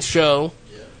 18th show,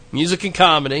 music and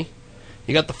comedy.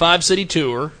 You got the 5-city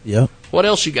tour. Yep. What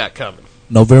else you got coming?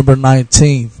 November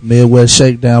 19th, Midwest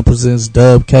Shakedown presents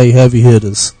Dub K Heavy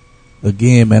Hitters.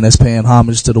 Again, man, that's paying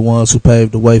homage to the ones who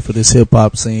paved the way for this hip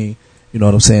hop scene. You know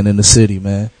what I'm saying, in the city,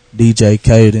 man. DJ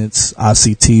Cadence,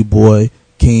 ICT Boy,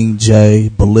 King J,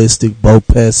 Ballistic, Bo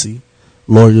Pesci,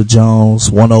 Lawyer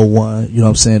Jones, 101. You know what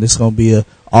I'm saying? It's gonna be a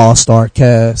all-star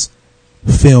cast.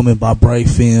 Filming by Bray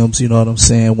Films. You know what I'm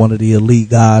saying? One of the elite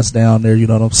guys down there. You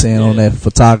know what I'm saying, on that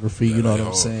photography. You know what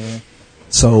I'm saying?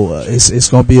 So it's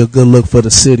gonna be a good look for the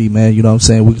city, man. You know what I'm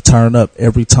saying? We can turn up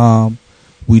every time.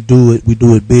 We do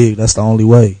it big. That's the only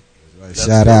way. Right.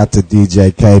 Shout out to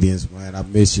DJ Cadence, man. I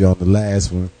missed you on the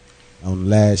last one, on the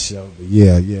last show. But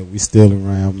yeah, we still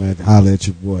around, man. Holla at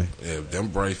your boy. Yeah, them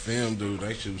Bray Film dude,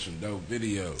 they shoot some dope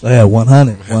videos. Yeah,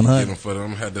 100.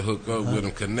 I'm had to hook up with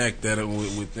them, connect that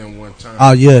with them one time.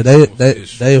 Oh yeah,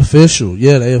 they official.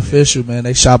 Yeah, they official, man.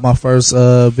 They shot my first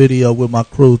video with my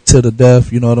crew, To The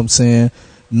Death. You know what I'm saying?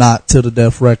 Not To The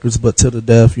Death Records, but To The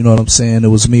Death. You know what I'm saying? It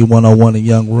was me, 101, and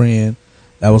Young Ren.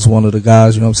 That was one of the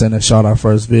guys, you know what I'm saying, that shot our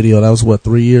first video. That was,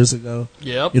 3 years ago?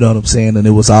 Yep. You know what I'm saying? And it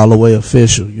was all the way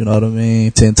official, you know what I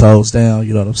mean? 10 toes down,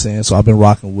 you know what I'm saying? So I've been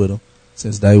rocking with them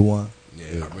since day one.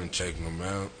 Yeah, I've been checking them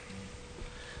out.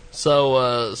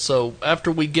 So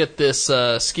after we get this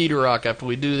Skeeter Rock, after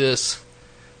we do this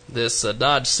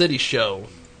Dodge City show,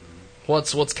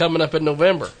 what's coming up in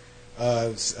November?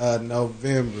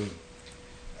 November,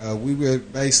 we were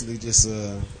basically just...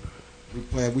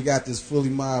 We got this Fully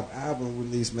Mob album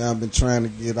release, man. I've been trying to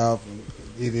get off and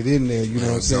get it in there, you know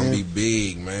what I'm saying? It's gonna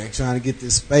be big, man. Trying to get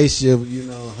this spaceship, you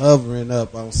know, hovering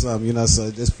up on something, you know, so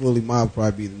this Fully Mob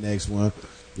probably be the next one,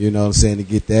 you know what I'm saying, to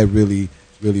get that really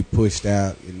pushed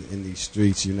out in these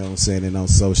streets, you know what I'm saying, and on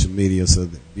social media, so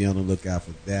be on the lookout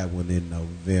for that one in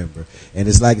November. And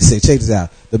it's like I said, check this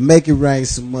out, the Make It Rain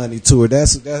Some Money tour,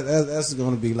 that's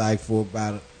going to be like for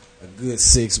about a good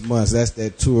 6 months. That's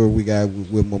that tour we got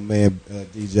with my man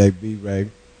DJ B-Ray,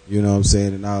 you know what I'm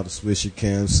saying, and all the Swisher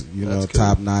camps, you know,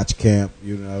 Top Notch Camp,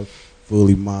 you know,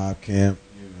 Fully Mob Camp,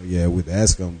 you know,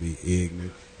 that's going to be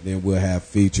ignorant. And then we'll have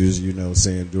features, you know what I'm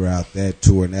saying, throughout that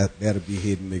tour, and that'll be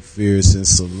hitting McPherson,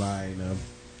 Salina.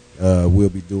 We'll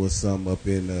be doing some up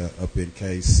in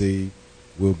KC.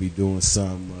 We'll be doing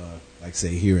some, like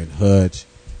say, here in Hutch.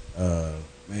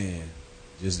 Man,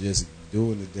 just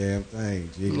doing the damn thing,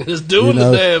 Jiggy. Just doing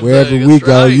the damn wherever thing. We That's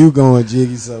go, right. you going,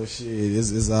 Jiggy. So shit,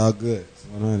 it's all good. It's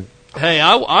 100. Hey,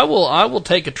 I will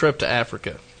take a trip to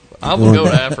Africa. I will go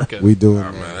to Africa. We doing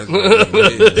that. Man,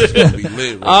 that's gonna be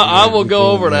lit. I will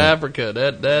go over to Africa.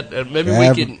 That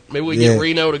maybe we get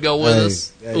Reno to go with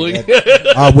us. With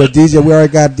DJ, we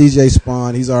already got DJ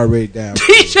Spawn. He's already down.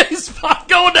 DJ Spawn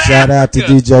going to Shout Africa. out to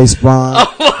DJ Spawn.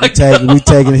 Oh we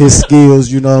taking his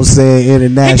skills, you know what I'm saying,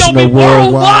 international,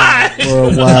 worldwide.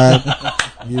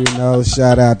 You know,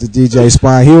 shout out to DJ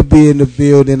Spawn. He'll be in the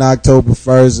building October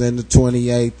 1st and the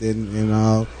 28th, and you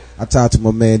know, I talked to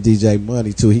my man DJ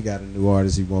Money too. He got a new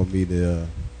artist he want me to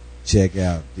check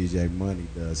out. DJ Money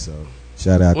does, so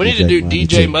shout out. We DJ need to do Money DJ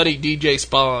too. Money, DJ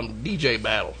Spawn, DJ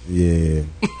battle. Yeah,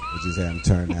 we just haven't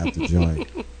turned out the joint,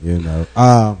 you know.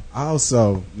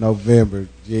 Also November,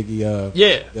 Jiggy.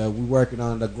 We working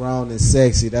on the Grown and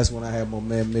Sexy. That's when I have my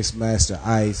man Mixmaster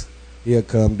Ice. He'll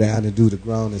come down and do the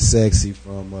Grown and Sexy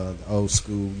from the old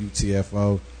school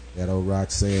UTFO, that old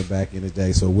Roxanne back in the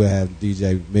day. So we'll have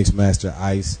DJ Mixmaster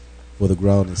Ice for the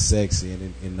Grown and Sexy,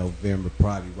 and in November,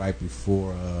 probably right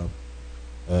before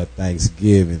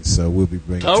Thanksgiving. So we'll be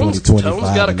bringing Tone's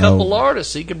 2025. got a couple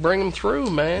artists. He can bring them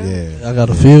through, man. Yeah, I got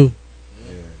a few.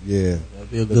 Yeah.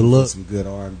 That'd be a good look. Some good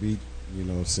R&B, you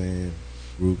know what I'm saying,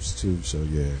 groups too. So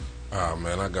yeah. Oh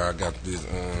man, I got this.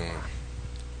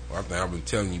 I think I've been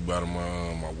telling you about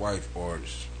my wife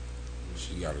artist.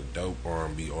 She got a dope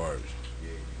R&B artist.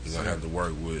 You're gonna have to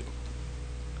work with.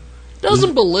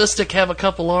 Doesn't Ballistic have a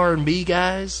couple R&B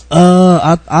guys?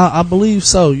 I believe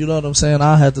so. You know what I'm saying?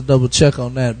 I had to double check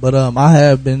on that, but I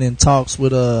have been in talks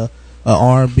with a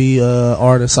R&B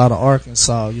artist out of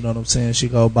Arkansas. You know what I'm saying? She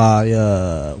go by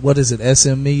what is it?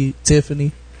 SME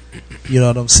Tiffany. You know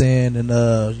what I'm saying? And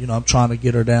you know, I'm trying to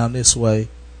get her down this way.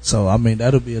 So I mean,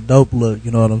 that'll be a dope look.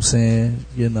 You know what I'm saying?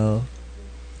 You know,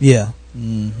 yeah.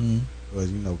 Mm-hmm. Well,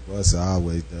 you know, Busta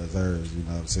always does hers. You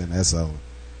know what I'm saying?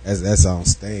 That's on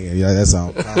Stan. Yeah, that's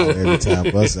on call every time.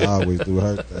 Busta always do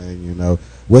her thing. You know,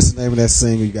 what's the name of that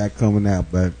single you got coming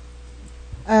out, babe?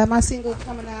 My single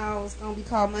coming out is gonna be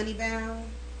called Money Bound.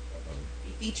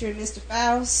 Featuring Mr.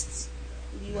 Faust.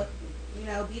 You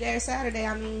know, be there Saturday.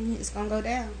 I mean, it's gonna go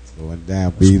down. It's going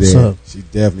down. Be there. She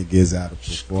definitely gives out a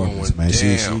performance, man.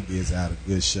 She gives out a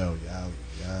good show. Y'all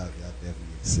definitely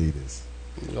need to see this.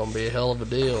 It's gonna be a hell of a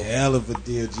deal. Hell of a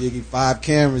deal, Jiggy. 5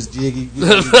 cameras, Jiggy. We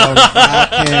gonna be talking 5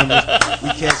 cameras. We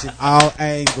catching all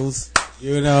angles.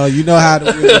 You know how to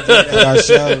really get at our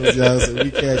shows, yo. So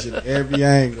we catching every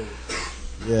angle.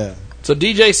 Yeah. So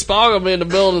DJ Spawn will be in the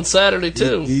building Saturday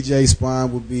too. DJ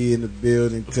Spawn will be in the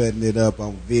building, cutting it up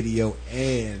on video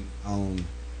and on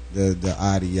the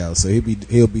audio. So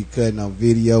he'll be cutting on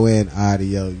video and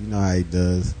audio. You know how he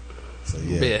does. So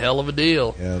yeah, be a hell of a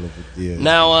deal. Hell of a deal.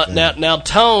 Now,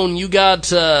 Tone, you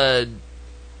got a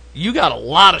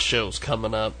lot of shows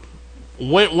coming up.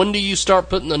 When do you start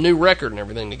putting the new record and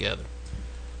everything together?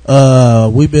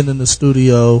 We've been in the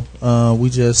studio. We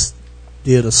just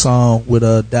did a song with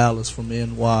Dallas from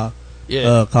NY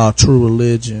called True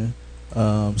Religion.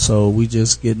 So we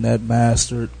just getting that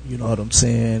mastered, you know what I'm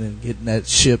saying, and getting that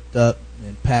shipped up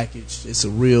and packaged. It's a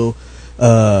real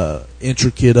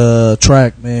intricate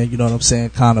track, man, you know what I'm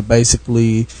saying, kind of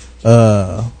basically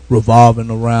revolving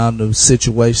around the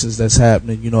situations that's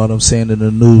happening, you know what I'm saying, in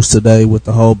the news today with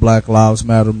the whole Black Lives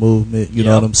Matter movement, you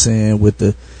know what I'm saying, with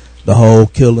the whole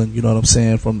killing, you know what I'm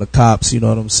saying, from the cops, you know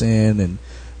what I'm saying, and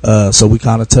so we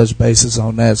kind of touch bases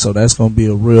on that. So that's going to be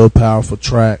a real powerful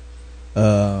track.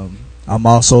 I'm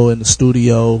also in the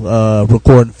studio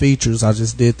recording features. I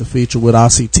just did the feature with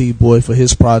ICT Boy for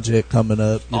his project coming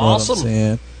up. You know what I'm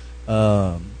saying?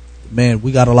 Man,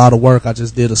 we got a lot of work. I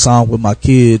just did a song with my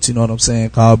kids, you know what I'm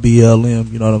saying, called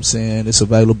BLM, you know what I'm saying? It's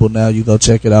available now. You go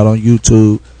check it out on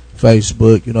YouTube,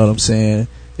 Facebook, you know what I'm saying?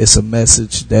 It's a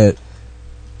message that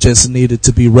just needed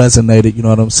to be resonated, you know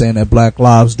what I'm saying, that black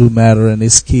lives do matter, and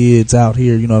it's kids out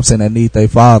here, you know what I'm saying, that need their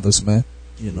fathers, man,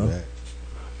 you know.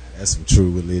 That's some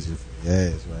true religion for your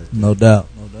ass right there. No doubt.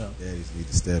 Daddies need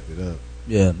to step it up.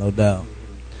 Yeah, no doubt.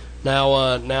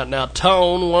 Now,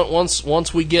 Tone,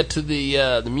 once we get to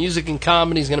the music and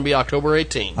comedy is going to be October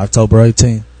 18th. October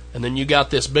 18th. And then you got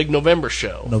this big November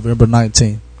show. November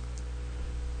 19th.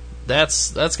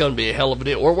 That's going to be a hell of a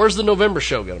deal. Where's the November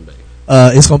show going to be?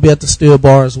 It's gonna be at the Steel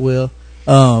Bar as well.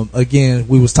 Again,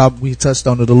 we touched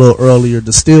on it a little earlier.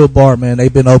 The Steel Bar, man,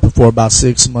 they've been open for about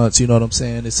 6 months. You know what I'm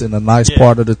saying? It's in a nice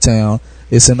part of the town.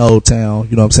 It's in Old Town.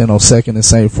 You know what I'm saying? On 2nd and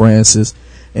St. Francis,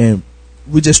 and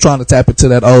we're just trying to tap into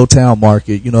that Old Town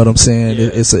market. You know what I'm saying? Yeah.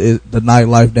 The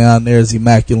nightlife down there is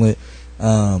immaculate,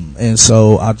 and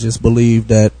so I just believe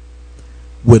that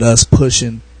with us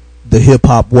pushing the hip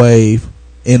hop wave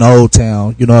in Old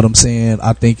Town, you know what I'm saying,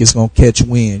 I think it's gonna catch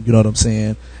wind, you know what I'm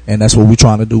saying, and that's what we're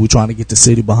trying to do. We're trying to get the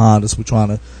city behind us. We're trying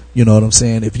to, you know what I'm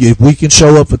saying, if we can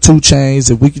show up for 2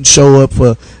 Chainz, if we can show up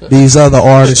for these other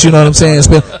artists, you know what I'm saying,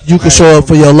 you can show up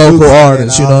for your local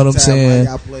artists, you know what I'm saying.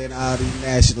 Y'all playing all these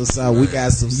national songs. We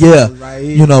got some songs right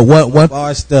here. You know what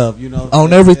bar stuff, you know,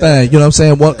 on everything, you know what I'm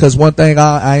saying. Because one thing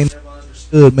I ain't never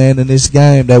understood, man, in this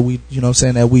game that we, you know what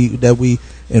I'm saying, that we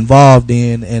involved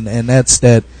in, and that's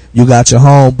that you got your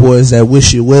homeboys that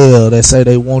wish you well, that say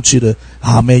they want you to,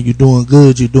 man, you're doing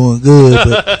good,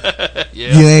 but you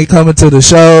ain't coming to the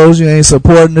shows, you ain't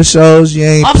supporting the shows, you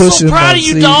ain't pushing. I'm so proud of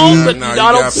you, dog, but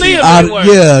I don't see them anywhere.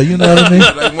 Yeah, you know what I mean?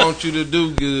 They want you to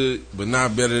do good, but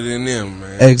not better than them,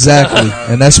 man. Exactly,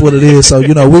 and that's what it is. So,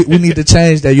 you know, we need to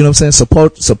change that, you know what I'm saying?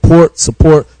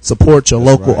 Support your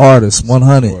local artists,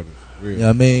 100. You know what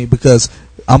I mean? Because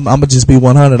I'm gonna just be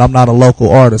 100. I'm not a local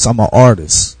artist, I'm an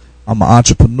artist. I'm an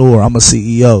entrepreneur. I'm a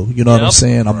CEO. You know what I'm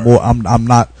saying? I'm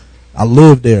not, I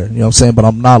live there, you know what I'm saying, but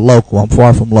I'm not local. I'm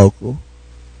far from local.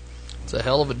 It's a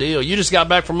hell of a deal. You just got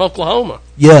back from Oklahoma.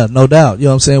 Yeah, no doubt. You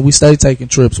know what I'm saying? We stay taking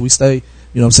trips. We stay, you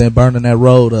know what I'm saying, burning that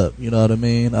road up. You know what I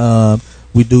mean?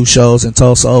 We do shows in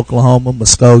Tulsa, Oklahoma,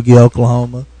 Muskogee,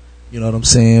 Oklahoma. You know what I'm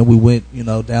saying? We went, you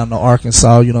know, down to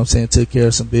Arkansas, you know what I'm saying, took care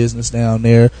of some business down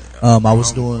there. I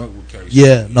was doing,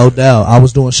 no doubt. I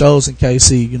was doing shows in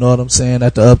KC, you know what I'm saying,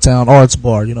 at the Uptown Arts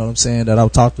Bar, you know what I'm saying, that I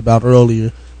talked about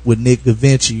earlier with Nick Da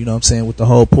Vinci, you know what I'm saying, with the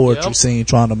whole poetry scene,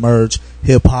 trying to merge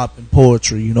hip hop and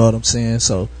poetry, you know what I'm saying?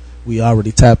 So we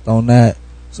already tapped on that.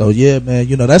 So yeah, man,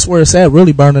 you know, that's where it's at,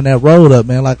 really burning that road up,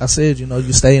 man. Like I said, you know,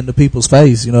 you stay in the people's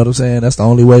face, you know what I'm saying? That's the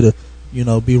only way to, you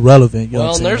know, be relevant. You know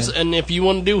what I'm saying? And if you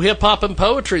want to do hip hop and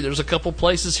poetry, there's a couple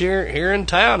places here in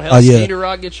town. Hell, Skeeter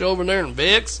Rock get you over there in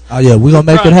Vicks. Oh yeah, we're gonna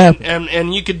make it happen.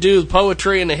 And you could do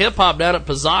poetry and the hip hop down at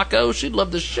Pizzaco. She'd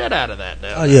love the shit out of that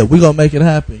down there. Yeah, we're gonna make it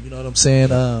happen. You know what I'm saying?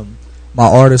 My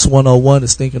Artist 101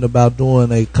 is thinking about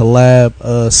doing a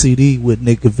collab CD with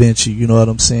Nick Da Vinci. You know what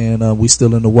I'm saying? We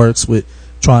still in the works with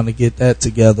trying to get that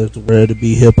together to where it'd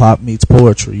be hip hop meets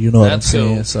poetry. You know what I'm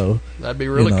saying? Cool. So that'd be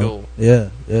really cool. Yeah,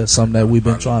 something that we've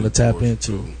been trying to tap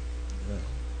into.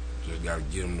 Just gotta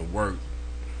get them to work.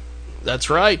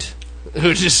 That's right.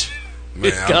 Who just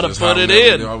gotta put it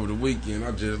in over the weekend.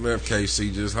 I just left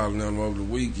KC, just hollering at them over the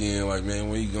weekend, like, man,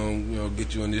 when you gonna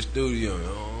get you in this studio?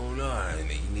 Oh no,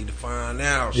 you need to find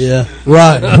out. Yeah,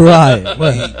 right.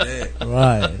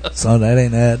 So that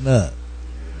ain't adding up.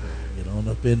 On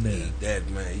up in there. That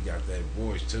man, he got that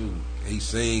voice too. He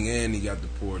sing and he got the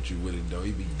poetry with it though.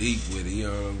 He be deep with it, you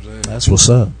know what I'm saying? That's what's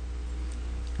up.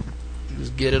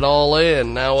 Just get it all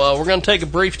in. Now we're gonna take a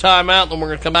brief time out, and then we're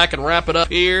gonna come back and wrap it up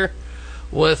here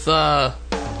with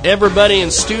everybody in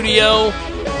studio.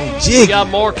 We got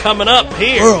more coming up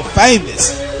here. World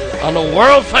famous. On the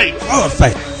world famous. World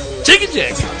famous. Jiggy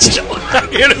Jag.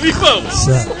 Here to be folks.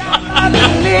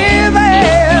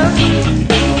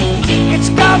 It's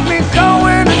got me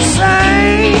going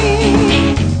insane.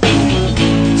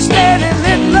 Standing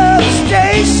at love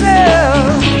station,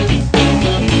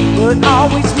 but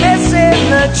always missing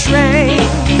the train.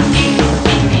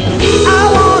 I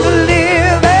wanna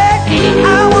live it, I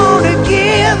wanna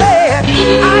give it,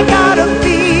 I gotta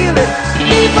feel it.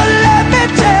 People, let me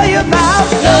tell you about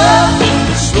love,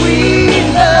 sweet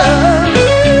love,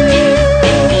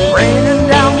 raining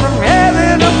down from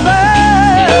heaven above.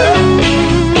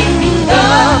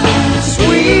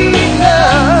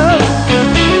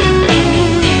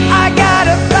 I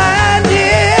gotta find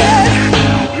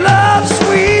it. Love,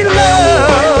 sweet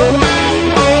love.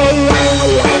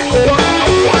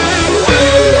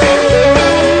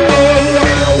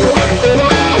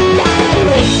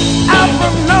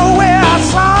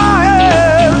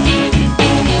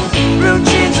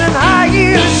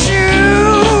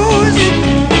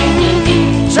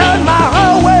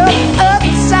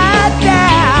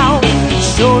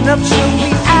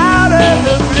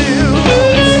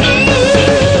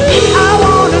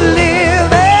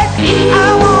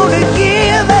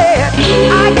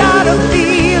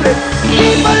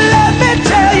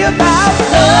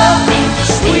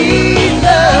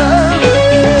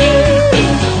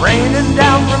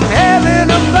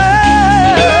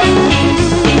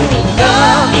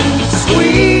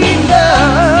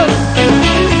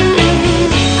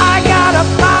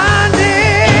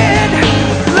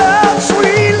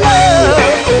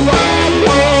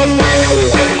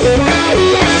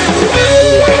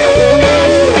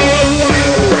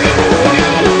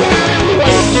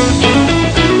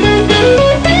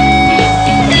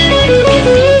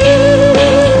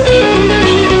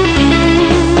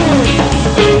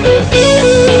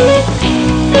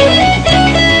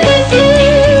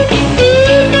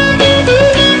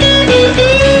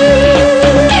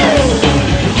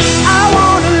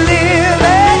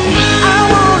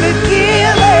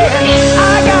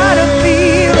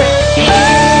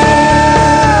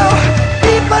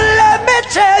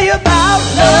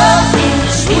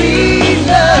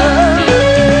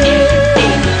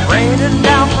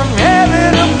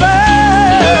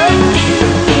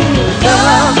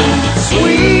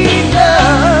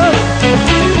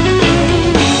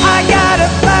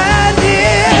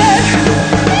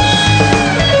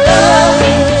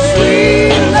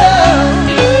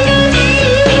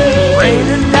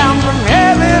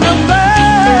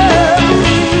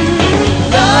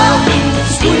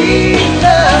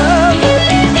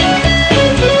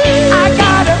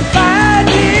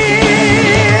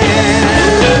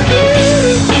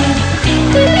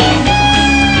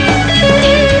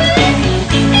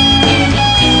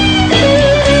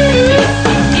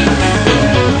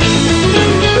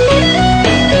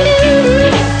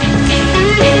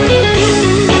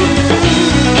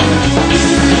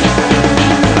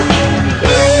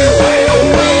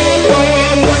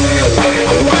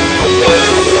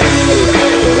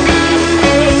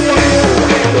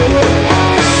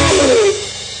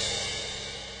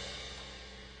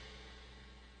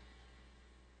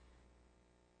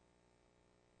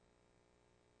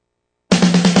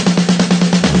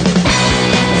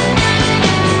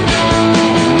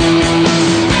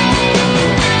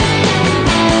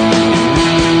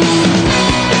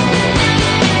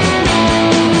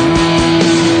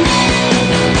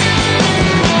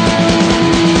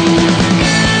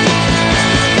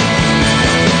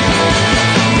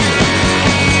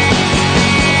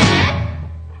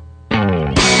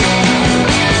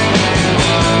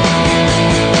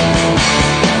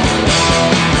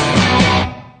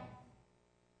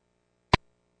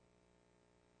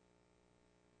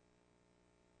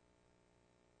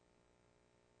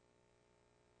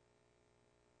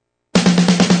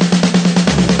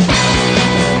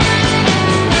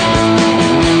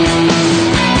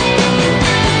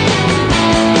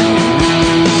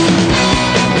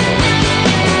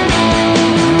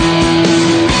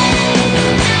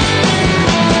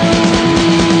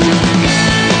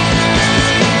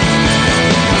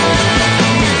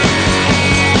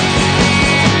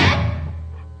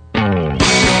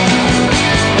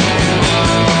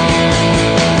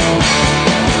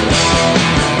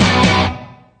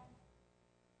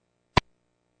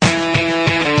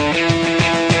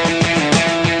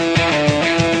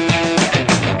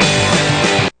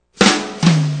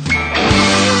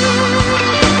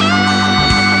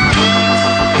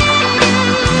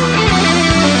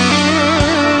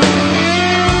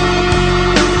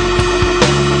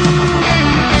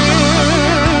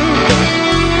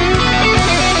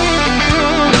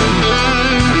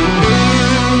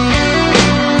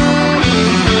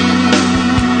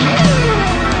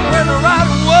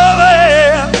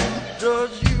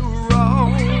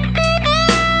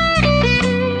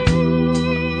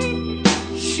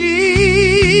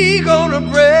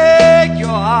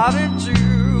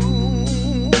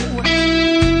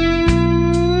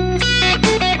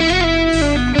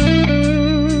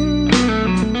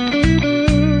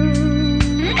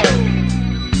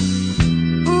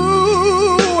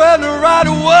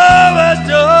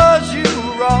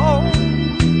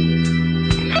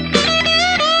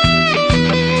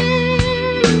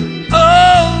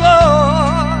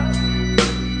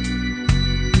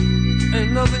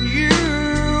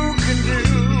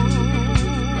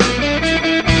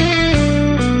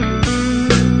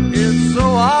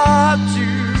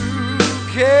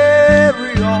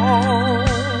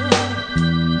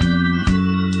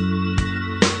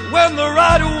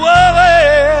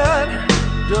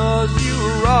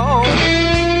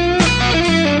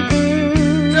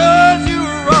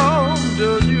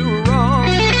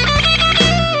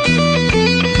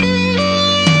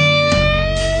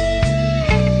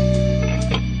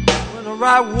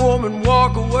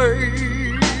 away.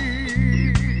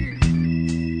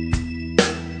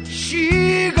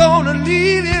 She gonna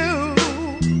leave you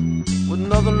with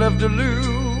nothing left to lose.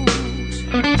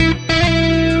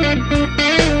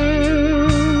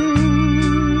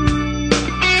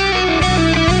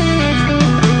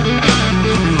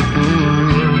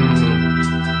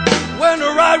 When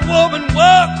the right woman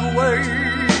walk away,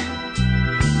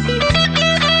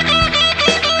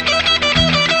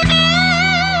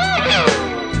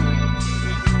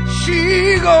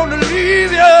 she gonna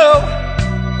leave you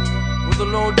with a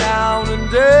low down and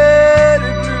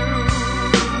dirty blues.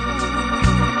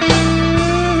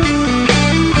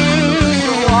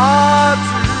 So hard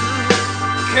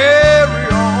to carry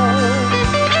on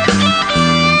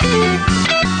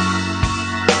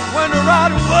when the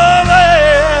right woman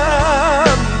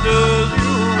does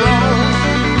you wrong.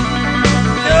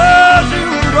 Does you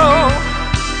wrong.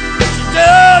 She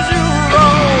does you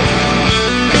wrong.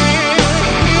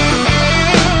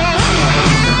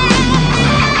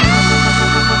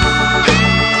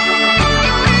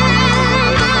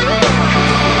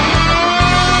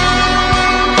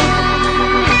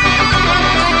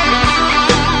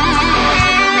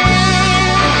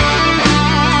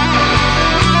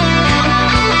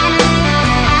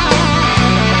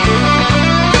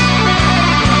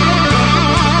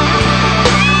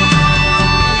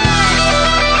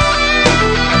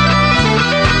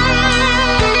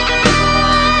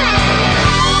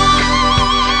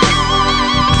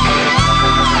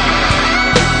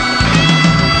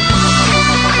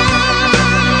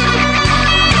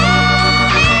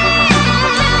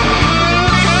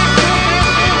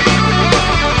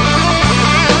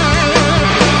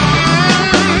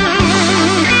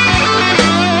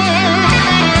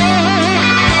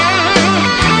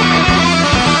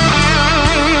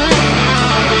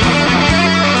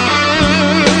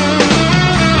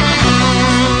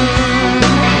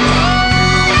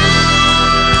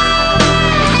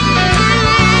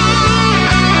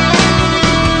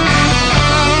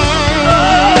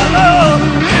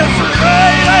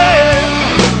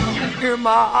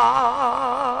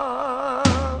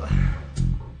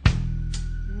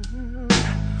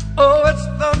 Oh, it's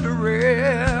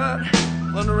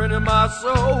thundering in my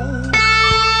soul.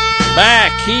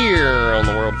 Back here on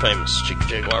the world famous Jiggy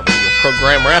Jaguar radio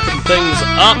program, wrapping things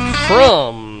up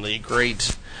from the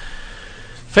great,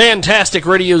 fantastic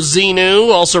Radio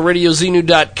Xenu, also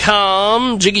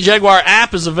RadioXenu.com. Jiggy Jaguar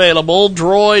app is available,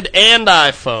 Droid and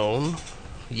iPhone.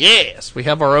 Yes, we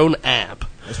have our own app.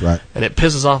 That's right. And it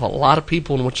pisses off a lot of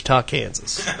people in Wichita,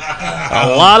 Kansas.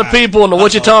 A lot of people in the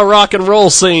Wichita rock and roll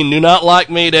scene do not like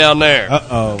me down there.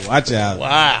 Uh-oh, watch out.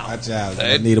 Wow. Watch out.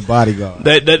 They need a bodyguard.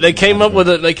 They came up with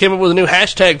a new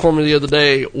hashtag for me the other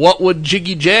day. What would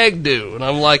Jiggy Jag do? And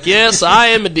I'm like, yes, I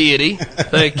am a deity.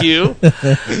 Thank you.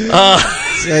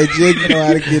 Say, Jiggy know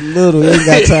how to get little. He ain't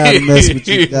got time to mess with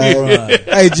you, guys.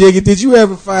 Hey, Jiggy, did you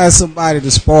ever find somebody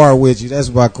to spar with you? That's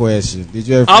my question. Did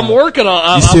you ever? I'm working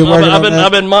on. You still working on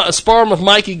that? I've been sparring with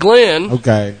Mikey Glenn.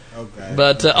 Okay.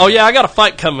 But yeah, I got a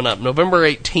fight coming up November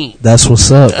 18th. That's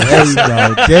what's up. There you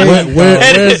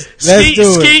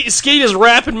go. Skeet is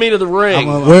rapping me to the ring.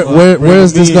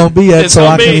 Where's this gonna be at so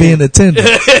I can be in attendance?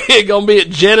 It's gonna be at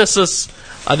Genesis,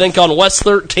 I think, on West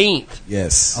 13th.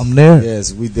 Yes, I'm there.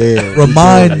 Yes, we there.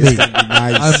 Remind me,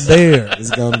 nice. I'm there.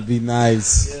 It's gonna be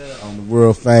nice on the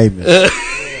world famous.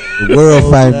 The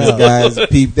world famous guys,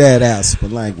 peep that out.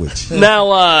 Some language.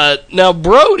 Now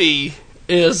Brody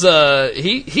is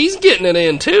he's getting it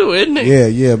in too, isn't he?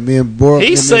 Yeah. Me and Brody.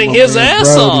 He sing his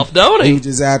ass Brody, off, don't he? He was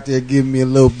just out there giving me a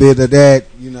little bit of that.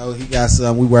 You know, he got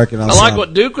something. We working on. I like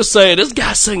what Duke was saying. This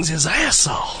guy sings his ass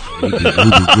off. He be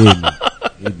getting it.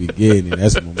 He be getting it.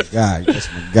 That's my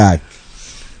guy.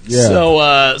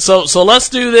 Yeah. So let's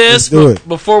do this.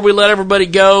 Before we let everybody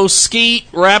go, Skeet,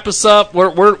 wrap us up. Where's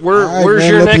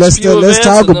your next few events? Let's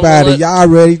talk about it. Y'all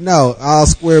already know. All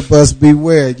square bus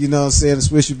beware. You know what I'm saying? The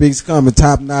Swisher Bigs coming.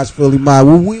 Top notch, fully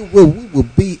mine. We will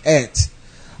be at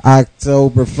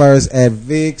October 1st at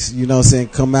Vic's. You know what I'm saying?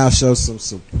 Come out, show some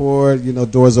support. You know,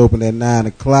 doors open at 9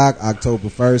 o'clock. October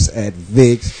 1st at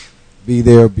Vic's. Be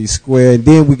there, be square. And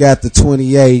then we got the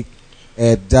 28th.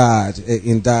 At Dodge,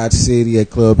 in Dodge City at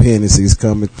Club Hennessy's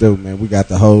coming through, man. We got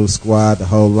the whole squad, the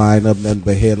whole lineup, nothing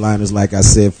but headliners, like I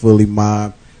said, fully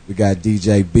mom. We got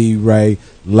DJ B-Ray,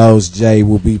 Lowe's J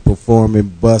will be performing,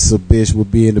 Buster Bish will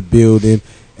be in the building,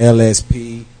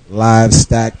 LSP,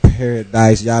 Livestock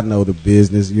Paradise, y'all know the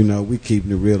business, you know, we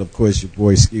keeping it real. Of course, your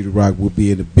boy Skeeter Rock will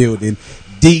be in the building.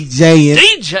 DJ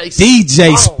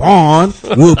Spawn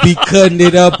will be cutting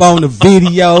it up on the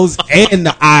videos and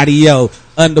the audio.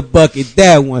 underbucket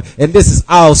that one. And this is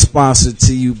all sponsored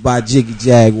to you by Jiggy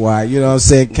Jaguar. You know what I'm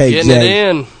saying?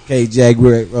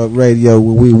 K-Jaguar Radio.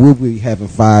 We'll be having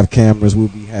 5 cameras. We'll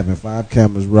be having 5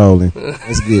 cameras rolling.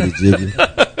 Let's get it, Jiggy.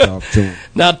 Talk to him.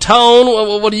 Now,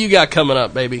 Tone, what do you got coming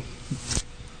up, baby?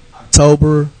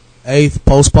 October 8th,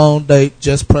 postponed date,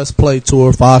 Just Press Play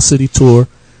Tour, 5-city tour.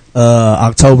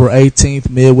 October 18th,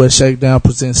 Midwest Shakedown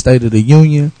presents State of the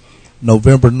Union.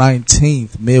 November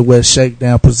 19th, Midwest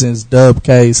Shakedown presents Dub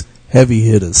K's Heavy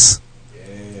Hitters.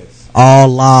 Yes. All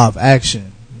live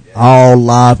action. Yes. All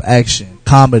live action.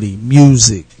 Comedy,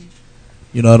 music.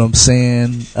 You know what I'm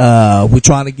saying? We're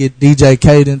trying to get DJ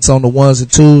Cadence on the 1s and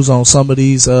 2s on some of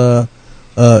these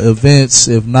events.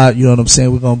 If not, you know what I'm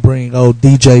saying, we're going to bring old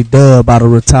DJ Dub out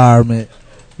of retirement.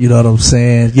 You know what I'm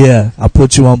saying? Yeah, I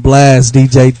put you on blast,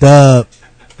 DJ Dub.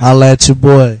 Holla at your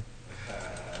boy.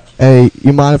 Hey,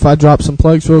 you mind if I drop some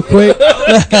plugs real quick?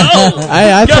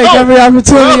 I take every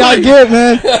opportunity I get,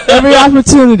 man. Every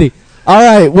opportunity. All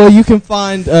right. Well, you can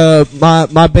find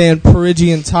my band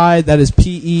Perigean Tide. That is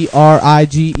Perigean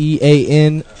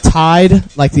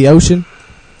Tide, like the ocean.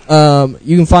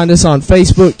 You can find us on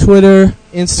Facebook, Twitter,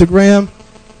 Instagram.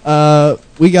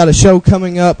 We got a show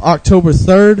coming up October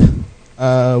 3rd.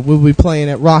 We'll be playing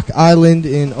at Rock Island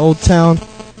in Old Town.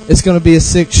 It's going to be a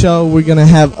sick show. We're going to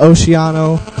have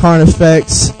Oceano,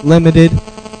 Carnifex, Limited,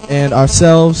 and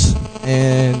ourselves.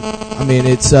 And, I mean,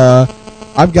 it's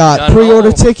I've got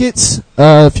pre-order tickets.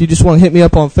 If you just want to hit me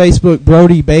up on Facebook,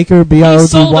 Brody Baker,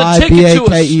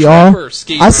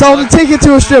 BRODYBAKER. I sold a ticket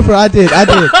to a stripper. I did.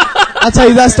 I'll tell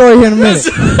you that story here in a minute.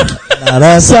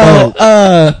 That's so.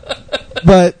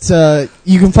 But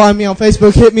you can find me on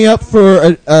Facebook. Hit me up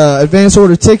for advance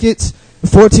order tickets.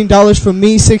 $14 from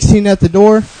me, $16 at the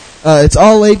door. It's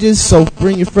all ages, so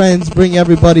bring your friends, bring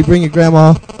everybody, bring your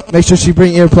grandma. Make sure she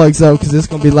bring earplugs though, because it's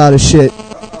gonna be loud as shit.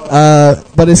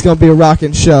 But it's gonna be a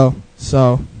rocking show.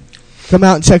 So come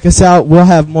out and check us out. We'll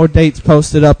have more dates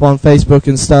posted up on Facebook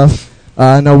and stuff.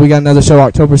 I know we got another show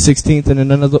October 16th and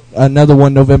another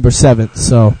one November 7th.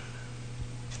 So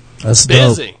that's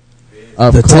busy.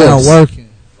 The town working,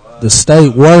 the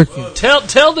state working.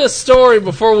 Tell this story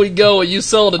before we go. You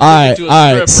sold a ticket to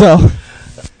a stripper.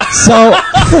 So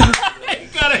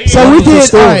we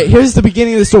did. All right, here's the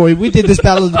beginning of the story. We did this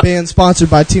Battle of the Band sponsored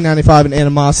by T95 and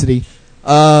Animosity,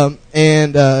 and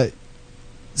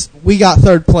we got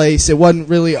 3rd place. It wasn't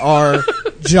really our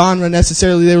genre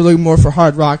necessarily. They were looking more for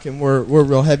hard rock, and we're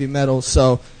real heavy metal.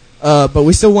 So, but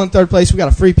we still won 3rd place. We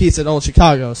got a free pizza at Old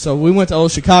Chicago. So we went to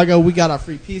Old Chicago. We got our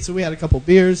free pizza. We had a couple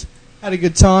beers, had a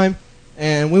good time,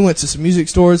 and we went to some music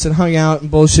stores and hung out and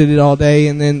bullshitted all day.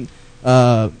 And then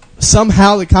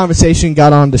somehow the conversation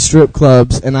got on to strip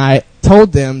clubs, and I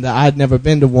told them that I had never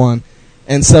been to one.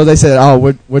 And so they said,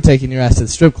 "Oh, we're taking your ass to the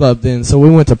strip club then." So we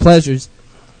went to Pleasures,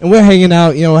 and we're hanging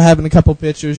out, you know, having a couple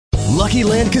pictures. Lucky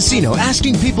Land Casino,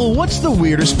 asking people, what's the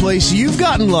weirdest place you've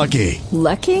gotten lucky?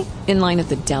 Lucky? In line at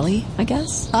the deli, I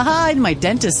guess? Aha, in my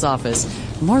dentist's office.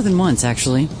 More than once,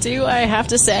 actually. Do I have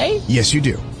to say? Yes, you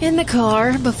do. In the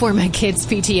car before my kids'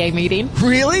 PTA meeting.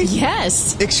 Really?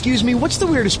 Yes. Excuse me, what's the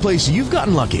weirdest place you've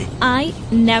gotten lucky? I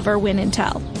never win and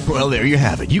tell. Well, there you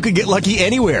have it. You can get lucky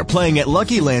anywhere, playing at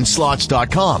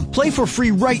LuckyLandSlots.com. Play for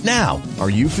free right now. Are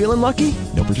you feeling lucky?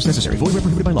 No purchase necessary. Void where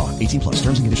prohibited by law. 18+.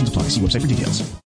 Terms and conditions apply. See website for details.